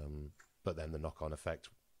 But then the knock-on effect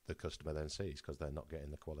the customer then sees, because they're not getting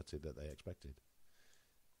the quality that they expected.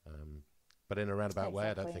 But in a roundabout way,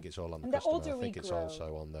 I don't think it's all on the customer. I think it's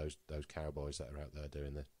also on those cowboys that are out there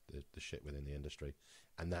doing the shit within the industry.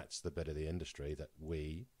 And that's the bit of the industry that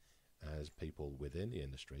we, as people within the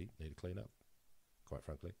industry, need to clean up, quite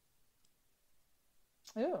frankly.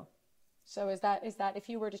 Ooh. So is that if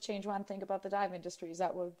you were to change one thing about the dive industry, is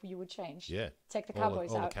that what you would change? Yeah. Take the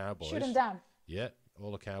cowboys out. The cowboys. Shoot them down. Yeah.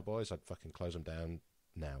 All the cowboys, I'd fucking close them down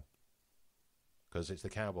now. Because it's the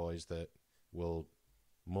cowboys that will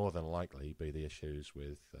more than likely be the issues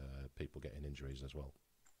with people getting injuries as well,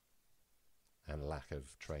 and lack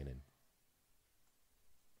of training.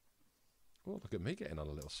 Oh, look at me getting on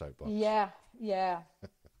a little soapbox. Yeah.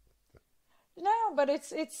 No, but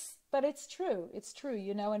it's true. It's true,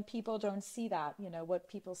 and people don't see that. What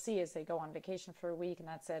people see is they go on vacation for a week and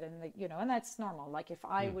that's it. And and that's normal. Like if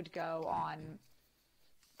I would go on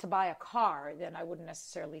to buy a car, then I wouldn't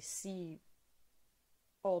necessarily see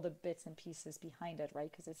all the bits and pieces behind it, right?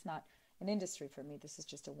 Because it's not an industry for me. This is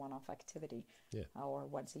just a one-off activity, or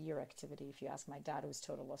once a year activity. If you ask my dad, who's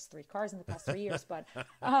total lost 3 cars in the past 3 years, but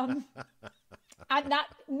none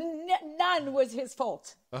was his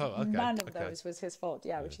fault. Oh, okay. None of those was his fault.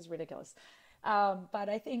 Yeah, which is ridiculous. But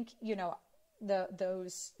I think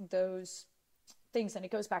those things, and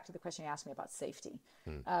it goes back to the question you asked me about safety.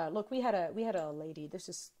 Look, we had a lady. This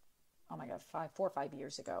is, oh my God, 4 or 5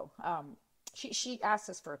 years ago. She asked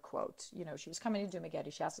us for a quote. She was coming to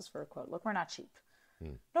Dumaguete. She asked us for a quote. Look, we're not cheap.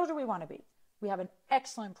 Nor do we want to be. We have an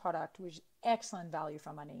excellent product, which is excellent value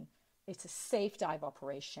for money. It's a safe dive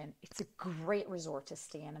operation. It's a great resort to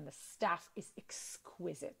stay in, and the staff is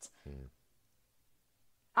exquisite.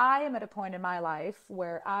 I am at a point in my life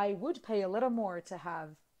where I would pay a little more to have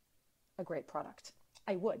a great product.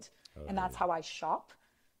 I would. And that's how I shop.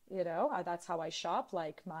 That's how I shop.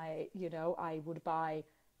 Like I would buy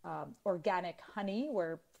organic honey,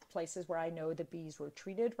 where places where I know the bees were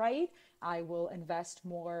treated right. I will invest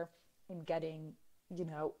more in getting,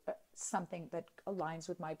 something that aligns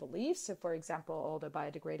with my beliefs. So for example, all the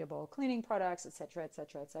biodegradable cleaning products, et cetera,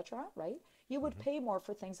 right? You would pay more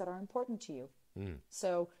for things that are important to you.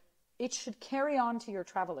 So it should carry on to your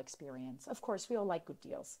travel experience. Of course, we all like good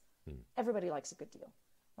deals. Everybody likes a good deal,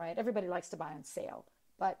 right? Everybody likes to buy on sale.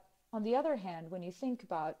 But on the other hand, when you think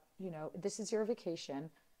about, this is your vacation,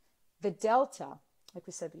 the delta, like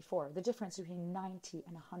we said before, the difference between 90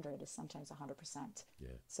 and 100 is sometimes 100%. Yeah.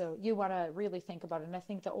 So you want to really think about it. And I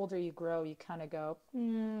think the older you grow, you kind of go,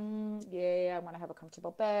 I want to have a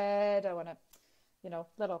comfortable bed. I want to,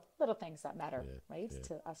 little things that matter, right?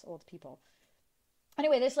 To us old people.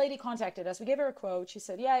 Anyway, this lady contacted us. We gave her a quote. She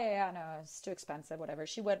said, no, it's too expensive, whatever.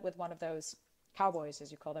 She went with one of those cowboys,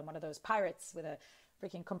 as you call them, one of those pirates with a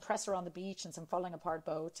freaking compressor on the beach and some falling apart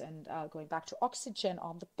boat, and going back to oxygen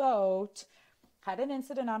on the boat. Had an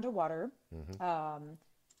incident underwater.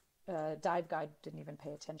 Dive guide didn't even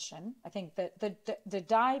pay attention. I think that the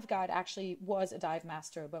dive guide actually was a dive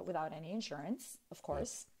master, but without any insurance, of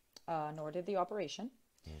course, nor did the operation.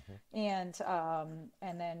 And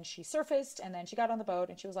then she surfaced, and then she got on the boat,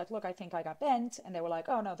 and she was like, look, I think I got bent. And they were like,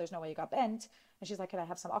 oh no, there's no way you got bent. And she's like, can I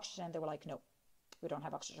have some oxygen? They were like, no, we don't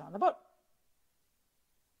have oxygen on the boat.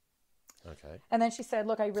 Okay. And then she said,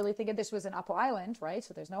 look, I really think this was an Apo Island, right?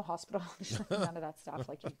 So there's no hospital, there's none of that stuff.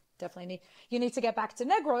 Like, you definitely need to get back to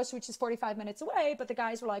Negros, which is 45 minutes away. But the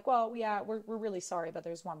guys were like, well, yeah, we're really sorry, but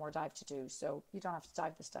there's one more dive to do. So you don't have to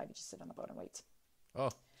dive this dive. You just sit on the boat and wait.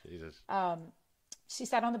 Oh, Jesus. She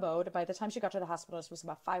sat on the boat. By the time she got to the hospital, it was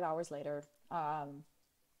about 5 hours later.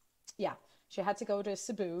 She had to go to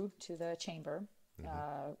Cebu, to the chamber,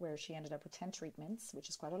 where she ended up with 10 treatments, which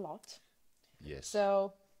is quite a lot. Yes.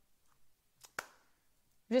 So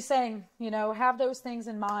just saying, have those things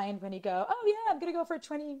in mind when you go, oh yeah, I'm going to go for a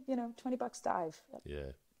 $20 dive.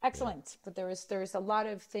 Yeah. Excellent. But there is a lot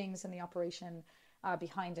of things in the operation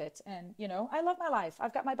behind it. And, I love my life.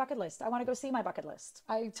 I've got my bucket list. I want to go see my bucket list.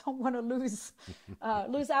 I don't want to lose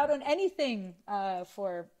out on anything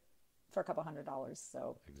for a couple $100.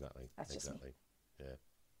 So exactly. That's just me. Yeah.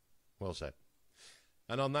 Well said.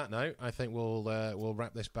 And on that note, I think we'll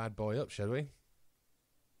wrap this bad boy up, shall we?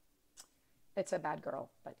 It's a bad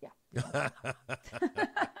girl, but yeah.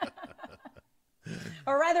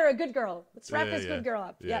 Or rather, a good girl. Let's wrap this good girl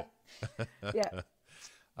up. Yeah.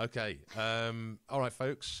 Okay. All right,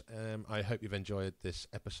 folks. I hope you've enjoyed this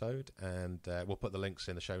episode, and we'll put the links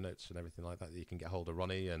in the show notes and everything like that you can get hold of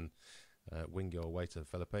Ronnie and wing your way to the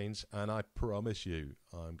Philippines. And I promise you,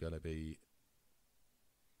 I'm going to be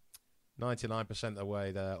 99% of the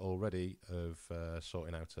way there already of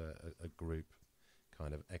sorting out a group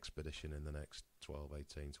kind of expedition in the next 12,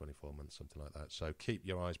 18, 24 months, something like that. So keep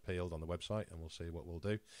your eyes peeled on the website, and we'll see what we'll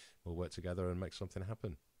do. We'll work together and make something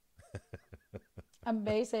happen.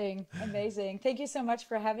 Amazing. Thank you so much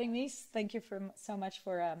for having me. Thank you so much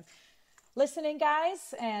for listening,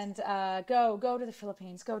 guys. And go to the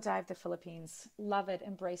Philippines. Go dive the Philippines. Love it.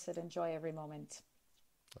 Embrace it. Enjoy every moment.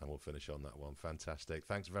 And we'll finish on that one. Fantastic.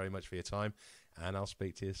 Thanks very much for your time, and I'll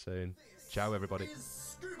speak to you soon. Ciao, everybody.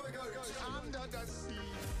 Scuba Go Go Under the Sea,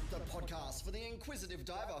 the podcast for the inquisitive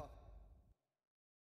diver.